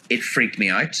 it freaked me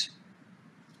out.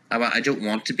 I don't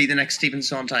want to be the next Stephen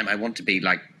Sondheim. I want to be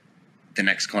like the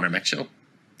next Conor Mitchell.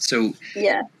 So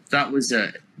that was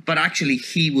but actually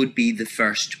he would be the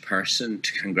first person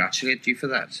to congratulate you for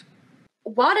that.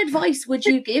 What advice would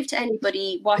you give to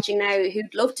anybody watching now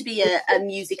who'd love to be a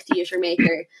music theatre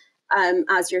maker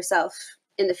as yourself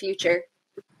in the future?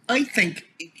 I think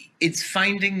it's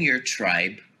finding your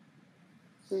tribe.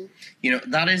 You know,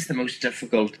 that is the most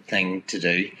difficult thing to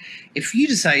do. If you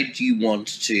decide you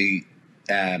want to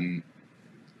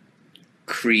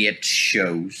create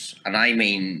shows, and I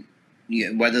mean,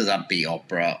 whether that be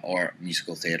opera or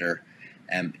musical theatre,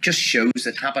 just shows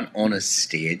that happen on a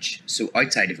stage, so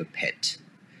outside of a pit,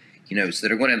 so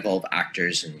they're going to involve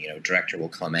actors, and director will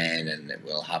come in and it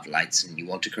will have lights, and you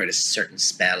want to create a certain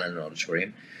spell in an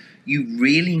auditorium. You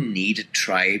really need a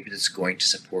tribe that's going to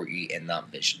support you in that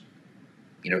vision.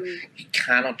 You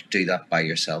cannot do that by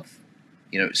yourself.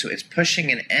 So it's pushing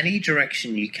in any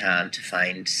direction you can to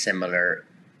find similar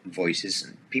voices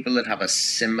and people that have a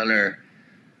similar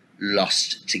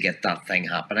lust to get that thing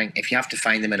happening. If you have to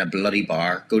find them in a bloody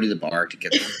bar, go to the bar to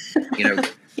get them.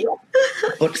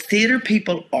 But theatre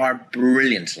people are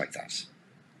brilliant like that.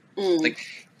 Like,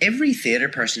 every theatre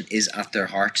person is at their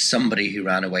heart somebody who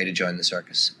ran away to join the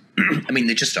circus. I mean,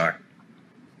 they just are.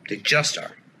 They just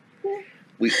are.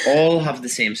 We all have the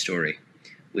same story.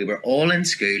 We were all in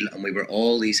school, and we were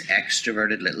all these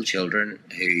extroverted little children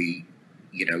who,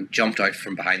 jumped out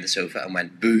from behind the sofa and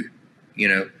went boo,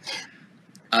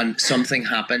 And something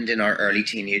happened in our early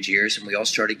teenage years, and we all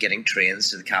started getting trains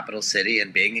to the capital city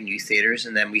and being in new theatres,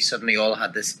 and then we suddenly all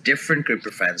had this different group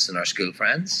of friends than our school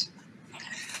friends.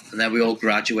 And then we all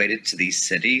graduated to these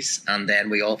cities, and then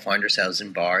we all found ourselves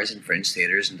in bars and fringe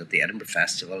theatres and at the Edinburgh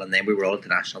Festival, and then we were all at the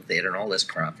National Theatre and all this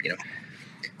crap,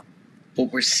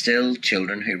 But we're still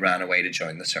children who ran away to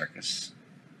join the circus.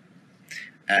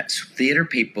 So theatre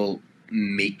people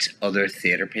meet other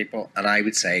theatre people, and I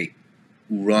would say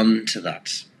run to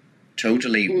that.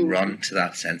 Totally run to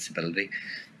that sensibility,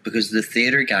 because the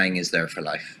theatre gang is there for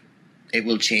life. It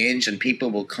will change, and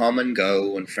people will come and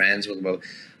go, and friends will go,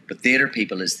 but theatre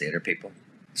people is theatre people.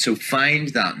 So find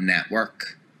that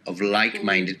network of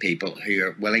like-minded people who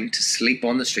are willing to sleep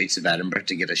on the streets of Edinburgh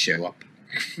to get a show up,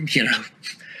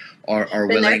 or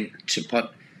willing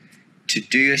to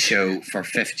do a show for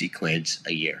 50 quid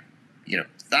a year.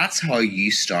 That's how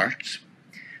you start.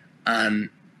 And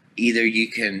either you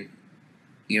can,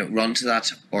 run to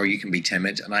that, or you can be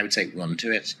timid. And I would say run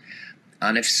to it.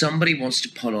 And if somebody wants to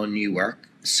put on new work,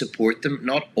 support them.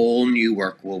 Not all new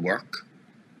work will work.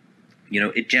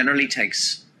 It generally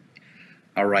takes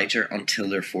a writer until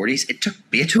their 40s. It took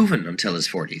Beethoven until his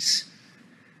 40s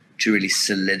to really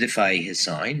solidify his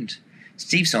sound.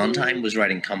 Steve Sondheim was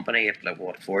writing Company at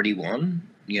 41?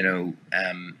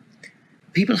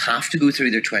 People have to go through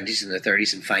their 20s and their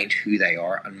 30s and find who they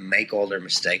are and make all their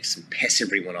mistakes and piss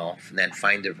everyone off and then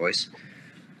find their voice.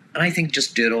 And I think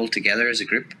just do it all together as a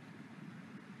group.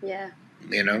 Yeah.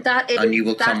 And you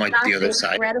will come out the other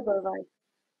side. Incredible.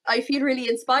 I feel really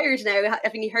inspired now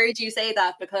having heard you say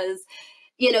that, because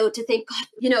to think,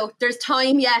 God, there's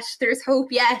time yet, there's hope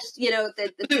yet,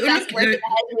 the best work ahead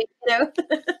of me,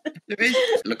 There is.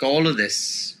 Look, all of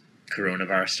this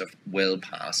coronavirus stuff will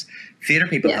pass. Theatre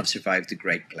people have survived the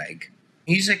Great Plague.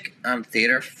 Music and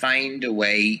theatre find a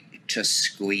way to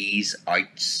squeeze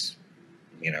out,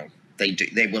 they do.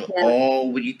 They will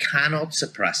all, you cannot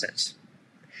suppress it.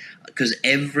 Because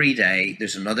every day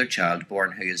there's another child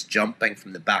born who is jumping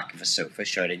from the back of a sofa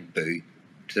shouting boo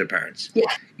to their parents. Yeah.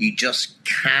 You just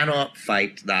cannot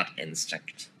fight that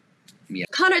instinct. Yeah.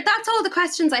 Conor, that's all the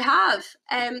questions I have.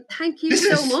 Thank you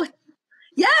so much.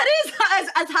 Yeah, it is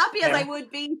as happy as I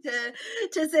would be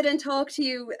to sit and talk to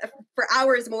you for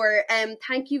hours more.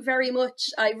 Thank you very much.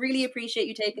 I really appreciate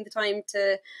you taking the time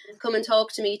to come and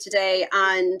talk to me today,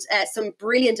 and some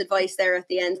brilliant advice there at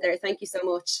the end there. Thank you so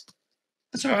much.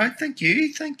 That's all right. Thank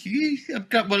you. Thank you. I've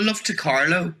got my love to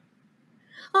Carlo.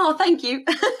 Oh, thank you.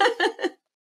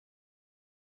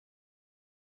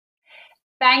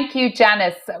 Thank you,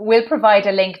 Janice. We'll provide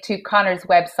a link to Conor's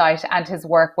website and his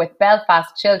work with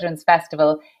Belfast Children's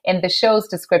Festival in the show's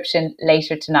description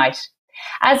later tonight.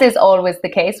 As is always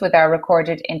the case with our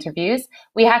recorded interviews,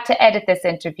 we had to edit this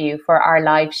interview for our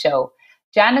live show.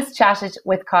 Janice chatted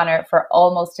with Conor for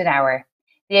almost an hour.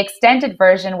 The extended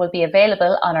version will be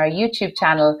available on our YouTube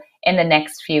channel in the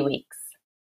next few weeks.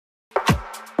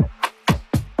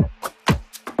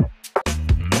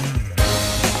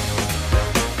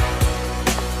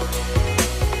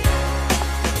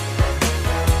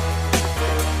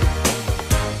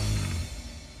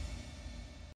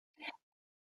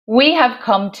 We have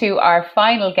come to our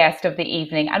final guest of the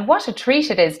evening, and what a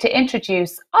treat it is to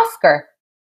introduce Oscar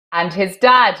and his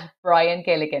dad, Brian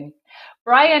Gilligan.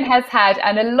 Brian has had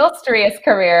an illustrious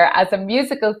career as a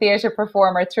musical theatre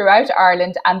performer throughout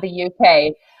Ireland and the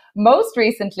UK. Most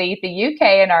recently, the UK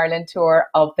and Ireland tour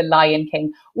of The Lion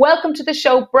King. Welcome to the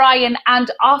show, Brian and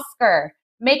Oscar,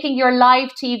 making your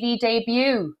live TV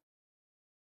debut.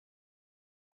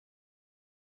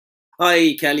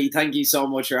 Hi, Kelly. Thank you so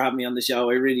much for having me on the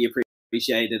show. I really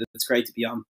appreciate it. It's great to be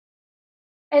on.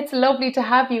 It's lovely to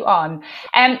have you on.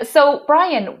 So,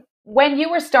 Brian, when you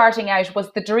were starting out,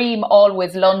 was the dream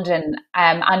always London?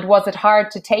 And was it hard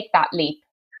to take that leap?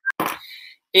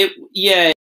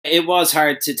 It was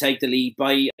hard to take the leap.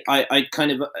 I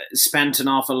kind of spent an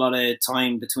awful lot of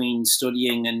time between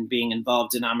studying and being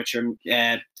involved in amateur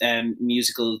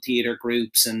musical theatre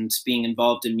groups and being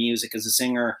involved in music as a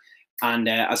singer and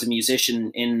as a musician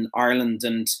in Ireland.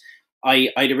 And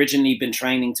I'd originally been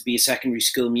training to be a secondary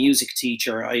school music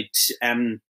teacher. I'd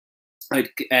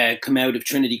come out of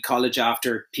Trinity College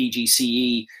after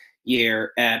PGCE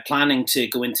year, planning to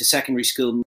go into secondary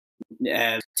school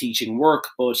teaching work,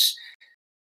 but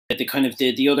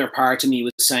the other part of me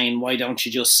was saying, why don't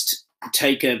you just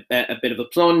take a bit of a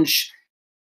plunge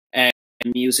in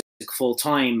music full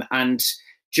time? And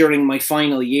during my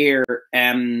final year,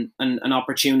 an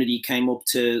opportunity came up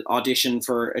to audition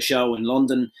for a show in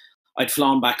London. I'd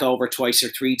flown back over twice or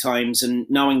three times, and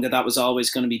knowing that was always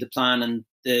going to be the plan and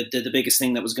the biggest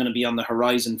thing that was going to be on the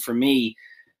horizon for me,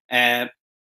 I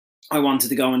wanted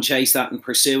to go and chase that and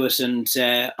pursue it. And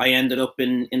I ended up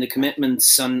in the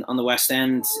Commitments on the West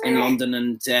End in London.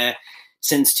 And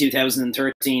since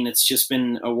 2013, it's just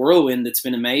been a whirlwind. It's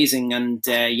been amazing. And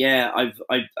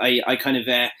I kind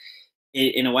of,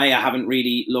 in a way, I haven't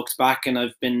really looked back, and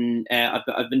I've been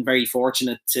very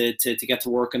fortunate to get to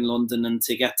work in London and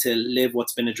to get to live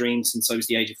what's been a dream since I was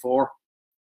the age of 4.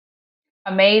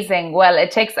 Amazing. Well,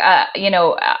 it takes a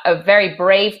very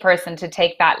brave person to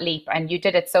take that leap, and you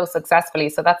did it so successfully.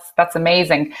 So that's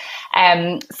amazing.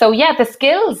 So yeah, the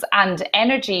skills and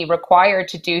energy required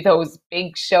to do those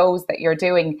big shows that you're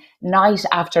doing night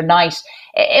after night,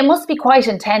 it must be quite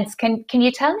intense. Can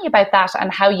you tell me about that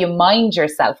and how you mind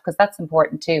yourself, because that's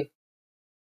important too?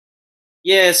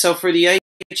 Yeah. So for the 8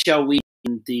 show week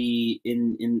in the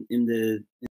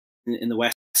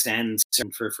West End,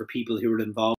 for people who were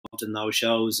involved in those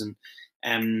shows, and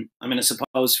I mean, I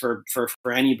suppose for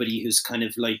anybody who's kind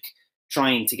of like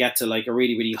trying to get to like a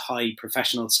really, really high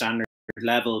professional standard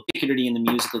level, particularly in the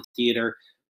musical theatre.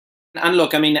 And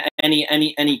look, I mean,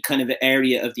 any kind of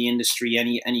area of the industry,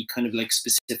 any kind of like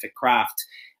specific craft,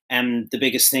 the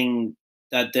biggest thing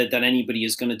that anybody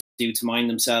is going to do to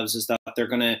mind themselves is that they're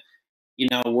going to,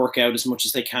 work out as much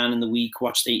as they can in the week,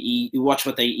 watch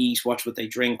what they eat, watch what they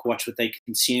drink, watch what they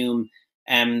consume.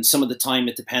 Some of the time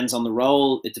it depends on the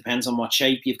role, it depends on what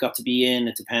shape you've got to be in,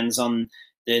 it depends on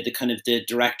the kind of the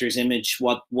director's image,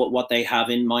 what they have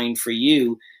in mind for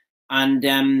you. And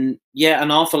an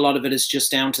awful lot of it is just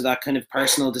down to that kind of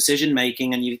personal decision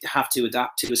making, and you have to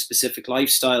adapt to a specific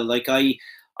lifestyle. Like I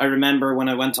remember when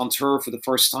I went on tour for the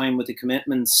first time with the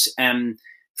Commitments,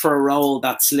 for a role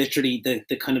that's literally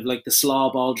the kind of like the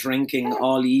slob, all drinking,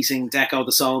 all eating, Deco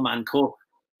the Soul Man cook.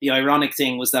 The ironic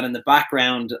thing was that in the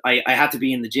background, I had to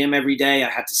be in the gym every day. I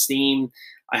had to steam.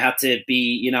 I had to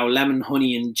be, lemon,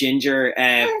 honey, and ginger,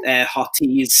 hot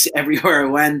teas everywhere I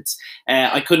went.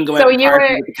 I couldn't go out and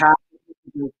party with the cat.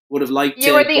 Would have liked to.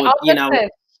 You were the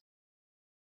opposite.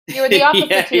 You were the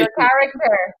opposite to your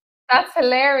character. That's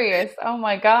hilarious. Oh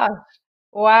my gosh.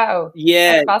 Wow.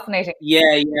 Yeah. That's fascinating.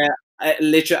 Yeah.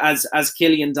 Literally, as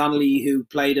Killian Donnelly, who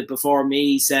played it before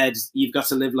me, said, you've got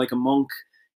to live like a monk.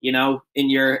 you know, in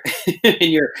your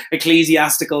in your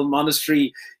ecclesiastical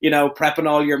monastery, you know, prepping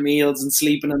all your meals and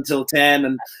sleeping until 10,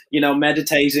 and, you know,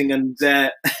 meditating and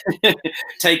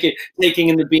taking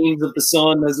in the beams of the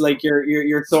sun as like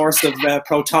your source of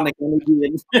protonic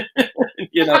energy, and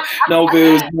you know, no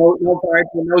booze, no party,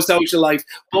 no social life,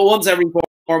 but once every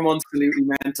 4 months, absolutely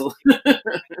mental.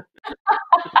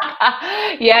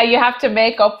 Yeah, you have to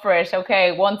make up for it.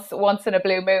 Okay, once in a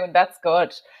blue moon, that's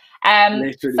good.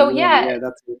 Literally, So yeah,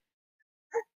 that's it.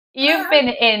 you've been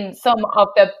in some of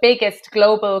the biggest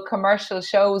global commercial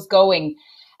shows going,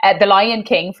 The Lion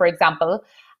King, for example,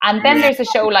 and then there's a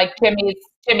show like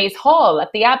Jimmy's Hall at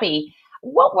the Abbey.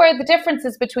 What were the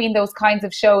differences between those kinds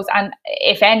of shows, and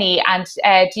if any, and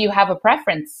do you have a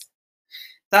preference?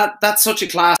 That's such a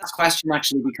class question,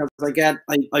 actually, because like,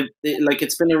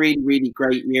 it's been a really, really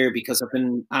great year, because I've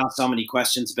been asked so many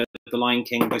questions about The Lion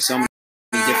King by so many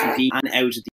different people and out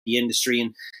of the industry,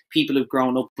 and people who've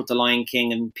grown up with The Lion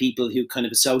King, and people who kind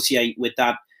of associate with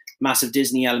that massive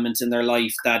Disney element in their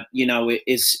life that, you know,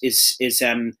 is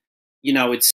you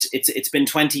know, it's been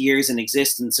 20 years in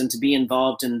existence, and to be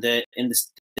involved in the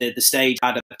stage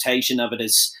adaptation of it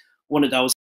is one of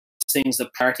those things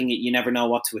that, parting it, you never know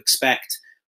what to expect.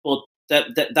 But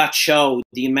that show,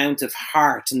 the amount of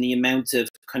heart and the amount of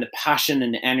kind of passion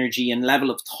and energy and level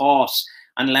of thought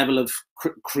and level of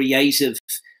creative,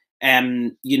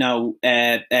 you know,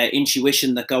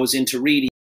 intuition that goes into really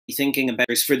thinking about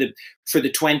it for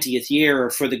the 20th year, or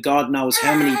for the God knows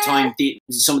how many times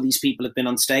some of these people have been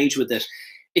on stage with it.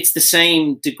 It's the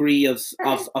same degree of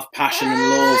passion and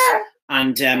love,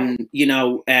 and you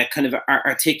know, kind of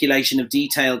articulation of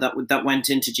detail that went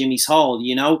into Jimmy's Hall.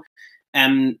 You know,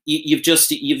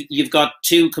 you've got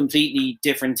two completely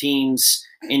different teams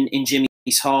in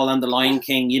Jimmy's Hall and The Lion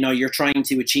King. You know, you're trying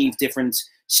to achieve different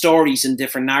stories and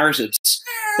different narratives,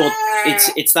 but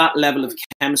it's that level of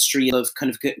chemistry, of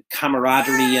kind of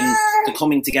camaraderie, and the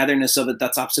coming togetherness of it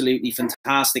that's absolutely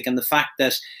fantastic. And the fact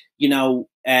that, you know,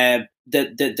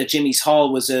 that Jimmy's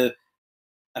Hall was a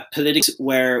politics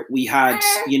where we had,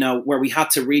 you know, where we had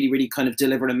to really, really kind of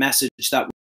deliver a message that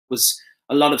was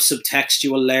a lot of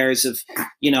subtextual layers of,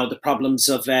 you know, the problems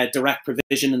of direct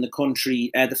provision in the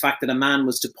country, the fact that a man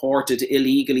was deported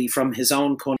illegally from his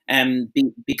own country,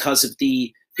 because of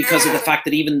the fact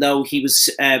that even though he was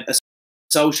a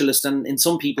socialist and in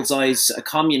some people's eyes a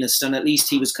communist, and at least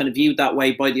he was kind of viewed that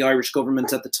way by the Irish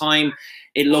government at the time,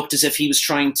 it looked as if he was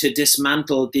trying to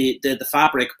dismantle the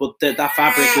fabric, but that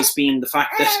fabric was being the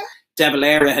fact that De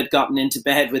Valera had gotten into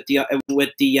bed with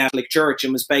the Catholic Church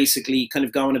and was basically kind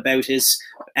of going about his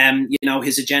you know,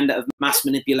 his agenda of mass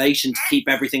manipulation to keep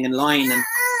everything in line, and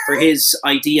for his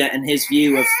idea and his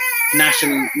view of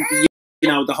national, you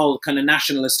know, the whole kind of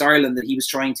nationalist Ireland that he was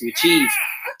trying to achieve.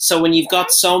 So when you've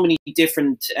got so many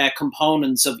different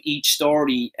components of each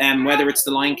story, whether it's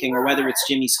The Lion King or whether it's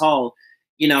Jimmy's Hall,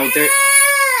 you know,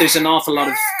 there's an awful lot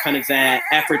of kind of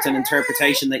effort and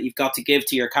interpretation that you've got to give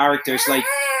to your characters, like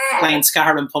playing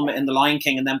Scar and Pumbaa in The Lion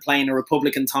King and then playing a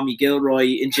Republican Tommy Gilroy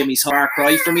in Jimmy's Hall,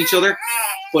 cry from each other.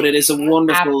 But it is a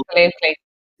wonderful, absolutely,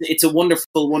 it's a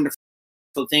wonderful, wonderful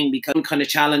thing, because it kind of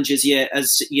challenges you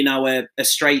as, you know, a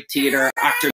straight theatre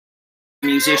actor,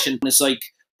 musician. It's like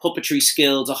puppetry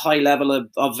skills, a high level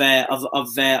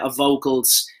of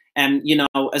vocals, and, you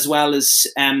know, as well as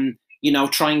you know,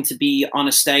 trying to be on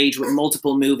a stage with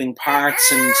multiple moving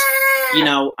parts, and, you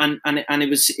know, and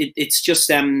it's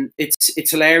just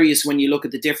it's hilarious when you look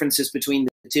at the differences between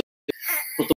the two.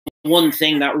 But the one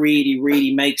thing that really,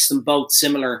 really makes them both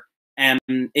similar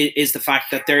is the fact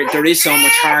that there is so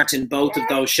much heart in both of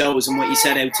those shows, and what you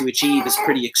set out to achieve is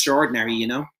pretty extraordinary, you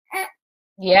know.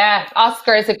 Yeah,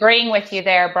 Oscar is agreeing with you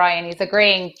there, Brian. He's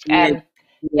agreeing. Yeah,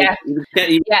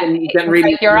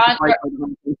 really, you're on.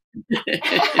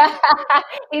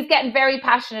 He's getting very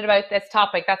passionate about this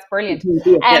topic. That's brilliant. So,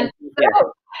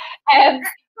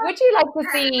 would you like to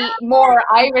see more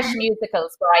Irish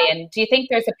musicals, Brian? Do you think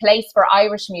there's a place for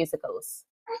Irish musicals?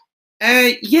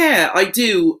 Yeah, I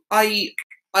do. I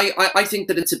think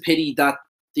that it's a pity that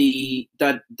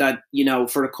that you know,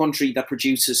 for a country that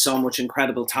produces so much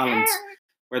incredible talent,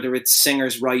 whether it's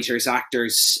singers, writers,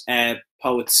 actors,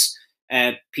 poets,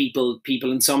 people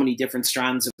in so many different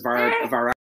strands of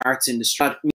our arts industry,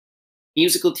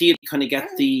 musical theatre kind of get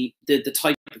the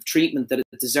type of treatment that it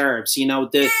deserves. You know,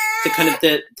 the kind of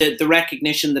the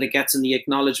recognition that it gets and the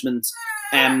acknowledgement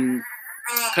kind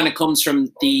of comes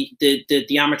from the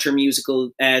amateur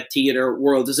musical theatre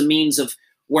world as a means of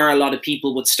where a lot of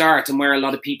people would start and where a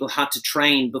lot of people had to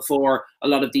train before a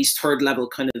lot of these third level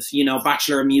kind of, you know,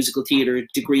 Bachelor of Musical Theatre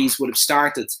degrees would have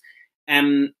started.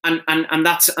 And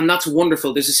that's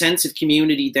wonderful. There's a sense of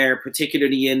community there,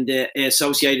 particularly in the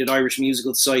Associated Irish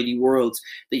Musical Society world,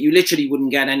 that you literally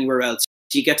wouldn't get anywhere else.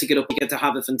 You get to get up, you get to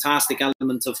have a fantastic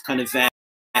element of kind of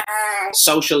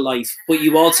social life, but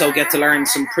you also get to learn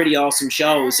some pretty awesome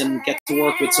shows and get to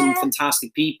work with some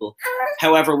fantastic people.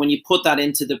 However, when you put that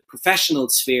into the professional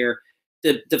sphere,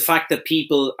 the fact that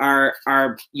people are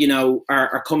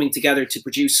coming together to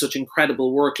produce such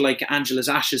incredible work, like Angela's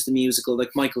Ashes the musical,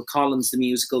 like Michael Collins the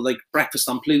musical, like Breakfast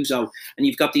on Pluto, and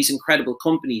you've got these incredible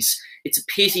companies. It's a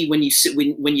pity when you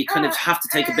kind of have to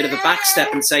take a bit of a back step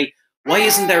and say, why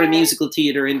isn't there a musical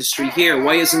theatre industry here?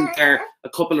 Why isn't there a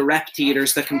couple of rep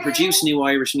theatres that can produce new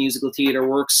Irish musical theatre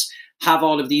works, have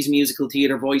all of these musical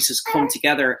theatre voices come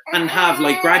together and have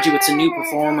like graduates and new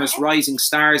performers, rising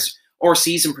stars, or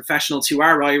seasoned professionals who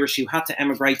are Irish, who had to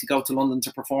emigrate to go to London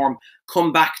to perform,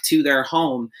 come back to their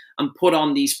home and put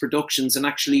on these productions and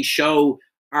actually show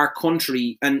our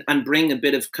country and bring a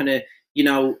bit of kind of,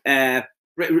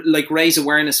 like raise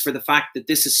awareness for the fact that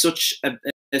this is such a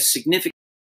significant,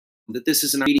 that this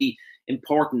is really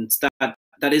important, that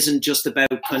isn't just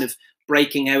about kind of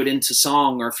breaking out into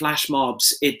song or flash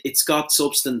mobs. It's got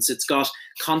substance, it's got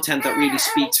content that really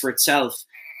speaks for itself.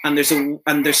 And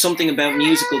there's something about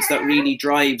musicals that really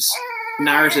drives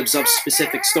narratives of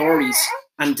specific stories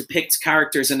and depicts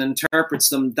characters and interprets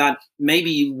them that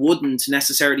maybe you wouldn't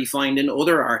necessarily find in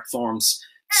other art forms.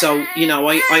 So,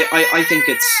 I think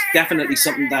it's definitely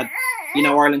something that,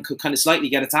 Ireland could kind of slightly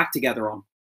get its act together on.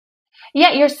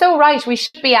 Yeah, you're so right. We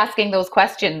should be asking those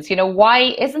questions.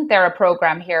 Why isn't there a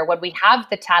program here when we have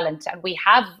the talent and we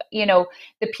have, the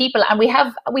people, and we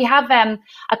have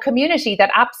a community that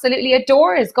absolutely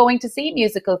adores going to see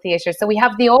musical theatre. So we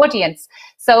have the audience.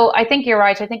 So I think you're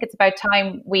right. I think it's about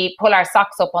time we pull our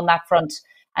socks up on that front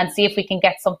and see if we can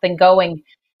get something going.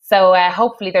 So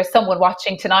hopefully there's someone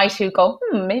watching tonight who go,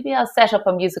 maybe I'll set up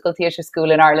a musical theatre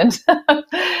school in Ireland.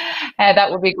 That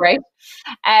would be great.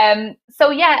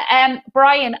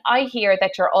 Brian, I hear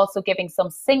that you're also giving some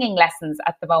singing lessons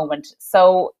at the moment.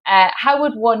 So how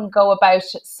would one go about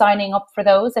signing up for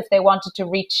those if they wanted to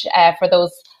reach for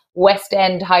those West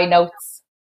End high notes?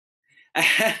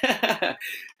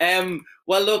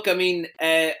 Well, look, I mean,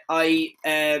 I'm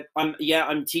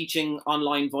teaching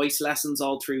online voice lessons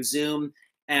all through Zoom.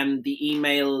 The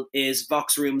email is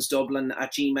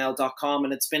voxroomsdublin@gmail.com,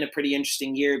 and it's been a pretty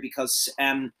interesting year because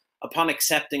upon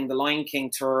accepting the Lion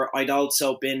King tour, I'd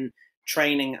also been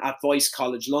training at Voice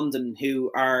College London,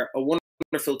 who are a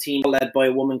wonderful team led by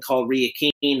a woman called Ria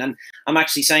Keane. And I'm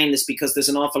actually saying this because there's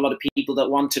an awful lot of people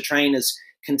that want to train as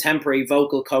contemporary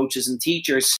vocal coaches and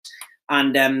teachers.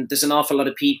 And there's an awful lot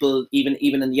of people, even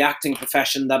in the acting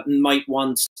profession, that might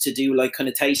want to do like kind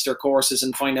of taster courses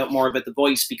and find out more about the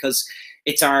voice, because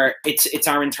it's our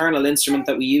internal instrument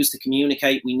that we use to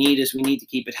communicate. We need it. We need to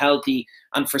keep it healthy.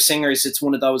 And for singers, it's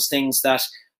one of those things that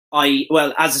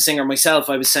as a singer myself,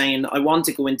 I was saying I want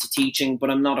to go into teaching,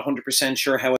 but I'm not 100%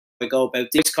 sure how I go about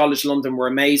this. College London were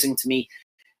amazing to me.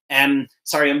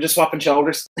 Sorry, I'm just swapping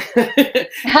shoulders. Very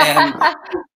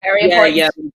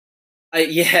important.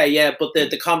 Yeah. But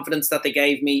the confidence that they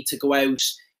gave me to go out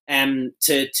to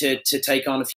take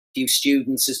on a few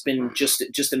students has been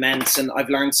just immense, and I've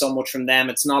learned so much from them.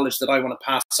 It's knowledge that I want to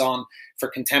pass on for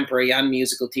contemporary and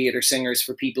musical theatre singers,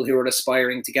 for people who are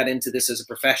aspiring to get into this as a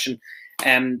profession,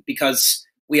 because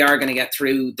we are going to get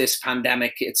through this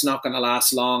pandemic. It's not going to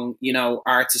last long.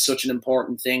 Arts is such an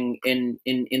important thing in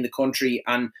the country,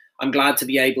 and I'm glad to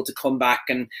be able to come back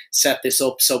and set this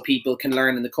up so people can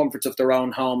learn in the comfort of their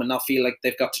own home and not feel like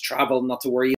they've got to travel, not to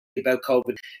worry about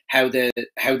COVID, how the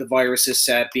virus is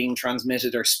being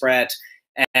transmitted or spread.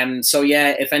 So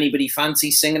yeah, if anybody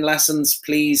fancies singing lessons,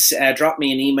 please drop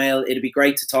me an email. It'd be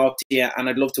great to talk to you, and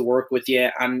I'd love to work with you.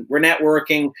 And we're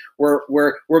networking, we're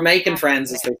making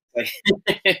friends, as they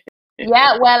say.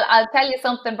 Yeah, well, I'll tell you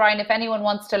something, Brian. If anyone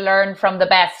wants to learn from the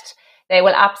best, they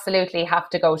will absolutely have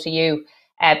to go to you.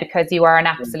 Because you are an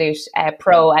absolute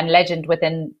pro and legend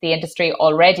within the industry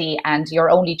already, and you're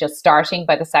only just starting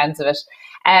by the sounds of it.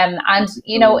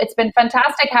 It's been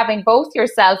fantastic having both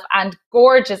yourself and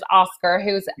gorgeous Oscar,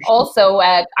 who's also,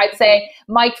 I'd say,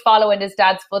 might follow in his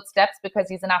dad's footsteps because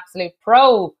he's an absolute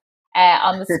pro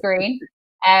on the screen.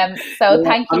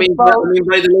 Thank you both.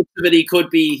 By the looks of it, he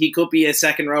could be a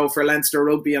second row for Leinster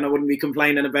Rugby, and I wouldn't be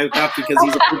complaining about that because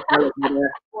he's a good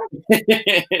player.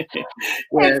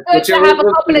 It's good to have a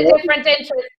couple of different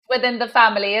interests within the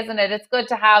family, isn't it? It's good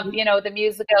to have, the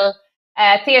musical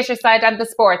theatre side and the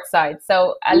sports side.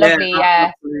 So a lovely,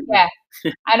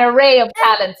 an array of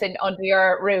talents under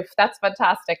your roof. That's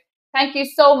fantastic. Thank you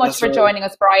so much for joining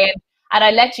us, Brian. And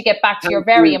I'll let you get back to your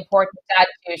very important dad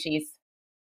duties.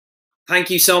 Thank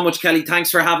you so much, Kelly.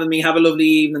 Thanks for having me. Have a lovely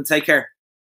evening. Take care.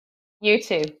 You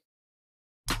too.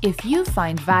 If you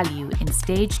find value in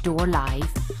Stage Door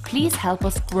Live, please help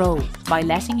us grow by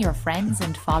letting your friends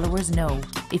and followers know.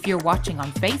 If you're watching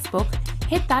on Facebook,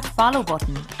 hit that follow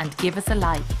button and give us a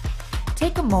like.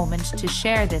 Take a moment to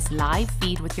share this live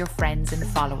feed with your friends and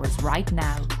followers right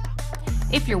now.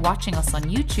 If you're watching us on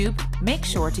YouTube, make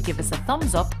sure to give us a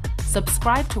thumbs up,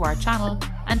 subscribe to our channel,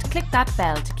 and click that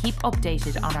bell to keep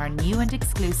updated on our new and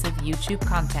exclusive YouTube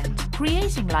content.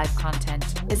 Creating live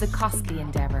content is a costly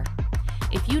endeavour.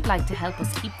 If you'd like to help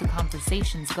us keep the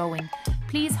conversations going,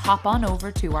 please hop on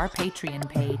over to our Patreon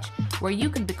page, where you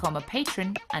can become a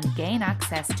patron and gain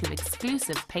access to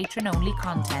exclusive patron-only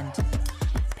content.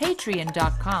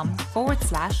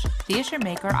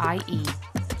 patreon.com/theatremakerie.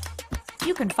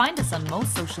 You can find us on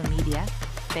most social media,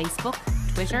 Facebook,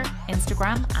 Twitter,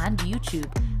 Instagram and YouTube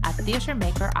at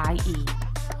theatremakerie.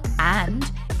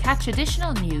 And catch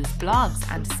additional news, blogs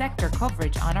and sector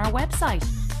coverage on our website,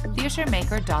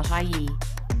 theatremaker.ie.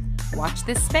 Watch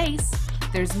this space.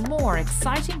 There's more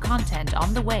exciting content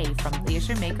on the way from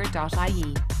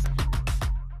theatremaker.ie.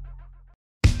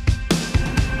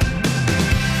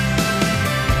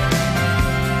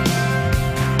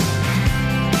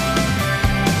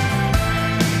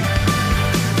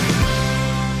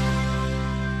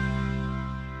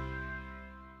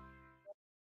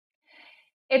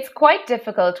 It's quite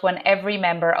difficult when every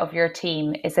member of your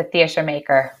team is a theatre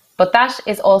maker, but that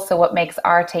is also what makes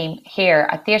our team here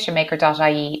at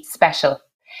theatremaker.ie special.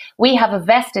 We have a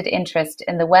vested interest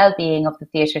in the well-being of the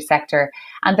theatre sector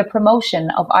and the promotion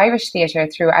of Irish theatre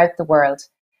throughout the world.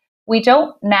 We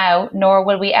don't now, nor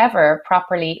will we ever,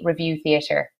 properly review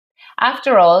theatre.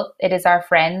 After all, it is our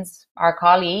friends, our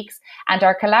colleagues, and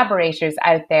our collaborators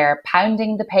out there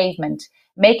pounding the pavement,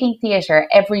 making theatre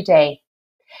every day.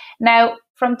 Now,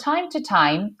 from time to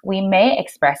time, we may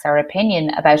express our opinion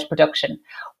about production,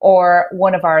 or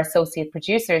one of our associate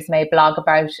producers may blog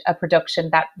about a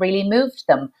production that really moved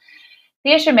them.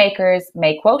 Theatre makers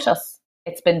may quote us.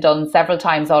 It's been done several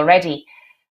times already.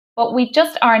 But we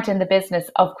just aren't in the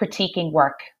business of critiquing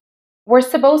work. We're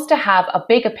supposed to have a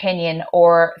big opinion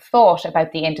or thought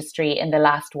about the industry in the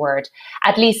last word.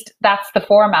 At least that's the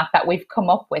format that we've come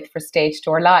up with for Stage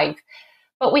Door Live.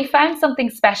 But we found something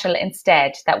special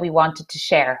instead that we wanted to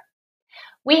share.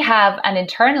 We have an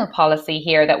internal policy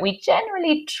here that we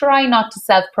generally try not to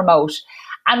self-promote.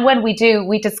 And when we do,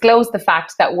 we disclose the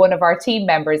fact that one of our team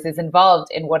members is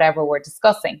involved in whatever we're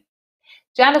discussing.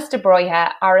 Janice de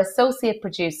Bruyne, our associate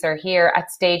producer here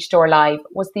at Stage Door Live,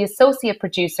 was the associate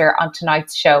producer on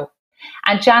tonight's show.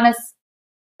 And Janice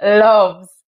loves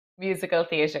musical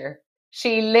theatre.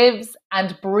 She lives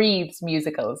and breathes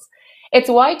musicals. It's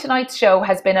why tonight's show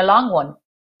has been a long one.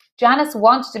 Janice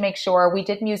wanted to make sure we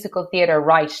did musical theatre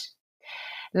right.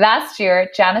 Last year,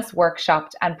 Janice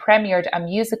workshopped and premiered a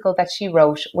musical that she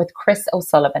wrote with Chris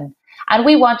O'Sullivan. And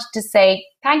we wanted to say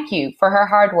thank you for her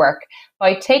hard work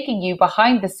by taking you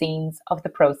behind the scenes of the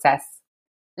process.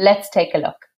 Let's take a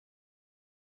look.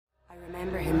 I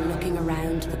remember him looking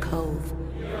around the cove,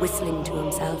 whistling to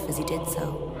himself as he did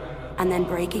so, and then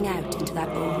breaking out into that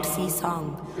old sea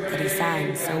song that he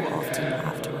sang so often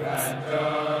afterwards.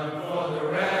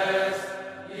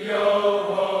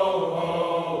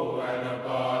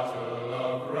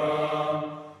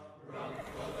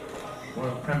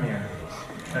 World premiere,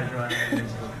 Treasure Island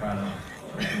Musical Carlo.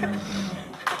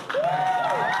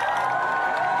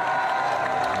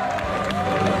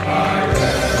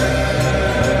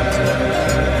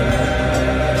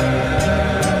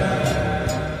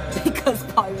 Because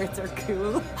pirates are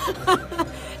cool.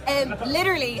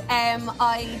 Literally,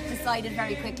 I decided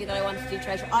very quickly that I wanted to do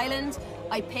Treasure Island.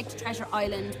 I picked Treasure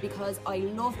Island because I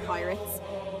love pirates.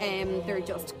 They're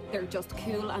just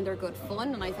cool and they're good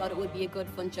fun, and I thought it would be a good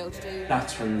fun show to do.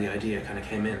 That's when the idea kind of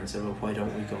came in and said, well, why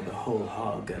don't we go the whole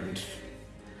hog and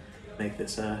make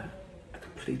this a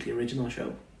completely original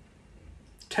show?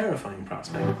 Terrifying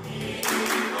prospect.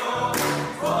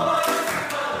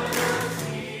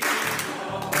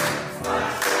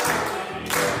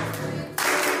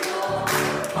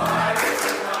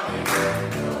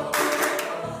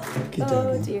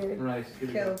 Oh dear. Right.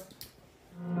 Cool.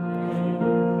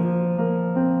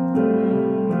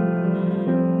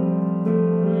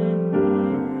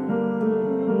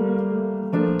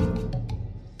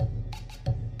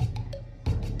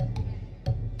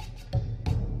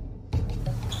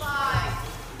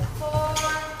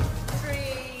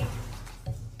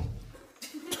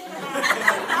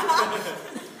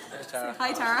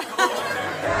 Hi, Tara.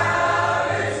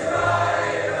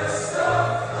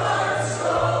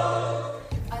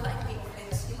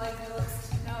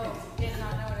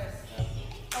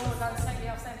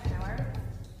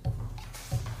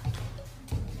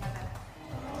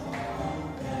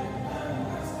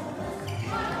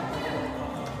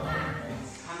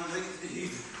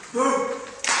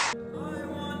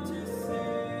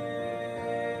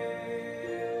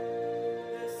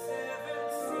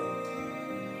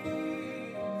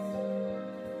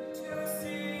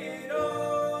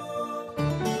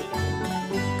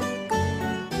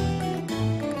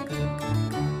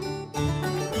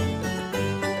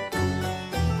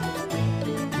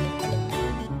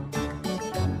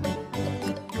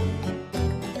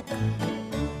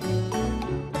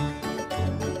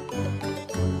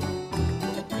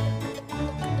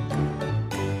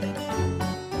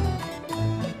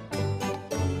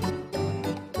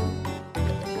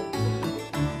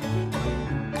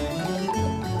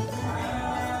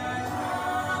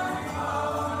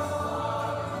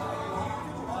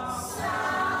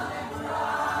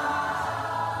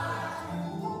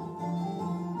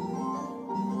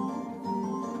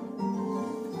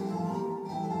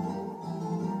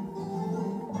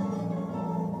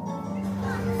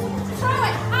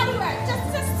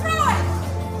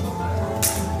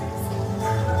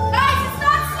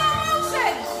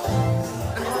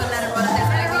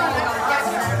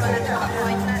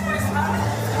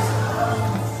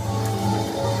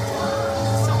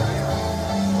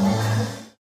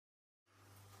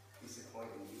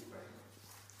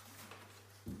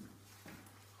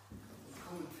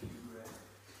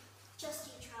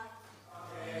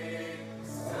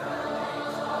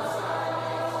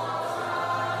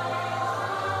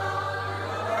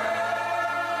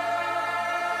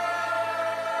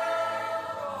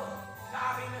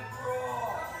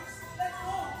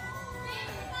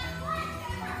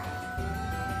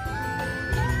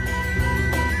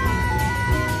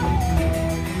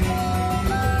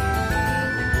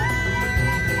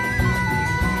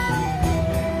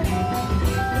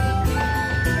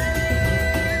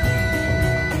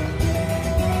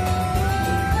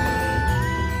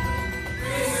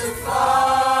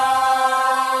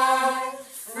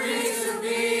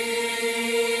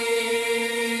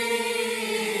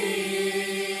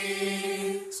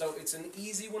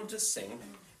 easy one to sing,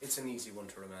 it's an easy one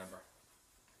to remember.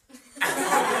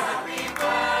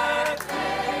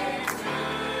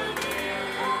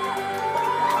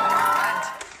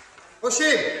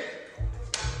 Oisin!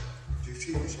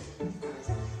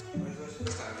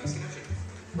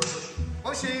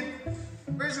 Oisin!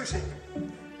 Where's Oisin?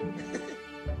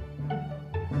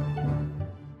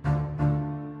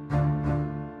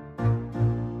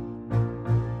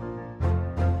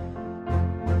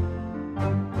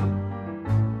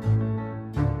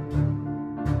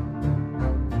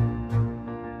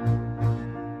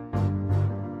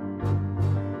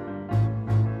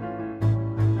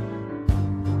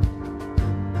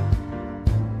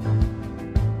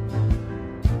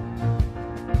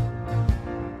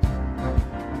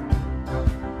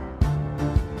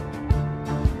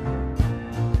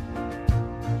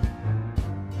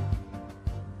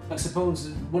 I suppose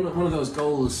one of those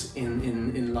goals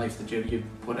in life that you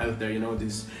put out there, you know,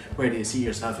 is where do you see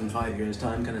yourself in 5 years'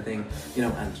 time, kind of thing, you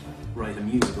know. And write a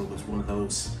musical was one of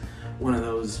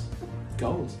those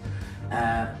goals.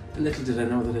 Little did I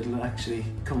know that it'll actually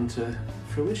come to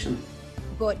fruition.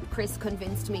 But Chris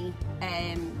convinced me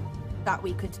that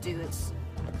we could do it,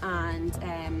 and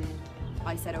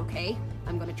I said, okay,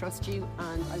 I'm going to trust you,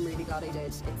 and I'm really glad I did.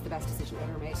 It's the best decision I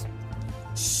ever made.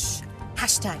 Shh!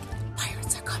 Hashtag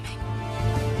pirates are coming.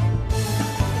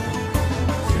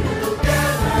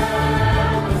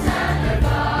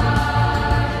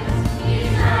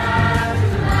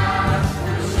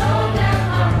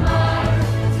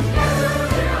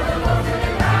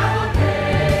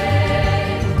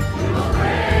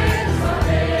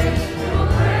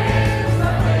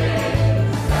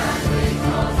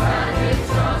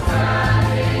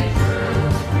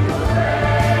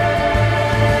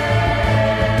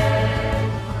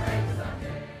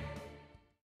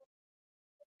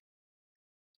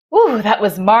 Ooh, that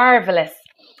was marvellous.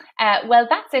 Well,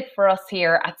 that's it for us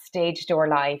here at Stage Door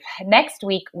Live. Next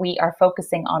week, we are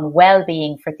focusing on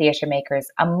well-being for theatre makers,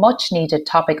 a much-needed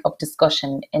topic of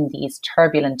discussion in these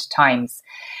turbulent times.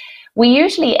 We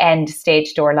usually end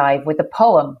Stage Door Live with a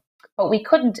poem, but we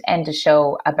couldn't end a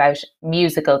show about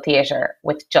musical theatre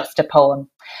with just a poem.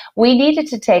 We needed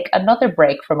to take another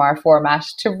break from our format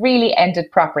to really end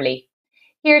it properly.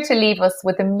 Here to leave us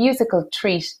with a musical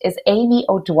treat is Amy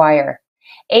O'Dwyer.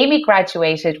 Amy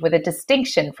graduated with a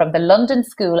distinction from the London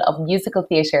School of Musical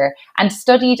Theatre and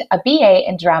studied a BA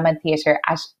in Drama and Theatre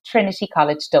at Trinity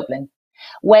College Dublin.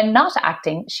 When not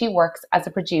acting, she works as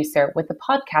a producer with the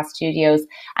podcast studios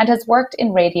and has worked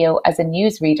in radio as a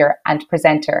newsreader and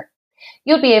presenter.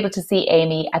 You'll be able to see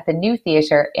Amy at the New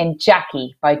Theatre in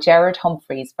Jackie by Gerard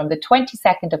Humphreys from the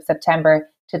 22nd of September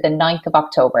to the 9th of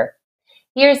October.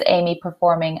 Here's Amy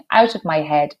performing Out of My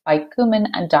Head by Cumin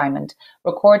and Diamond,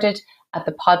 recorded at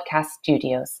the podcast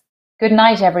studios. Good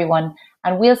night, everyone,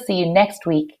 and we'll see you next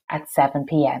week at 7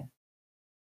 p.m.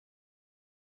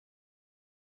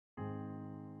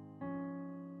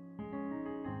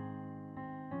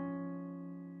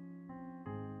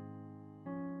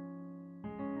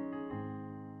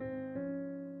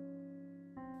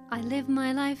 I live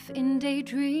my life in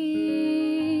daydreams,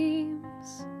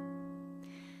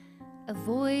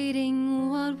 avoiding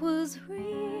what was real.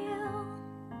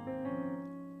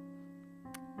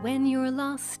 When you're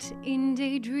lost in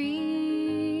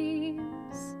daydreams,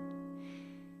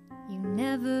 you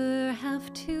never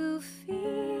have to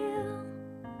feel.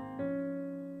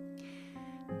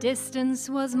 Distance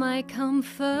was my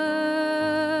comfort.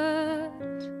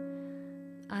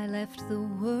 I left the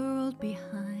world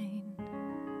behind.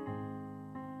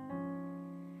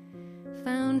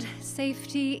 Found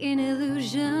safety in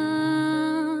illusion,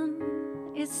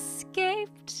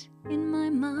 escaped in my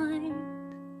mind.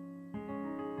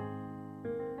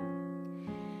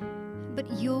 But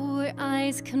your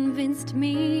eyes convinced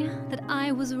me that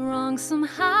I was wrong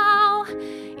somehow.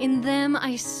 In them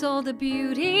I saw the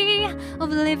beauty of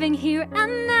living here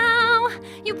and now.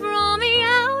 You brought me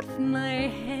out of my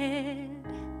head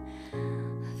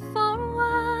for a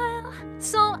while,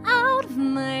 so out of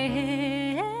my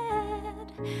head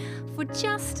for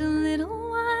just a little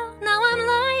while. Now I'm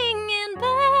lying in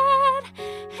bed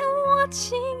and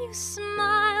watching you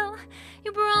smile.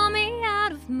 You brought me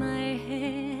out of my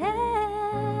head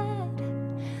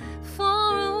for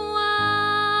a while.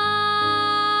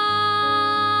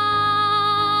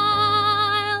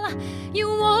 You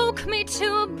woke me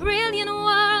to a brilliant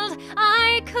world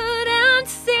I couldn't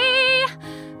see,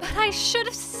 but I should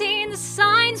have seen the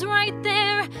signs right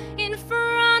there in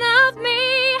front of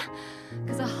me.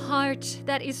 'Cause a heart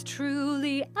that is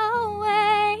truly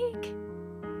awake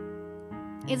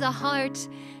is a heart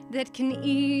that can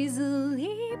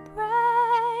easily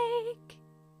break.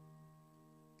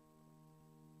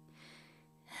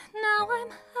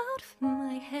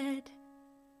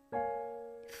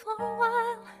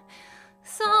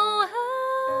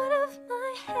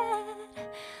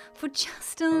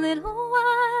 just a little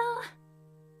while.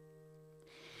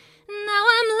 Now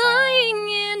I'm lying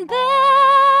in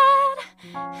bed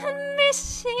and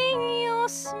missing your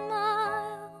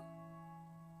smile.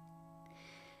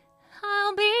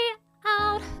 I'll be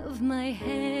out of my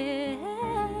head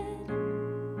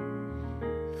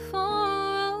for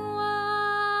a while.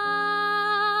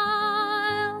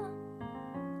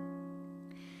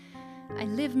 I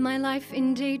lived my life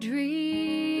in daydreams,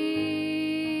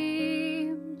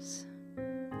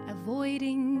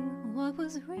 avoiding what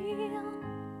was real.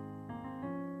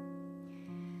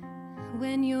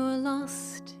 When you're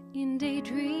lost in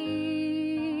daydreams,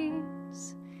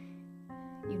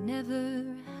 you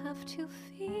never have to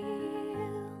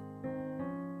feel.